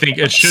 Yeah, I think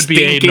it should be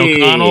Aiden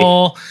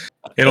O'Connell.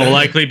 It'll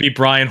likely be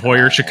Brian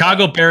Hoyer.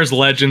 Chicago Bears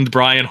legend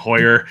Brian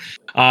Hoyer.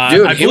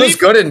 Dude, he was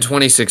good in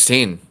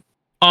 2016.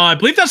 I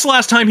believe that's the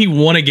last time he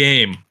won a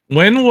game.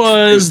 When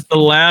was the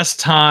last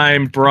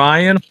time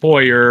Brian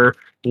Hoyer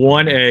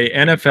won a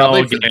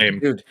NFL game?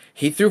 Dude,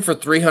 he threw for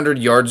 300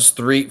 yards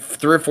three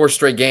or four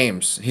straight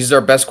games. He's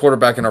our best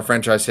quarterback in our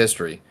franchise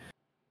history.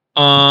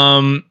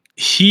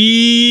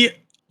 He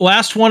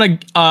last won a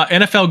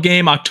NFL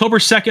game October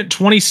 2nd,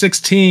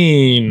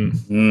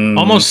 2016.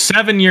 Almost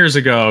 7 years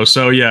ago.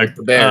 So yeah,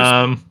 the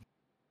Bears.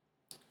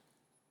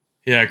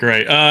 Yeah,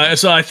 great.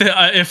 So I think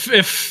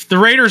if the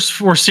Raiders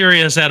were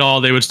serious at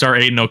all, they would start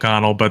Aiden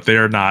O'Connell, but they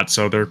are not.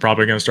 So they're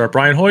probably going to start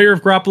Brian Hoyer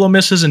if Garoppolo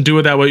misses, and do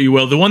with that what you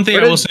will. The one thing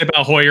I will say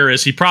about Hoyer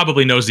is he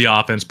probably knows the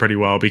offense pretty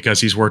well because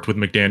he's worked with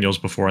McDaniels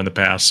before in the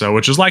past. So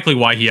which is likely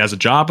why he has a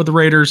job with the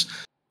Raiders,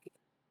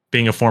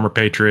 being a former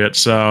Patriot.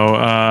 So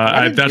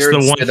that's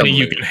the one thing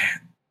you can.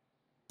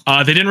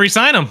 They didn't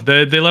re-sign him.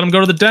 They let him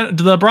go to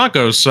the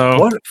Broncos. So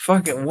what?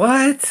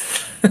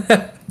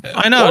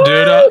 I know,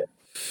 dude.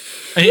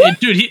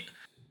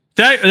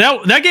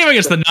 That game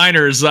against the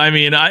Niners, I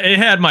mean, it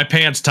had my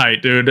pants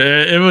tight, dude.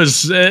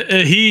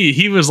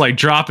 He was like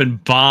dropping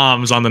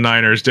bombs on the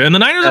Niners, dude. And the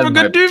Niners have a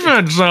good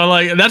defense, so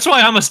like that's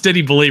why I'm a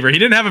steady believer. He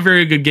didn't have a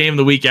very good game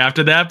the week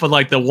after that, but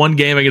like the one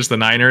game against the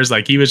Niners,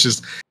 like he was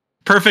just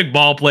perfect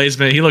ball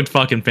placement. He looked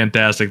fucking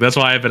fantastic. That's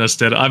why I've been a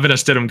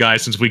Stidham guy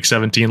since week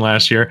 17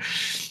 last year.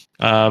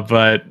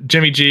 But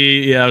Jimmy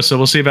G, yeah, so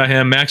we'll see about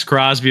him. Max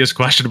Crosby is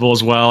questionable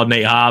as well.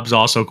 Nate Hobbs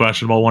also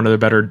questionable, one of their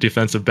better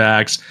defensive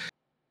backs.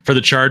 For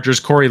the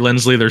Chargers, Corey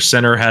Linsley, their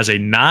center, has a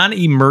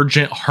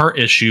non-emergent heart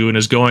issue and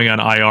is going on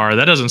IR.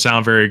 That doesn't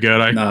sound very good.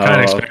 I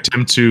kind of expect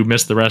him to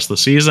miss the rest of the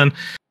season.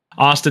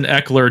 Austin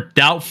Eckler,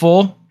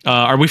 doubtful.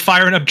 Are we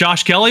firing up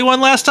Josh Kelly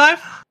one last time?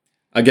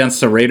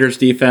 Against the Raiders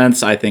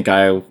defense, I think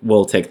I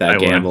will take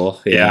that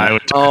gamble. Yeah, I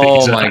would.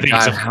 Oh my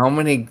God! How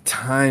many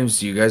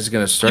times are you guys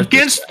going to start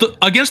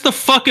against the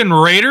fucking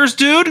Raiders,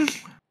 dude?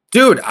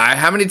 Dude,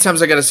 how many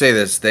times I got to say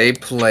this? They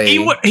play.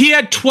 He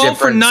had 12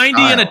 for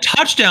 90 and a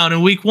touchdown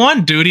in week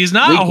 1, dude. He's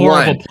not a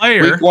horrible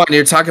player. Week 1,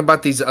 you're talking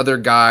about these other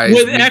guys.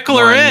 With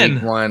Eckler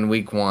in.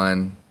 Week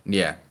one.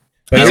 Yeah.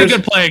 He's a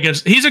good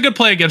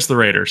play against the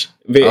Raiders.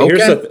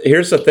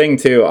 Here's the thing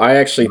too. I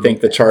actually think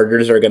the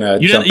Chargers are gonna.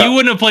 You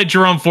wouldn't have played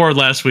Jerome Ford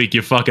last week,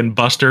 you fucking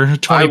buster.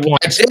 20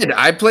 points. I did.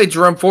 I played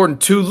Jerome Ford in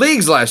 2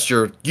 leagues last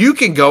year. You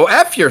can go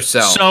F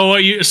yourself. So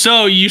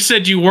you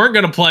said you weren't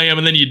going to play him,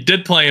 and then you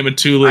did play him in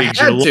 2 leagues.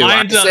 You're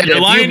lying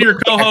to your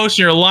co-host,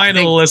 and you're lying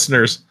to the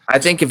listeners. I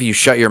think if you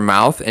shut your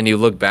mouth and you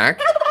look back,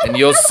 and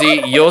you'll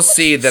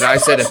see that I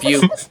said if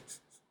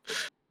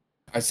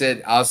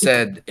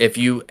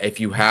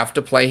you have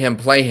to play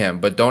him,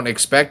 but don't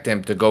expect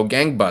him to go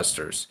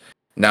gangbusters.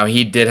 Now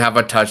he did have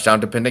a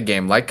touchdown to pin the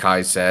game, like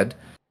Kai said.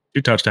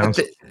 2 touchdowns.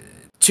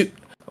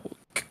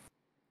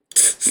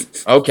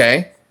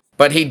 Okay,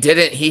 but he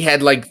didn't. He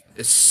had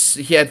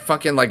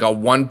fucking like a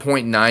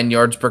 1.9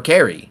 yards per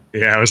carry.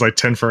 Yeah, it was like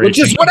 10 for 18. Which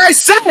is what I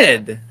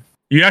said.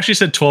 You actually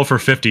said 12 for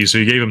 50, so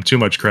you gave him too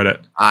much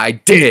credit. I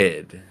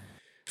did.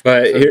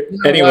 But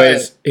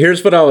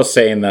here's what I was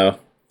saying though.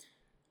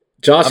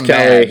 Josh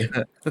Kelly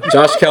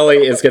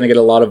is going to get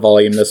a lot of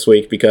volume this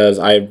week because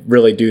I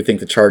really do think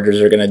the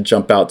Chargers are going to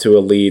jump out to a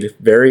lead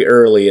very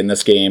early in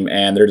this game,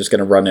 and they're just going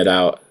to run it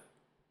out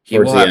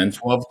towards the end.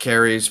 12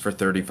 carries for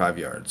 35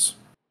 yards.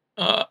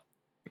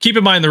 Keep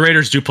in mind the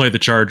Raiders do play the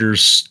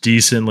Chargers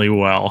decently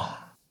well.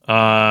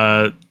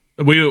 Kai,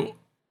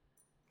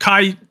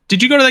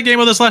 did you go to that game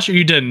with us last year?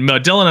 You didn't.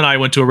 Dylan and I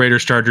went to a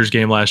Raiders-Chargers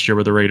game last year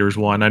where the Raiders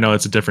won. I know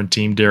it's a different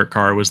team. Derek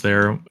Carr was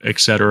there, et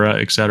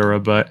cetera,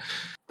 but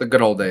the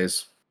good old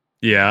days.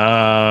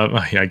 Yeah,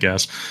 I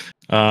guess.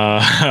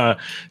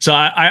 So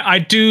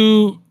I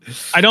don't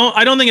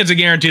think it's a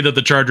guarantee that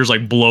the Chargers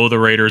like blow the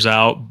Raiders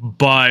out,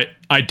 but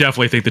I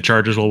definitely think the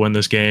Chargers will win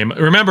this game.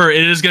 Remember,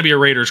 it is going to be a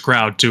Raiders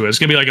crowd too. It's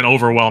going to be like an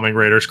overwhelming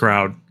Raiders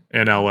crowd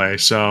in LA.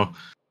 So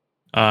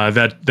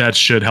that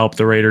should help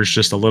the Raiders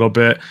just a little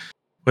bit.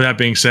 With that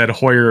being said,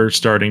 Hoyer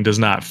starting does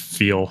not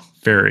feel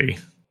very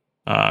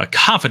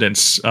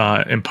confidence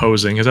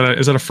imposing. Is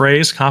that a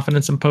phrase?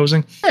 Confidence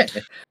imposing?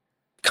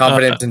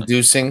 Confidence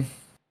inducing.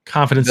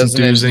 Confidence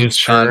inducing.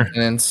 Sure.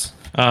 Confidence.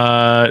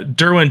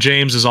 Derwin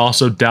James is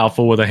also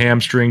doubtful with a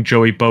hamstring.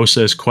 Joey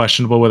Bosa is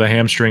questionable with a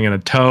hamstring and a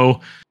toe.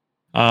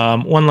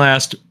 One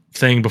last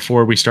thing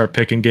before we start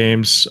picking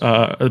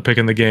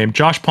the game.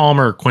 Josh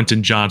Palmer or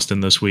Quentin Johnston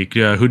this week?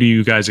 Who do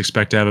you guys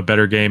expect to have a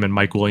better game in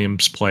Mike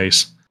Williams'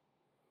 place?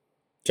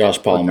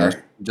 Josh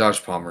Palmer.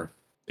 Josh Palmer.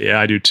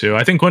 Yeah, I do too.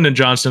 I think Quentin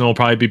Johnston will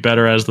probably be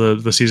better as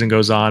the season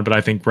goes on, but I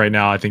think right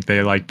now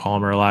they like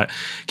Palmer a lot.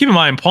 Keep in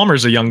mind,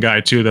 Palmer's a young guy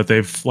too that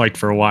they've liked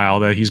for a while,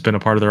 that he's been a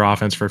part of their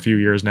offense for a few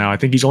years now. I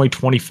think he's only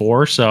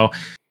 24, so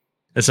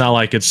it's not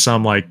like it's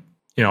some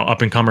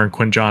up and comer and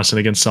Quentin Johnston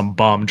against some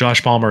bum.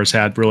 Josh Palmer has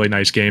had really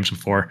nice games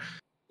before.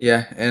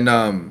 Yeah,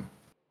 and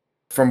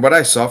from what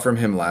I saw from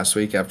him last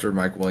week after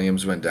Mike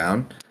Williams went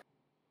down,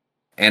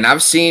 and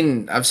I've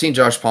seen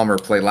Josh Palmer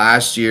play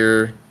last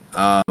year.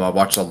 I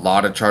watched a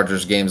lot of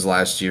Chargers games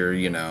last year,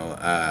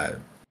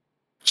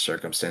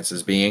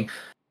 circumstances being.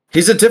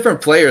 He's a different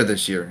player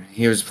this year.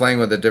 He was playing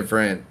with a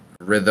different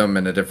rhythm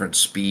and a different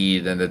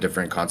speed and a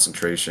different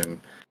concentration.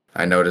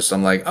 I noticed.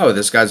 I'm like, oh,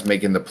 this guy's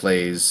making the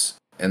plays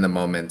in the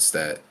moments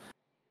that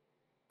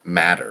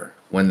matter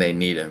when they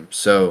need him.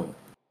 So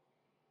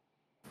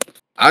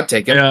I'd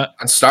take him. Yeah.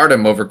 I'd start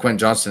him over Quentin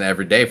Johnston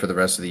every day for the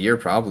rest of the year,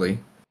 probably.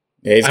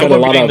 Yeah, he's got a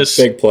lot of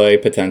big play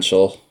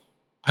potential.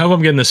 I hope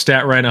I'm getting the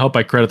stat right, and I hope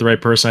I credit the right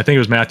person. I think it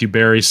was Matthew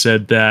Berry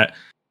said that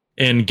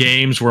in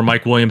games where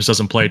Mike Williams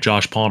doesn't play,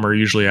 Josh Palmer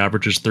usually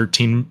averages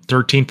 13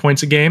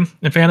 points a game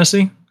in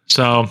fantasy.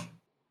 So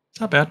it's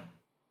not bad.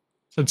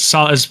 It's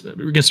solid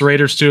against the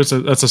Raiders too.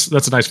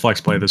 That's a nice flex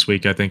play this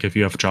week. I think if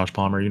you have Josh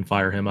Palmer, you can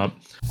fire him up.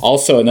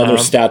 Also, another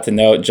stat to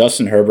note: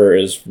 Justin Herbert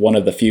is one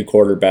of the few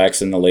quarterbacks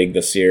in the league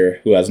this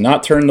year who has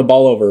not turned the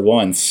ball over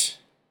once.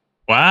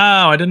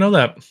 Wow, I didn't know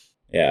that.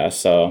 Yeah,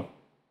 so.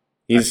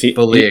 I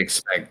fully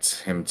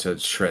expect him to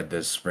shred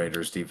this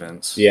Raiders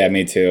defense. Yeah,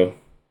 me too.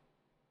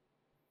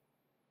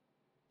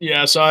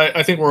 Yeah, so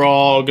I think we're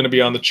all going to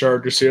be on the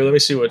Chargers here. Let me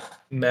see what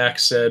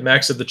Max said.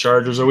 Max said the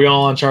Chargers. Are we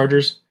all on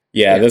Chargers?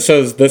 Yeah, this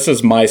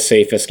is my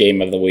safest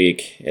game of the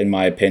week, in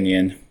my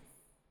opinion.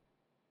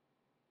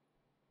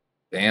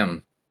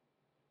 Damn.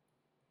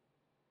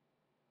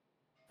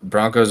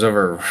 Broncos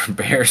over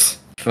Bears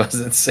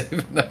wasn't safe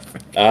enough.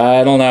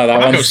 I don't know. That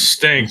one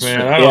stink,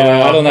 man. I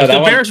don't know. If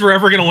the Bears were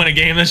ever going to win a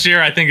game this year,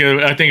 I think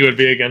it would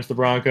be against the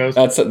Broncos.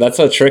 That's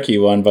a tricky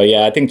one, but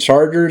yeah, I think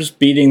Chargers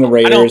beating the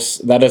Raiders.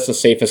 That is the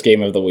safest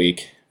game of the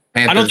week.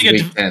 I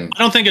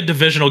don't think a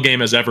divisional game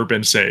has ever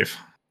been safe.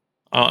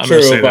 I'm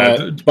True, going to say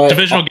that.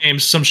 Divisional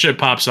games, some shit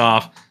pops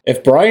off.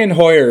 If Brian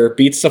Hoyer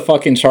beats the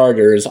fucking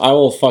Chargers, I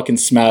will fucking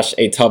smash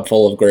a tub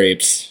full of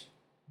grapes.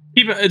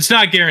 It's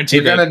not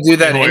guaranteed. You're going to do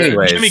that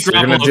anyways. You're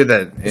going to do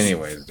that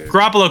anyways, dude.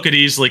 Garoppolo could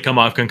easily come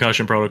off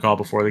concussion protocol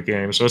before the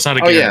game, so it's not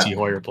a guarantee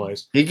Hoyer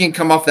plays. He can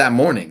come off that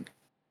morning.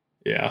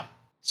 Yeah.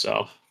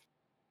 So,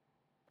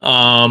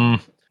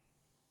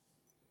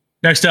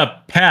 next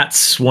up,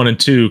 Pats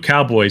 1-2,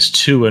 Cowboys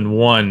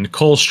 2-1.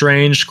 Cole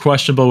Strange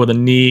questionable with a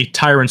knee.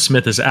 Tyron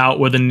Smith is out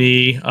with a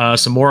knee.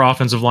 Some more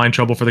offensive line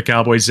trouble for the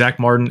Cowboys. Zach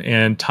Martin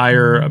and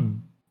Tyre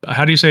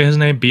how do you say his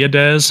name?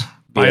 Biadez?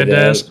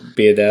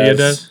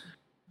 Biadez.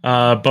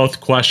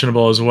 Both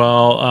questionable as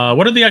well.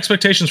 What are the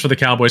expectations for the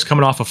Cowboys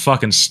coming off a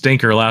fucking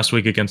stinker last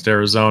week against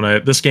Arizona?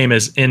 This game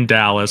is in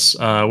Dallas.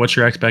 What's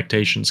your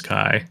expectations,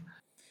 Kai?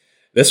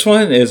 This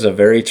one is a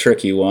very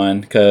tricky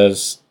one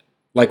because,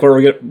 like,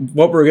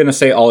 what we're gonna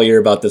say all year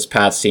about this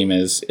Pats team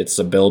is it's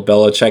a Bill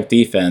Belichick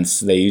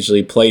defense. They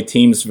usually play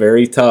teams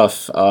very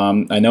tough.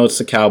 I know it's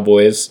the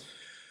Cowboys.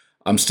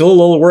 I'm still a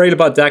little worried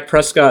about Dak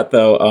Prescott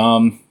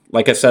though.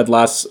 Like I said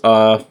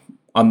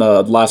on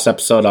the last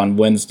episode on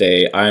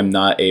Wednesday, I am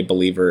not a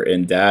believer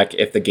in Dak.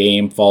 If the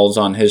game falls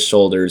on his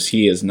shoulders,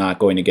 he is not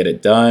going to get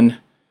it done.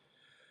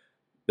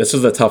 This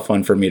is a tough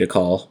one for me to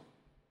call.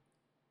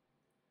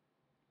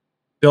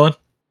 Dylan?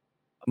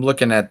 I'm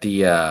looking at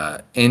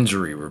the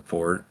injury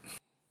report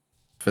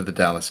for the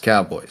Dallas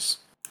Cowboys.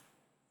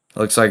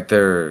 Looks like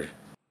they're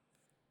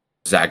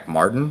Zach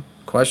Martin,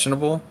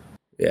 questionable.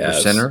 Yeah,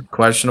 Their center,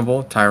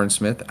 questionable. Tyron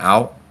Smith,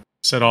 out.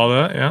 Said all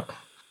that, yeah.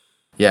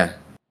 Yeah.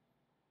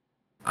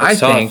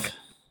 That's tough.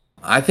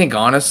 I think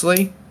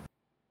honestly,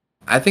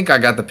 I think I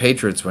got the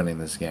Patriots winning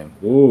this game.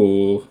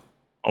 Ooh.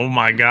 Oh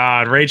my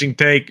God, raging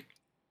take.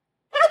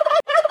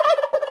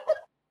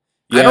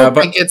 Yeah,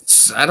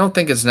 I don't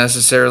think it's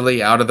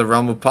necessarily out of the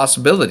realm of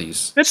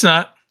possibilities. It's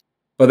not.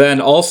 But then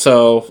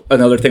also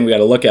another thing we got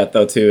to look at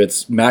though too,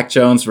 it's Mac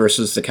Jones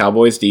versus the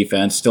Cowboys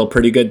defense, still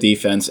pretty good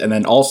defense, and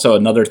then also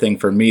another thing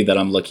for me that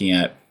I'm looking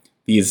at,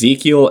 the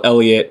Ezekiel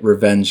Elliott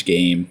revenge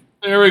game.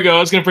 There we go. I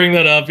was gonna bring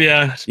that up.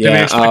 Yeah. Did we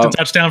Yeah, expect a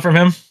touchdown from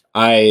him?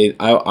 I'm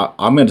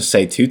going to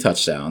say 2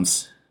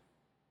 touchdowns.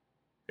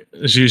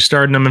 Is you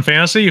starting him in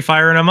fantasy? You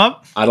firing him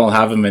up? I don't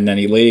have him in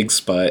any leagues,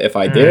 but if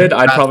I did,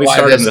 I'd probably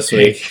start him this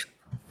week.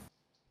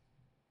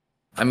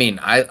 I mean,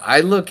 I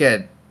look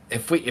at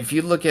if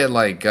you look at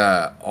like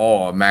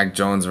Mac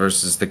Jones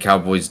versus the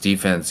Cowboys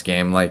defense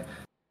game, like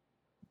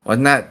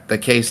wasn't that the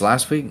case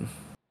last week?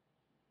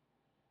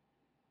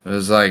 It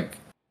was like,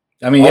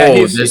 I mean, yeah,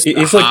 he's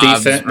like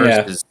decent.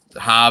 Versus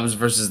Hobbs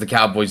versus the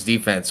Cowboys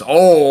defense.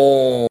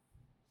 Oh,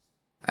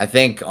 I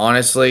think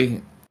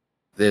honestly,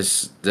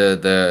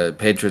 the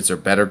Patriots are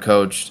better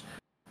coached.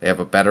 They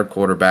have a better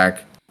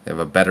quarterback. They have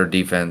a better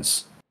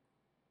defense.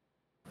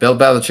 Bill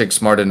Belichick's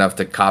smart enough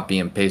to copy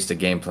and paste a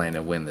game plan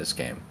and win this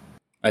game.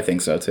 I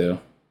think so too.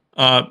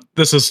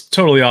 This is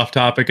totally off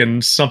topic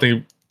and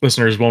something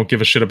listeners won't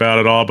give a shit about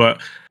at all, but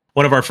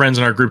one of our friends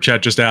in our group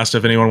chat just asked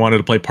if anyone wanted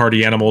to play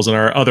Party Animals, and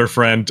our other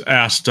friend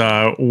asked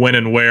when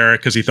and where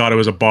because he thought it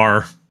was a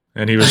bar,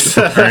 and he was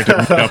preparing to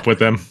meet up with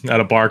them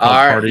at a bar called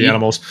Party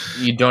Animals.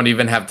 You don't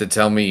even have to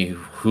tell me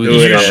who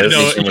it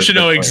is. You should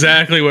know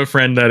exactly what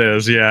friend that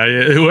is. Yeah,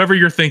 whoever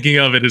you're thinking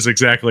of, it is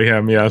exactly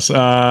him. Yes.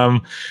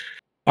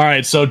 All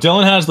right, so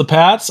Dylan has the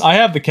Pats. I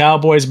have the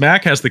Cowboys.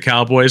 Mac has the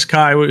Cowboys.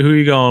 Kai, who are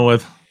you going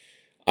with?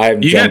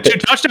 You got 2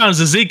 touchdowns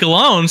to Zeke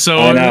alone, so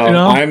I know. You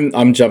know.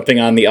 I'm jumping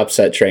on the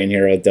upset train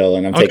here with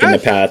Dylan. I'm taking the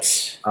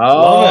Pats.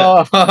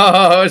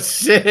 Oh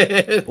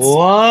shit!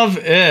 Love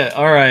it.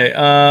 All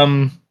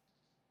right.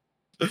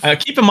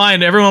 Keep in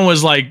mind, everyone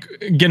was like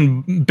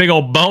getting big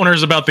old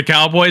boners about the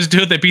Cowboys.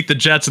 Dude, they beat the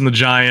Jets and the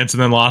Giants,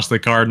 and then lost the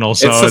Cardinals.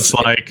 So it's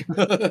like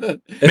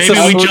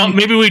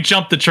maybe we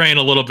jumped the train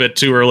a little bit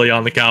too early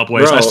on the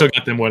Cowboys. Bro, I still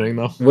got them winning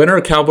though. When are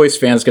Cowboys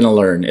fans gonna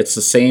learn? It's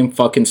the same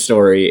fucking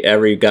story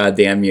every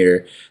goddamn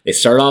year. They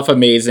start off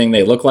amazing.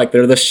 They look like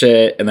they're the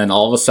shit, and then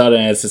all of a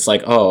sudden it's just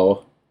like,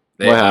 what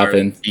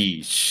happened?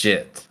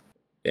 Shit.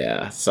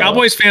 Yeah. So.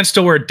 Cowboys fans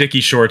still wear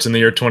Dickie shorts in the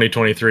year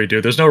 2023,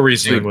 dude. There's no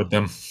reasoning with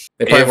them.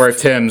 They probably wear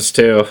Tim's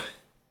too.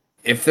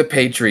 If the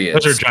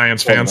Patriots, those are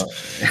Giants fans.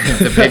 If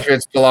the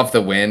Patriots pull off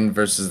the win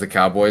versus the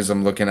Cowboys,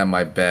 I'm looking at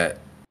my bet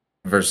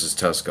versus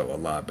Tusco a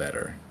lot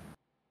better.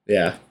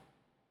 Yeah.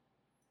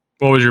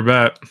 What was your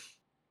bet?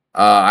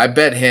 I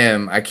bet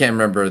him. I can't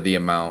remember the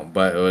amount,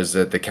 but it was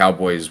that the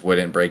Cowboys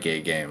wouldn't break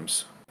 8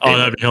 games. Oh,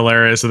 that'd be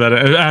hilarious! That,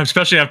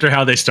 especially after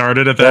how they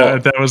started, if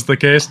that was the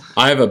case.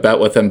 I have a bet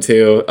with him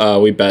too.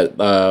 We bet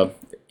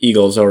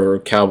Eagles over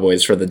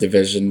Cowboys for the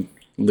division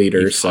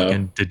leaders. So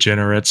fucking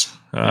degenerates.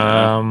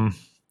 All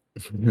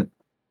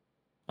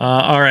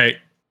right.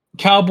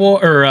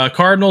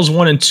 Cardinals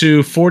 1-2,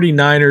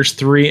 49ers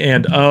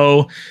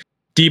 3-0.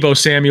 Deebo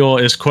Samuel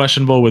is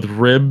questionable with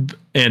rib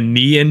and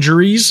knee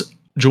injuries.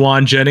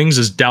 Juwan Jennings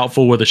is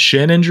doubtful with a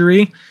shin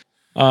injury.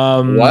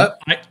 What?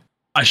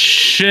 A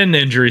shin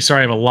injury. Sorry,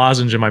 I have a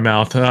lozenge in my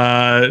mouth.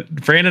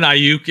 Brandon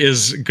Ayuk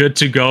is good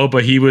to go,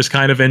 but he was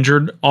kind of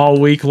injured all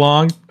week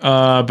long.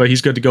 But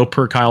he's good to go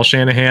per Kyle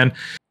Shanahan.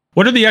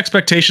 What are the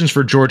expectations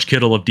for George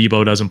Kittle if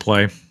Deebo doesn't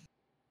play?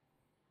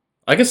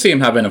 I can see him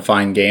having a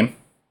fine game.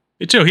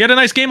 Me too. He had a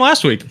nice game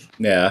last week.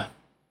 Yeah.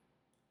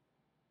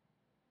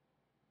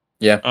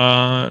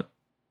 Yeah.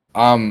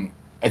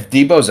 If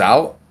Deebo's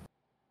out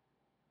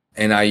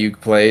and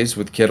Ayuk plays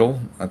with Kittle,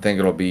 I think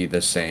it'll be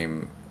the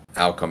same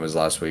outcome as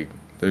last week.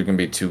 There's going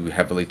to be 2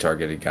 heavily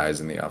targeted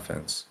guys in the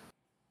offense.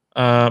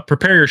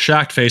 Prepare your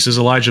shocked faces.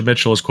 Elijah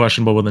Mitchell is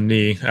questionable with a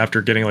knee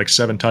after getting like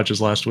 7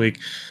 touches last week.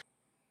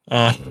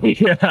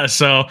 Yeah,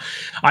 so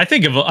I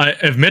think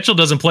if Mitchell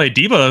doesn't play,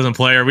 Debo doesn't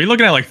play, are we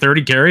looking at like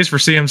 30 carries for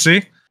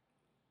CMC?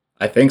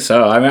 I think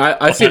so. I mean,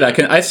 I see that.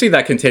 I see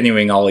that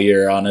continuing all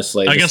year.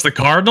 Honestly, Against the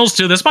Cardinals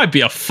too. This might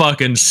be a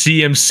fucking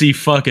CMC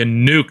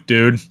fucking nuke,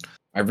 dude.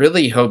 I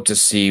really hope to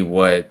see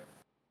what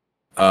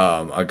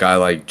a guy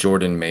like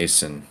Jordan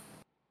Mason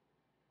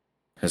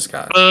has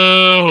got.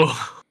 Oh,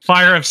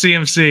 fire up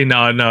CMC.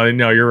 No,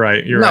 you're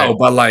right. You're right.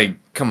 But like,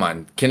 come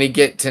on, can he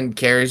get 10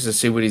 carries to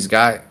see what he's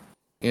got?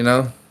 You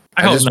know,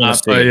 I hope just wanna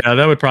not. But yeah,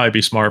 that would probably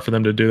be smart for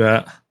them to do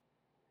that.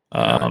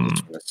 I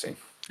just wanna see.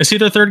 Is he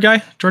the third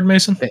guy, Jordan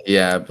Mason?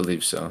 Yeah, I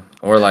believe so.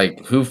 Or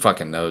like, who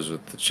fucking knows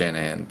with the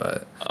Shanahan?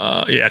 But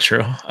yeah,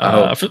 true.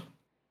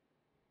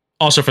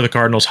 Also for the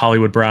Cardinals,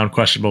 Hollywood Brown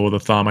questionable with a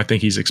thumb. I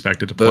think he's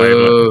expected to play.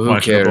 Boo, who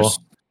cares?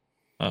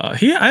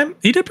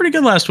 He did pretty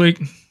good last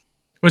week.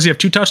 Does he have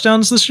 2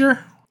 touchdowns this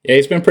year? Yeah,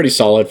 he's been pretty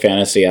solid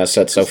fantasy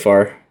asset so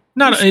far.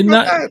 He's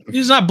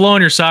not blowing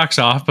your socks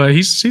off, but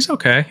he's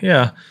okay.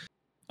 Yeah.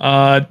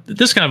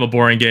 This is kind of a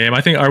boring game.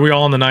 I think. Are we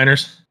all on the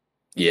Niners?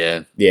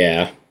 Yeah.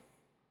 Yeah.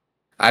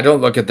 I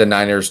don't look at the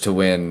Niners to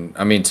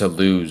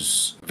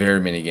lose very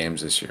many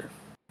games this year.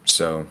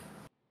 So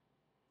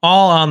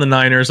all on the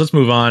Niners. Let's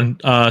move on.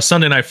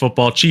 Sunday Night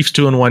Football. Chiefs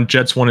 2-1,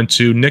 Jets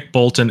 1-2. Nick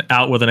Bolton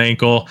out with an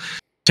ankle.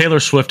 Taylor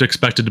Swift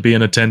expected to be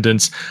in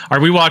attendance. Are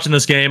we watching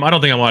this game? I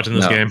don't think I'm watching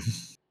this game.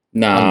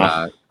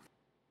 No.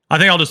 I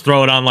think I'll just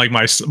throw it on like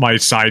my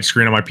side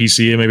screen on my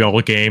PC and maybe I'll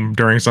game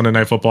during Sunday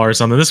Night Football or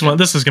something. This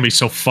is gonna be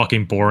so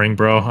fucking boring,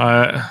 bro.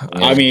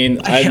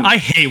 I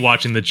hate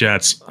watching the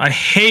Jets. I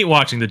hate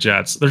watching the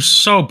Jets. They're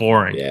so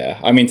boring. Yeah.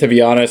 I mean, to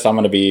be honest, I'm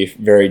gonna be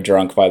very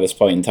drunk by this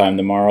point in time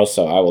tomorrow,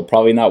 so I will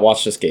probably not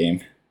watch this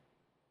game.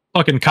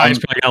 Fucking Kai's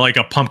probably got like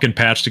a pumpkin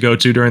patch to go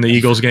to during the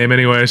Eagles game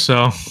anyway,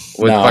 so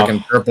with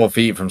fucking purple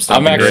feet from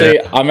I'm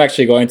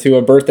actually going to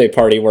a birthday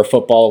party where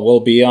football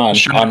will be on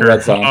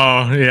Red Zone.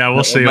 Oh yeah,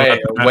 we'll see.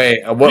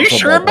 Wait, what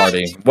football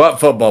party?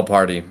 What football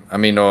party? I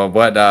mean,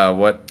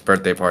 what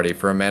birthday party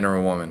for a man or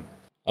a woman?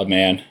 A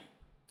man.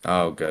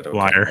 Oh, good. Okay.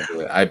 Liar.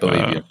 I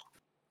believe you.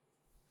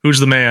 Who's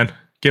the man?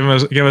 Give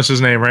us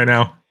his name right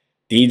now.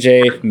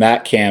 DJ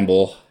Matt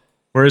Campbell.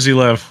 Where does he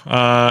live? No,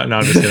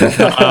 I'm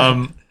just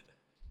kidding.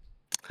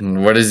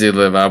 Where does he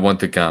live? I want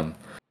to come.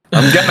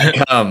 I'm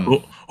gonna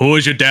come. Who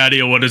is your daddy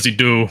or what does he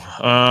do?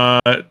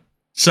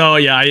 So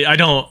yeah, I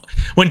don't.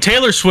 When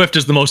Taylor Swift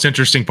is the most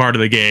interesting part of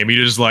the game, you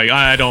just like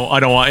I don't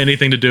want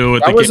anything to do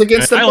with. I was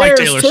against the Bears like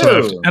Taylor too.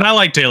 Swift, and I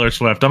like Taylor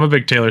Swift. I'm a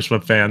big Taylor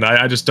Swift fan.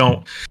 I just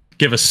don't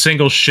give a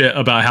single shit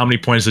about how many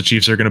points the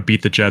Chiefs are going to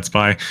beat the Jets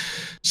by.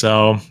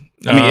 So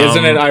I mean,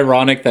 isn't it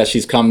ironic that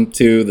she's come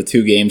to the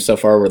 2 games so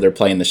far where they're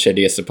playing the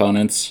shittiest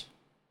opponents?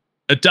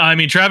 I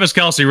mean, Travis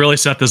Kelce really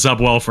set this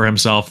up well for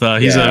himself.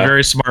 He's a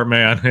very smart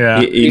man.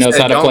 Yeah, he knows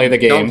how to play the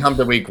game. Don't come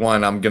to week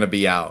 1. I'm gonna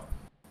be out.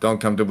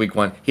 Don't come to week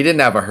 1. He didn't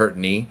have a hurt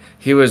knee.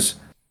 He was,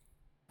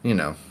 Did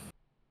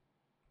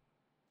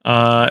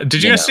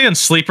you guys see on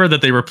Sleeper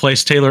that they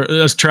replaced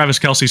Travis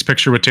Kelce's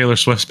picture with Taylor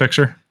Swift's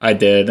picture? I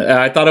did.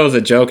 I thought it was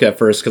a joke at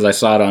first because I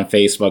saw it on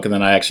Facebook, and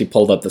then I actually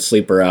pulled up the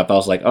Sleeper app. I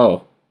was like,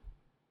 oh.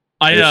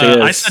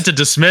 I sent it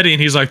to Smitty,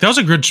 and he's like, that was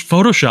a good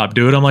Photoshop,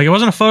 dude. I'm like, it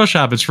wasn't a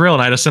Photoshop, it's real.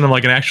 And I just sent him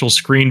like an actual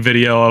screen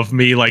video of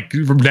me like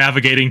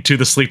navigating to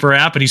the Sleeper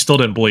app, and he still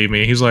didn't believe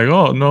me. He's like,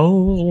 oh,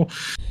 no.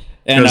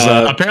 Because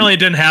apparently it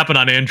didn't happen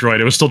on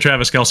Android. It was still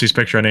Travis Kelce's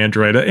picture on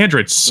Android.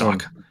 Androids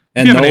suck.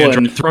 And you have an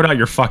Android, throw it out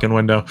your fucking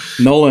window.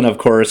 Nolan, of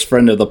course,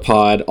 friend of the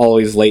pod,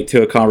 always late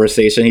to a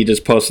conversation. He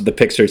just posted the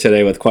picture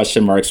today with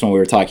question marks when we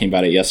were talking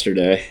about it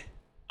yesterday.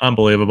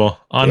 Unbelievable.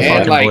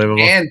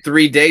 Unbelievable. And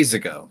 3 days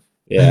ago.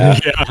 Yeah.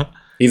 Yeah.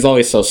 He's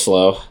always so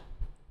slow.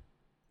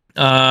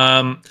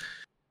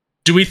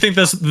 Do we think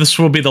this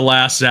will be the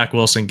last Zach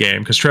Wilson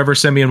game? Because Trevor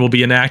Siemian will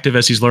be inactive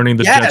as he's learning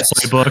the Jets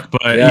playbook.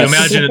 But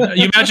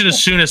you imagine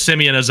as soon as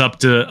Siemian is up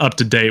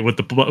to date with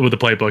the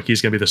playbook,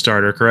 he's going to be the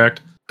starter.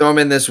 Correct? Throw him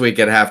in this week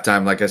at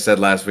halftime. Like I said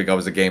last week, I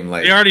was a game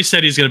late. He already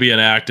said he's going to be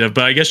inactive,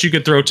 but I guess you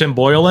could throw Tim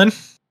Boyle in.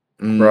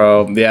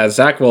 Bro, yeah,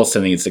 Zach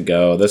Wilson needs to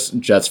go. This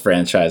Jets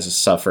franchise is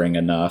suffering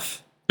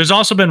enough. There's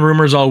also been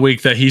rumors all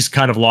week that he's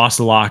kind of lost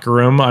the locker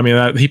room. I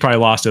mean, he probably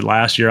lost it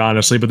last year,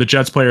 honestly, but the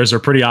Jets players are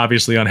pretty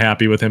obviously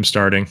unhappy with him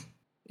starting.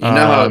 You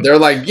know, they're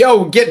like,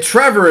 yo, get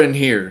Trevor in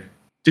here.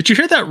 Did you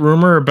hear that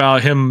rumor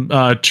about him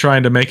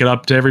trying to make it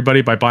up to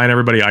everybody by buying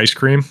everybody ice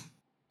cream?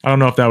 I don't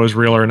know if that was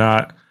real or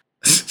not.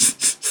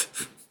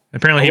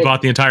 Apparently, he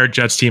bought the entire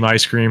Jets team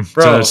ice cream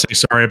to say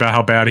sorry about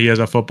how bad he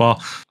is at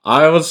football.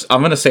 I'm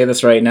going to say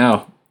this right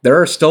now. There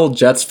are still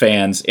Jets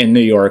fans in New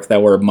York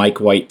that wear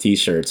Mike White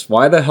t-shirts.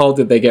 Why the hell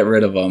did they get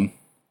rid of him?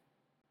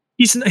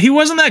 He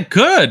wasn't that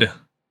good.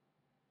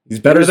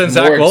 He's better than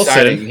Zach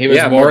Wilson. He was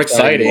more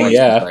exciting.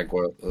 Yeah, Zach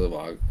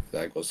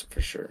Wilson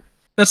for sure.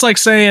 That's like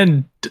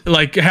saying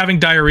like having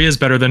diarrhea is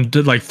better than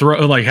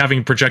like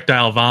having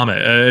projectile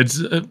vomit.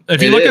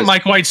 If you look at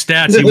Mike White's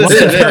stats, he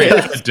wasn't very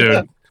good,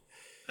 dude.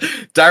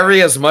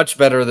 Diarrhea is much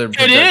better than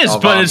it is,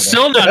 but it's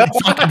still not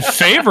fucking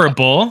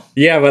favorable.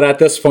 Yeah, but at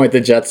this point, the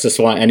Jets just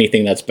want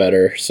anything that's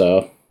better.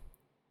 So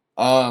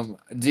Do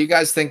you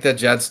guys think the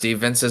Jets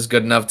defense is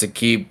good enough to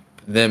keep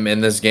them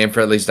in this game for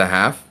at least a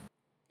half?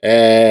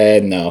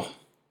 No,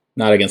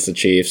 not against the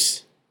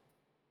Chiefs.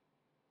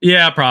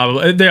 Yeah,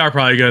 probably. They are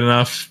probably good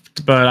enough,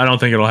 but I don't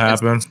think it'll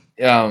happen.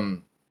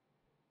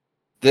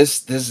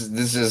 This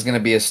is going to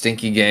be a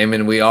stinky game,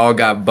 and we all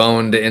got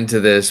boned into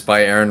this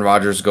by Aaron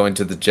Rodgers going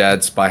to the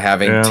Jets by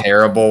having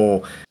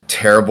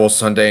terrible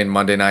Sunday and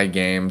Monday night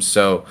games.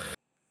 So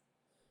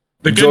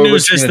the good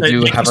news is that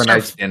have a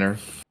nice dinner.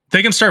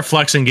 They can start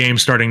flexing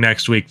games starting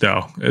next week,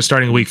 though.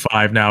 Starting week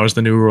 5 now is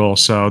the new rule,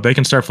 so they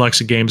can start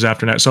flexing games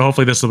after that. So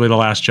hopefully this will be the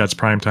last Jets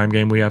primetime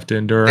game we have to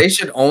endure. They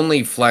should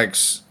only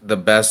flex the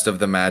best of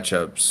the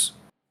matchups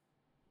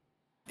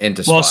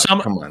into spot.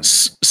 Come on.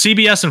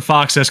 CBS and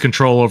Fox has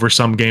control over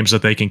some games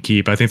that they can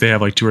keep. I think they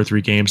have like 2 or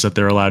 3 games that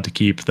they're allowed to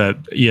keep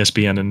that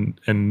ESPN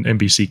and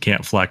NBC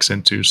can't flex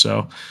into.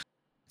 So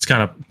it's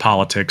kind of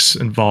politics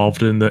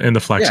involved in the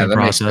flexing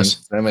process.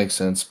 That makes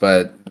sense,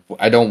 but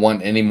I don't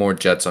want any more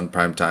Jets on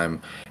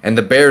primetime. And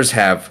the Bears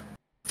have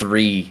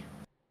 3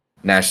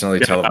 nationally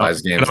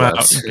televised games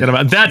left. Get them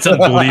out. That's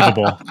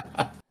unbelievable.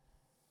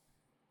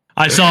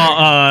 I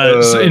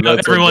saw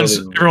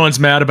everyone's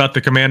mad about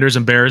the Commanders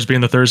and Bears being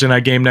the Thursday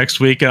night game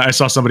next week. And I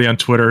saw somebody on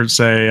Twitter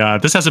say,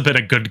 this hasn't been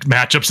a good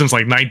matchup since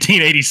like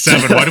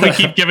 1987. Why do we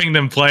keep giving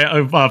them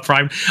prime?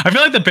 I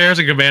feel like the Bears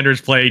and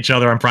Commanders play each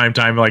other on prime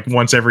time like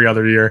once every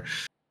other year.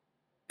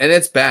 And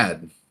it's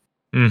bad.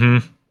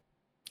 Mm-hmm.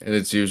 And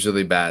it's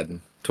usually bad.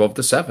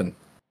 12-7.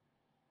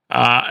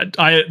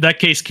 That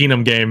Case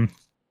Keenum game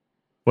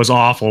was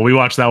awful. We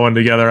watched that one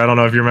together. I don't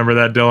know if you remember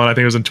that, Dylan. I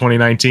think it was in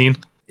 2019.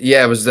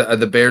 Yeah, it was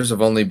the Bears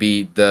have only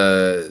beat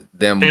them.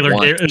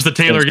 It was the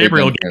Taylor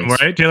Gabriel game,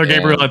 right? Taylor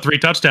Gabriel had 3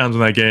 touchdowns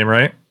in that game,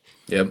 right?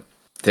 Yep.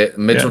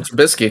 Mitchell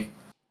Trubisky.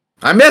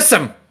 I miss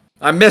him.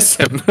 I miss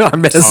him.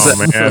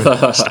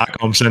 Man.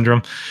 Stockholm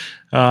syndrome.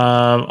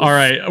 All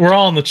right. We're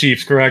all on the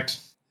Chiefs, correct?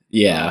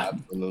 Yeah.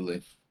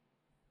 Absolutely.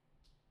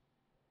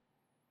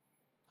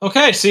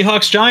 Okay,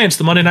 Seahawks Giants,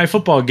 the Monday Night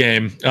Football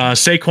game.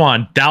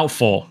 Saquon,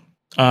 doubtful.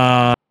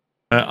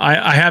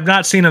 I have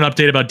not seen an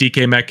update about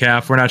DK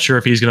Metcalf. We're not sure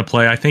if he's going to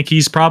play. I think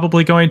he's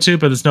probably going to,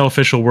 but there's no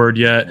official word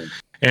yet.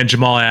 And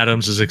Jamal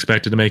Adams is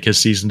expected to make his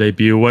season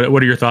debut. What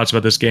are your thoughts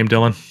about this game,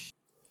 Dylan?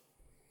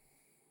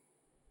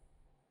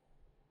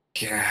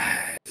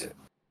 God,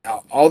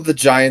 all the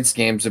Giants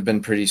games have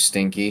been pretty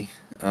stinky.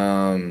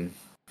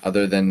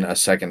 Other than a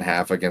second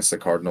half against the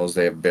Cardinals,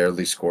 they have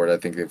barely scored. I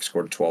think they've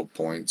scored 12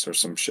 points or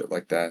some shit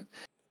like that.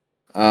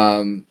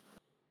 I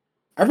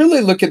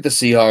really look at the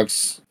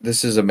Seahawks.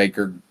 This is a make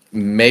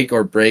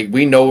or break.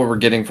 We know what we're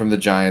getting from the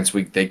Giants.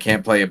 They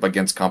can't play up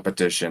against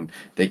competition.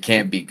 They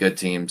can't beat good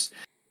teams.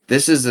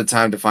 This is the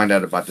time to find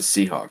out about the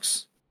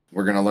Seahawks.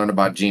 We're going to learn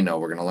about Geno.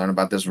 We're going to learn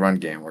about this run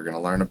game. We're going to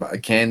learn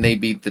about can they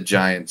beat the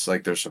Giants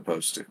like they're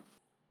supposed to.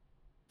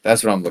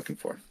 That's what I'm looking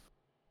for.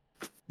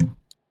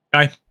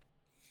 Okay.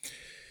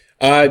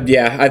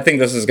 Yeah, I think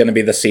this is going to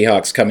be the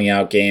Seahawks coming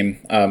out game.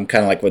 Kind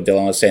of like what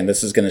Dylan was saying.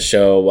 This is going to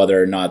show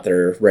whether or not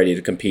they're ready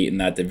to compete in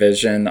that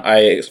division.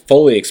 I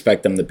fully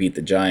expect them to beat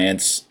the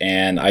Giants,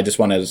 and I just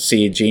want to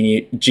see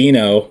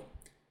Geno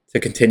to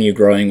continue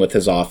growing with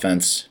his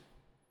offense.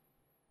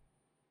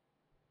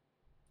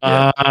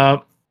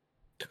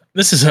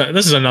 This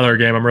is another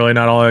game I'm really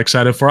not all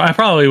excited for. I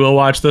probably will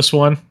watch this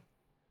one,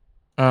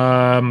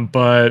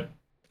 but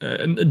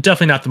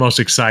definitely not the most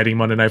exciting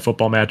Monday Night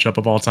Football matchup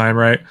of all time,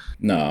 right?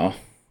 No.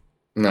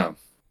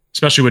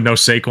 Especially with no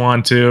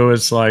Saquon too.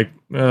 It's like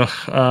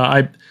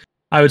I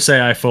would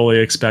say I fully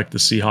expect the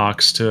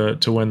Seahawks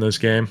to win this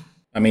game.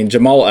 I mean,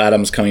 Jamal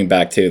Adams coming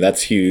back too.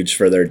 That's huge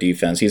for their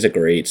defense. He's a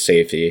great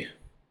safety.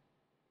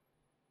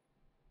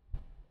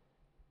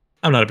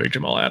 I'm not a big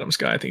Jamal Adams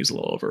guy. I think he's a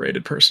little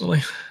overrated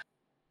personally.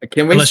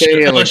 Can we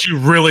unless you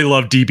really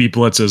love DB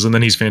blitzes, and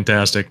then he's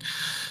fantastic.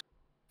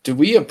 Do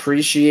we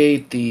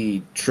appreciate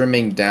the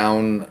trimming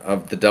down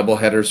of the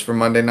doubleheaders for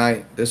Monday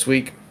night this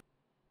week?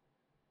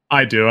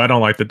 I do. I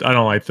don't like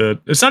the.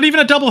 It's not even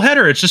a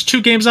doubleheader. It's just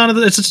 2 games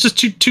it's just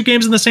two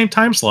games in the same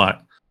time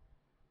slot.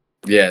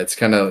 Yeah, it's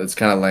kind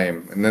of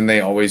lame. And then they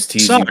always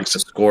tease you with the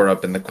score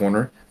up in the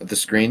corner of the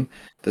screen,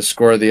 the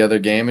score of the other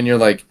game, and you're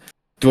like,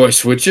 "Do I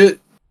switch it?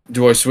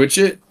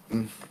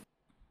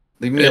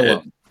 Leave me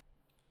alone."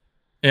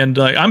 And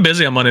I'm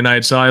busy on Monday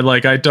night, so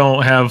I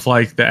don't have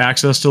the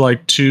access to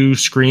 2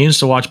 screens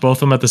to watch both of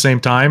them at the same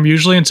time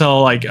usually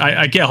until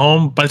I get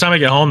home. By the time I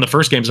get home, the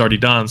first game's already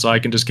done, so I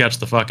can just catch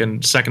the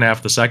fucking second half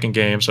of the second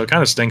game. So it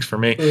kind of stinks for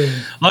me.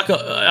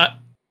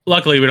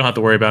 Luckily, we don't have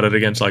to worry about it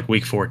against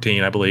week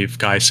 14. I believe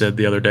Guy said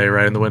the other day,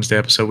 right in the Wednesday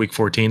episode, week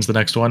 14 is the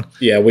next one.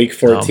 Yeah, week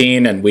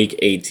 14 and week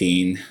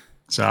 18.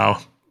 So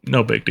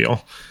no big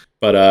deal.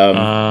 But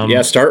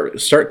yeah,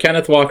 start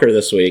Kenneth Walker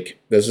this week.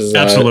 This is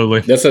absolutely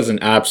this is an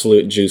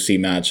absolute juicy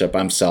matchup.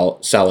 I'm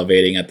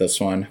salivating at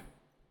this one.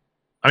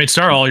 I mean,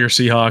 start all your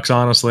Seahawks,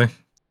 honestly,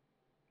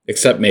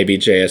 except maybe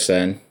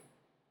JSN.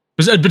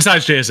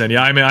 Besides JSN,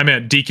 yeah. I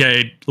meant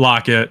DK,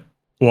 Lockett,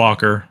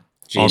 Walker,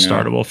 Geno, all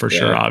startable for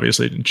sure.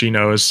 Obviously,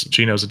 Geno's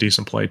a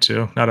decent play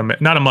too. Not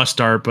a must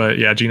start, but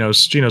yeah,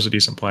 Geno's a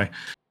decent play.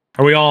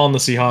 Are we all on the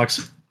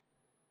Seahawks?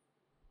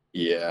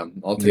 Yeah,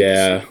 I'll take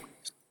Yeah.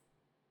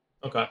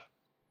 Okay.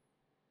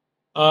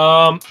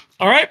 All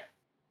right.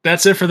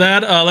 That's it for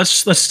that.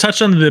 Let's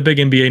touch on the big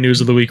NBA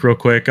news of the week real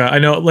quick. I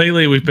know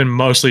lately we've been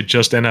mostly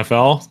just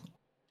NFL,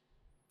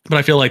 but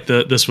I feel like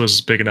this was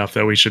big enough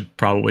that we should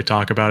probably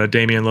talk about it.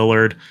 Damian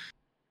Lillard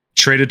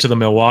traded to the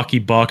Milwaukee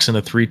Bucks in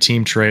a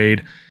 3-team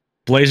trade.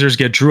 Blazers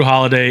get Drew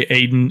Holiday,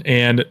 Aiden,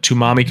 and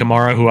Tumami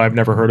Kamara, who I've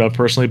never heard of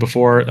personally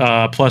before,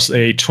 plus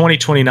a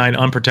 2029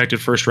 unprotected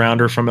first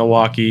rounder from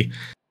Milwaukee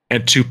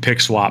and 2 pick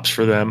swaps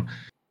for them.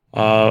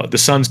 The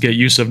Suns get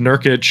Yusuf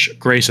Nurkic,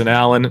 Grayson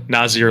Allen,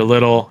 Nazir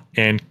Little,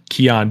 and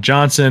Keon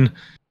Johnson.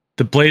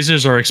 The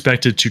Blazers are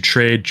expected to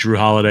trade Drew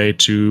Holiday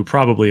to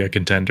probably a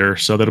contender,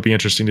 so that'll be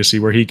interesting to see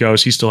where he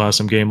goes. He still has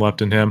some game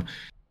left in him.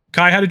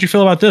 Kai, how did you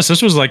feel about this?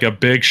 This was like a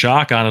big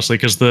shock, honestly,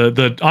 because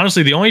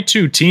honestly the only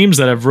 2 teams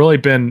that have really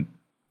been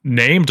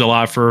named a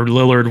lot for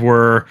Lillard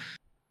were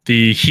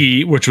the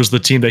Heat, which was the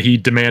team that he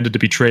demanded to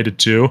be traded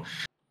to.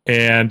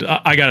 And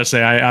I gotta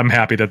say, I'm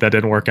happy that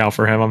didn't work out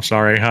for him. I'm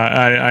sorry.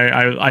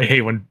 I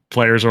hate when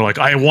players are like,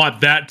 I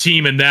want that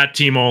team and that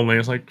team only.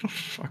 It's like,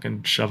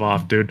 fucking shove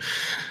off, dude.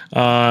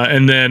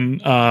 And then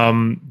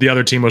the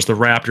other team was the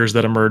Raptors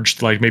that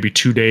emerged like maybe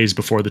 2 days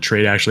before the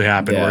trade actually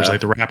happened. Yeah. Whereas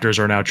like the Raptors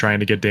are now trying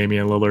to get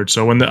Damian Lillard.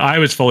 So I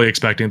was fully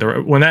expecting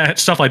when that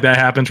stuff like that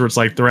happens, where it's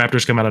like the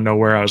Raptors come out of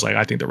nowhere, I was like,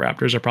 I think the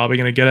Raptors are probably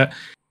going to get it.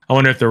 I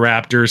wonder if the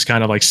Raptors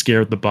kind of like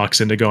scared the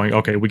Bucks into going,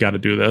 okay, we got to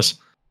do this.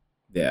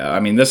 Yeah, I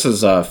mean, this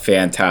is a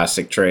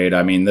fantastic trade.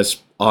 I mean,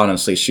 this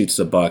honestly shoots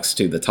the Bucks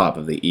to the top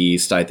of the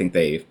East. I think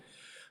they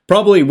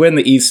probably win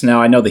the East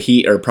now. I know the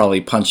Heat are probably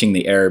punching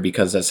the air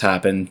because that's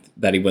happened,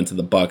 that he went to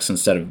the Bucks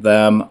instead of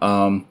them.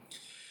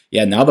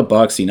 Yeah, now the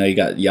Bucks, you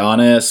got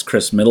Giannis,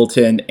 Chris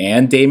Middleton,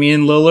 and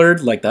Damian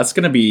Lillard. Like, that's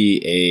going to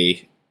be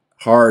a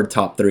hard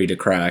top 3 to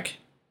crack.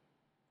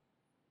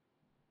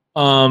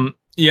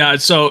 Yeah,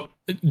 so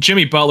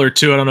Jimmy Butler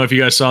too. I don't know if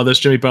you guys saw this.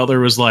 Jimmy Butler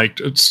was like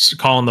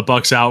calling the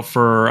Bucks out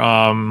for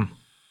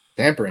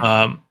tampering.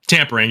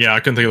 Tampering. Yeah, I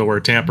couldn't think of the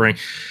word tampering.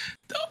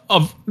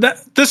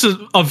 This is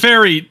a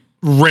very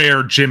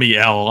rare Jimmy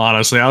L.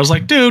 Honestly, I was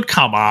like, dude,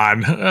 come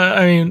on.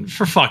 I mean,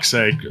 for fuck's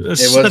sake,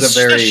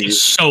 that's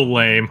so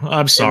lame.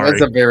 I'm sorry. It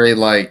was a very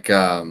like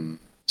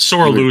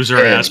sore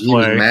loser ass play.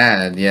 He was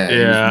mad. Yeah. He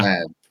was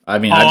mad. I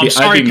mean, I'm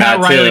sorry, Pat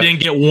Riley too. didn't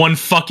get one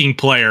fucking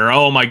player.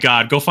 Oh my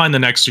God, go find the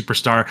next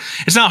superstar.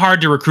 It's not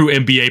hard to recruit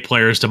NBA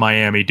players to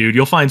Miami, dude.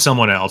 You'll find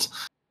someone else.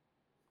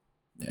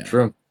 Yeah.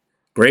 True.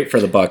 Great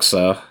for the Bucks,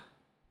 though.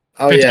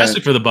 Oh,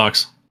 fantastic for the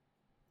Bucks.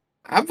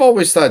 I've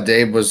always thought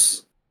Dave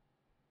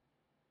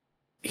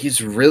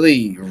he's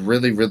really,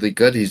 really, really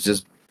good. He's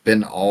just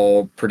been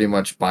all pretty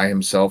much by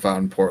himself out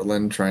in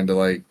Portland, trying to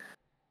like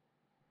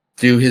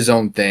do his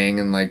own thing,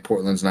 and like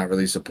Portland's not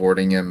really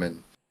supporting him.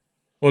 And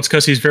well, it's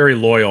because he's very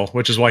loyal,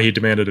 which is why he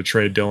demanded a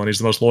trade, Dylan. He's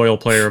the most loyal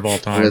player of all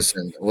time.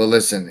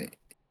 Listen.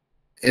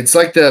 It's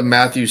like the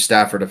Matthew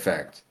Stafford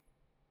effect.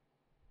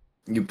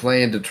 You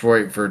play in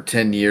Detroit for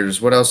 10 years.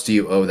 What else do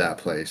you owe that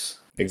place?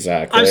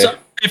 Exactly.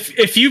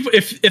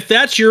 If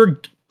that's your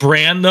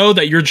brand, though,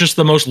 that you're just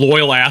the most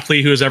loyal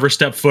athlete who has ever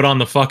stepped foot on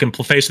the fucking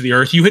face of the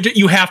earth,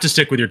 you have to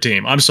stick with your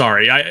team. I'm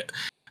sorry.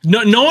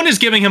 No one is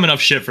giving him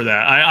enough shit for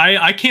that.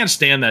 I can't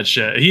stand that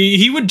shit.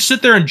 He would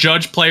sit there and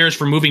judge players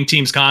for moving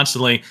teams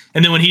constantly,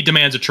 and then when he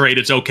demands a trade,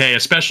 it's okay,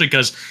 especially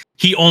because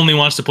he only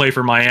wants to play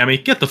for Miami.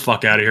 Get the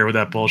fuck out of here with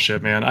that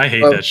bullshit, man. I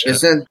hate that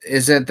shit.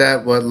 Isn't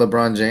that what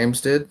LeBron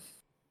James did?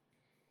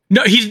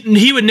 No,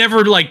 he would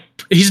never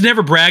he's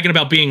never bragging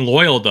about being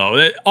loyal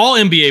though. All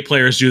NBA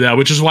players do that,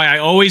 which is why I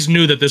always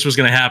knew that this was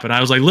going to happen.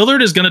 I was like,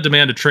 Lillard is going to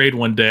demand a trade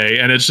one day,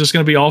 and it's just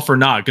going to be all for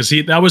naught, because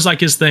that was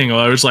like his thing.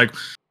 I was like,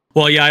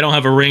 well, yeah, I don't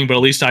have a ring, but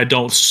at least I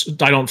don't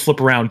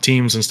flip around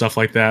teams and stuff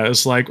like that.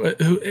 It's like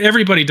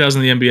everybody does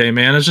in the NBA,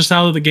 man. It's just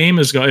how the game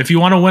is going. If you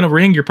want to win a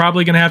ring, you're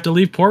probably going to have to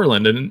leave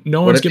Portland, and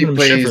no one's giving him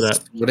shit for that.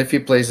 What if he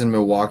plays in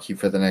Milwaukee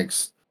for the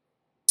next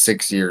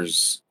 6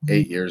 years,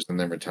 8 years, and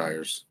then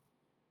retires?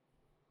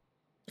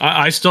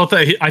 I still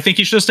think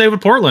he should stay with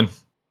Portland.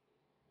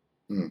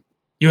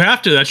 You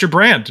have to. That's your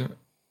brand.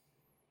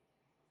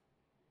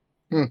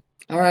 All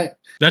right.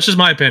 That's just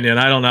my opinion.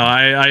 I don't know.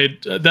 I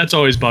that's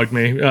always bugged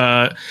me.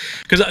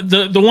 Because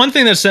the one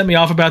thing that set me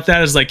off about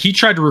that is like he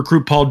tried to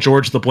recruit Paul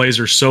George to the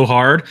Blazers so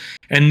hard,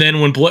 and then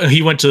when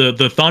he went to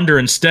the Thunder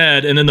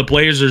instead, and then the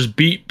Blazers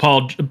beat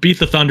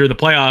the Thunder in the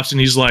playoffs,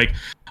 and he's like,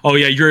 oh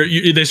yeah,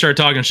 they started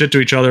talking shit to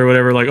each other or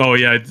whatever. Like, oh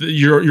yeah,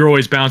 you're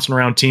always bouncing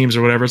around teams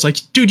or whatever. It's like,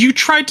 dude, you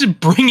tried to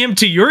bring him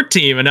to your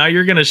team, and now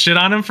you're gonna shit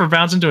on him for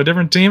bouncing to a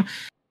different team.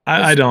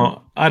 I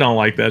don't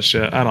like that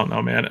shit. I don't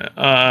know,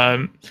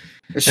 man.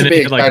 It should be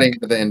exciting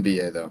for the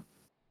NBA, though.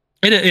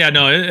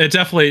 It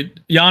definitely,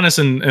 Giannis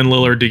and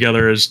Lillard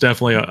together is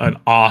definitely an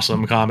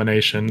awesome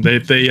combination. They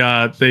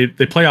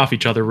play off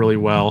each other really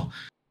well,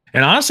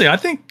 and honestly, I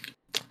think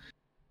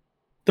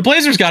The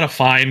Blazers got to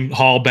find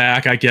Hall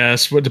back, I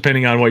guess,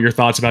 depending on what your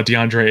thoughts about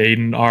DeAndre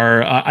Ayton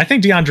are. I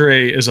think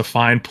DeAndre is a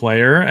fine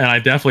player, and I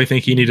definitely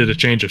think he needed a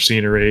change of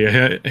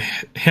scenery.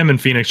 Him in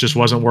Phoenix just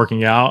wasn't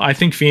working out. I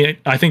think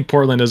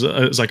Portland is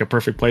like a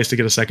perfect place to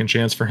get a second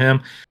chance for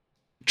him.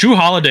 Drew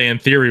Holiday, in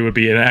theory, would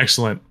be an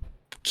excellent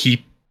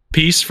key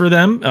piece for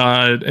them,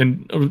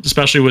 and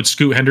especially with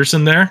Scoot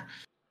Henderson there,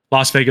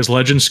 Las Vegas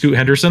legend Scoot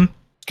Henderson.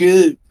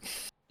 Good.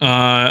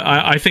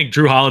 I think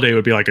Drew Holiday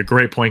would be like a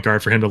great point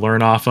guard for him to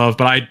learn off of,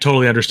 but I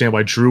totally understand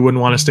why Drew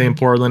wouldn't want to stay in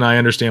Portland. I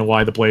understand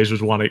why the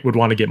Blazers would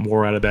want to get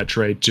more out of that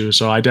trade too.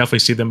 So I definitely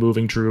see them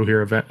moving Drew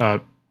here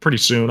pretty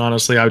soon.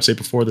 Honestly, I would say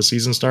before the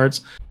season starts.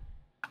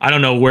 I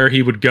don't know where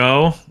he would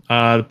go.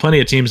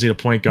 Plenty of teams need a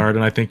point guard,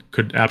 and I think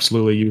could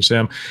absolutely use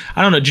him.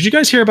 I don't know. Did you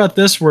guys hear about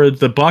this? Where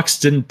the Bucks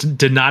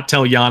did not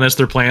tell Giannis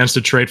their plans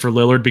to trade for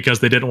Lillard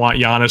because they didn't want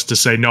Giannis to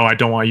say, "No, I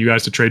don't want you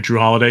guys to trade Drew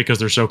Holiday," because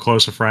they're so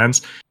close of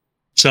friends.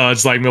 So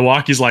it's like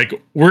Milwaukee's like,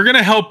 we're going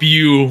to help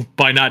you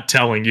by not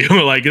telling you.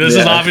 Like, this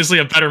is obviously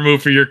a better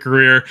move for your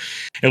career,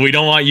 and we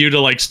don't want you to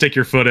like stick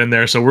your foot in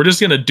there. So we're just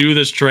going to do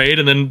this trade,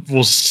 and then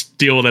we'll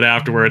deal with it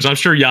afterwards. I'm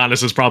sure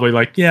Giannis is probably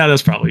like, yeah,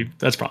 that's probably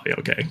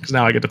okay, because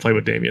now I get to play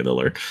with Damian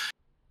Lillard.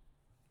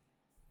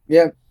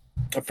 Yeah,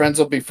 friends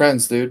will be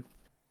friends, dude.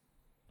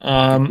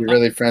 If you're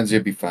really friends,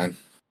 you'll be fine.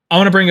 I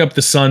want to bring up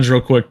the Suns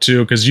real quick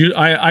too, because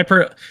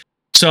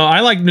So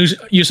I like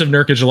Yusuf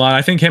Nurkic a lot.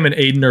 I think him and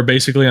Aiden are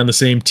basically on the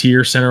same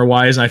tier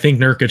center-wise, and I think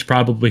Nurkic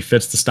probably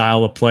fits the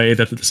style of play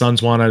that the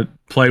Suns want to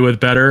play with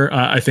better.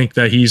 I think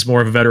that he's more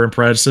of a veteran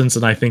presence,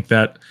 and I think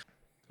that,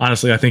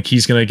 honestly, I think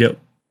he's going to get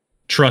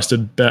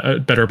trusted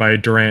better by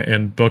Durant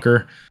and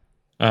Booker.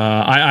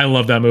 I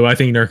love that move. I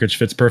think Nurkic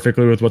fits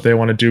perfectly with what they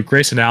want to do.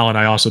 Grayson Allen,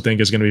 I also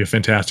think, is going to be a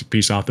fantastic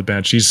piece off the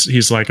bench.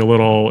 He's like a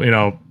little,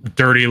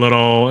 dirty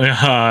little,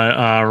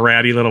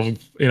 ratty little,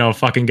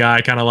 fucking guy,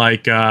 kind of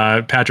like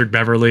Patrick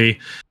Beverly,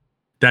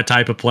 that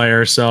type of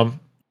player. So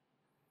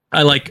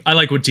I like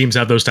when teams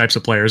have those types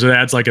of players. It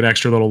adds like an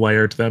extra little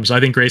layer to them. So I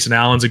think Grayson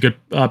Allen's a good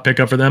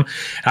pickup for them.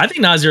 I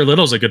think Nasir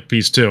Little's a good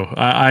piece too.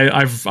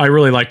 I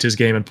really liked his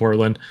game in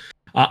Portland.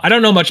 I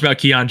don't know much about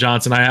Keon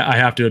Johnson, I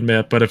have to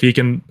admit, but if he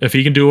can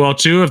do well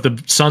too, if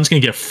the Suns can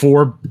get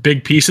 4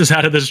 big pieces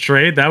out of this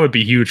trade, that would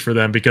be huge for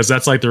them, because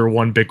that's like their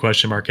one big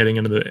question mark heading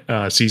into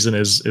the season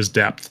is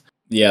depth.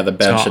 Yeah, the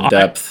bench and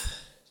depth.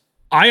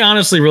 I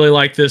honestly really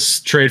like this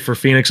trade for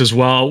Phoenix as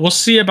well. We'll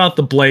see about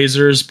the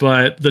Blazers,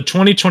 but the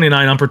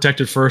 2029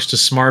 unprotected first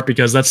is smart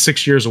because that's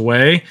 6 years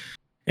away,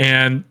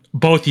 and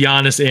both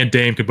Giannis and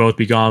Dame could both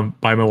be gone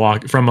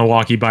from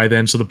Milwaukee by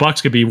then. So the Bucks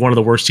could be one of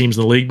the worst teams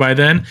in the league by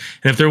then.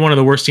 And if they're one of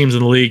the worst teams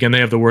in the league and they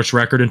have the worst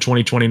record in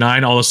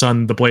 2029, all of a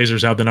sudden the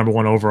Blazers have the number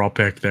 1 overall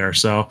pick there.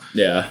 So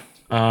yeah,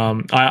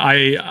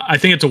 I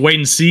think it's a wait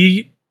and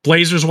see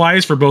Blazers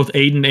wise for both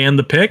Aiden and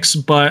the picks.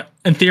 But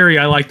in theory,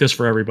 I like this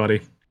for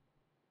everybody.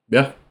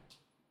 Yeah.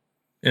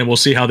 And we'll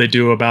see how they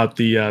do about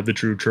the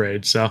Drew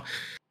trade. So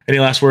any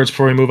last words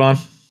before we move on?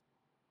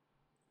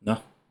 No.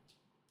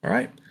 All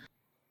right.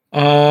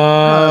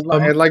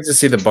 I'd like to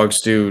see the Bucks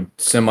do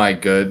semi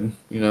good,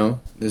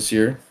 this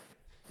year.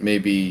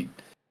 Maybe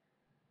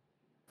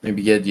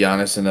get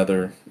Giannis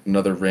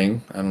another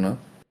ring. I don't know.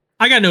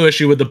 I got no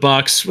issue with the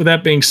Bucks. With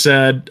that being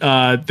said,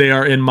 they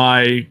are in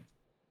my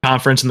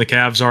conference, and the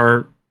Cavs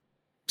are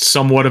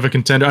somewhat of a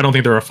contender. I don't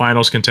think they're a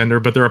finals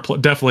contender, but they're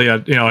definitely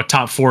a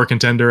top 4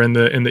 contender in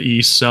the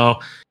East. So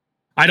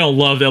I don't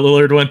love that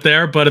Lillard went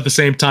there, but at the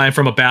same time,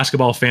 from a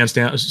basketball fan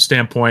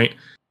standpoint,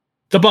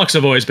 the Bucks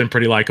have always been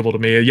pretty likable to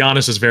me.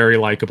 Giannis is very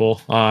likable.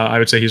 I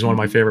would say he's one of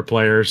my favorite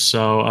players.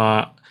 So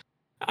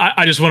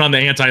I just went on the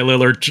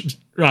anti-Lillard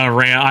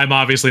rant. I'm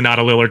obviously not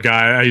a Lillard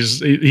guy.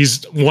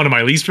 He's one of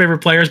my least favorite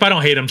players, but I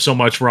don't hate him so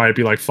much where I'd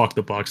be like, fuck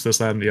the Bucks, this,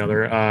 that, and the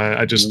other.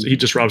 He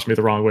just rubs me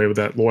the wrong way with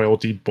that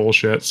loyalty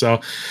bullshit.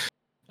 So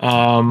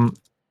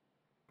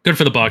good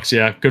for the Bucks.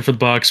 Yeah, good for the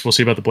Bucks. We'll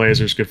see about the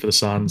Blazers. Good for the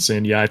Suns.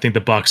 And yeah, I think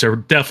the Bucks are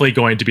definitely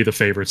going to be the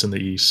favorites in the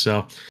East.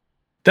 So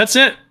that's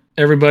it,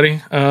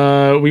 everybody.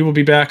 We will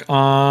be back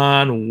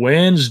on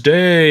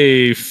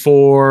Wednesday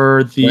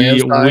for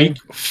the week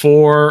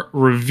 4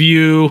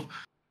 review.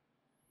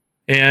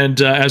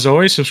 And as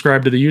always,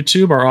 subscribe to the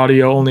YouTube. Our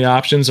audio only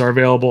options are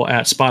available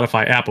at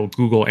Spotify, Apple,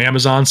 Google,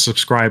 Amazon.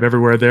 Subscribe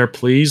everywhere there,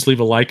 please. Leave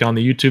a like on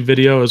the YouTube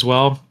video as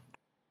well.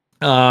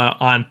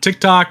 On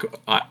TikTok,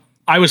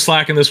 I was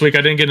slacking this week.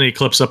 I didn't get any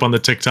clips up on the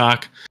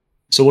TikTok,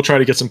 so we'll try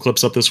to get some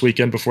clips up this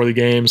weekend before the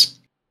games.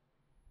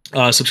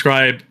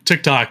 Subscribe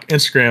TikTok,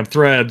 Instagram,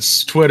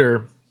 Threads,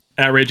 Twitter,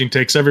 at Raging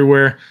Takes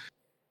everywhere.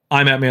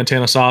 I'm at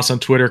Montana Sauce on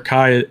Twitter.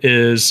 Kai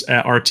is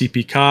at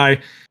RTP Kai.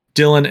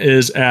 Dylan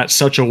is at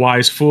Such a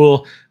Wise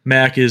Fool.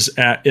 Mac is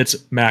at It's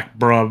Mac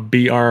Bruh,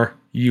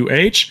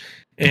 BRUH.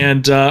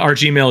 And our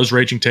Gmail is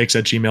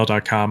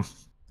ragingtakes@gmail.com.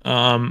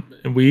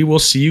 And we will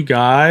see you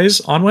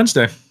guys on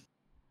Wednesday.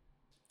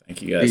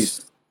 Thank you guys.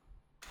 Peace.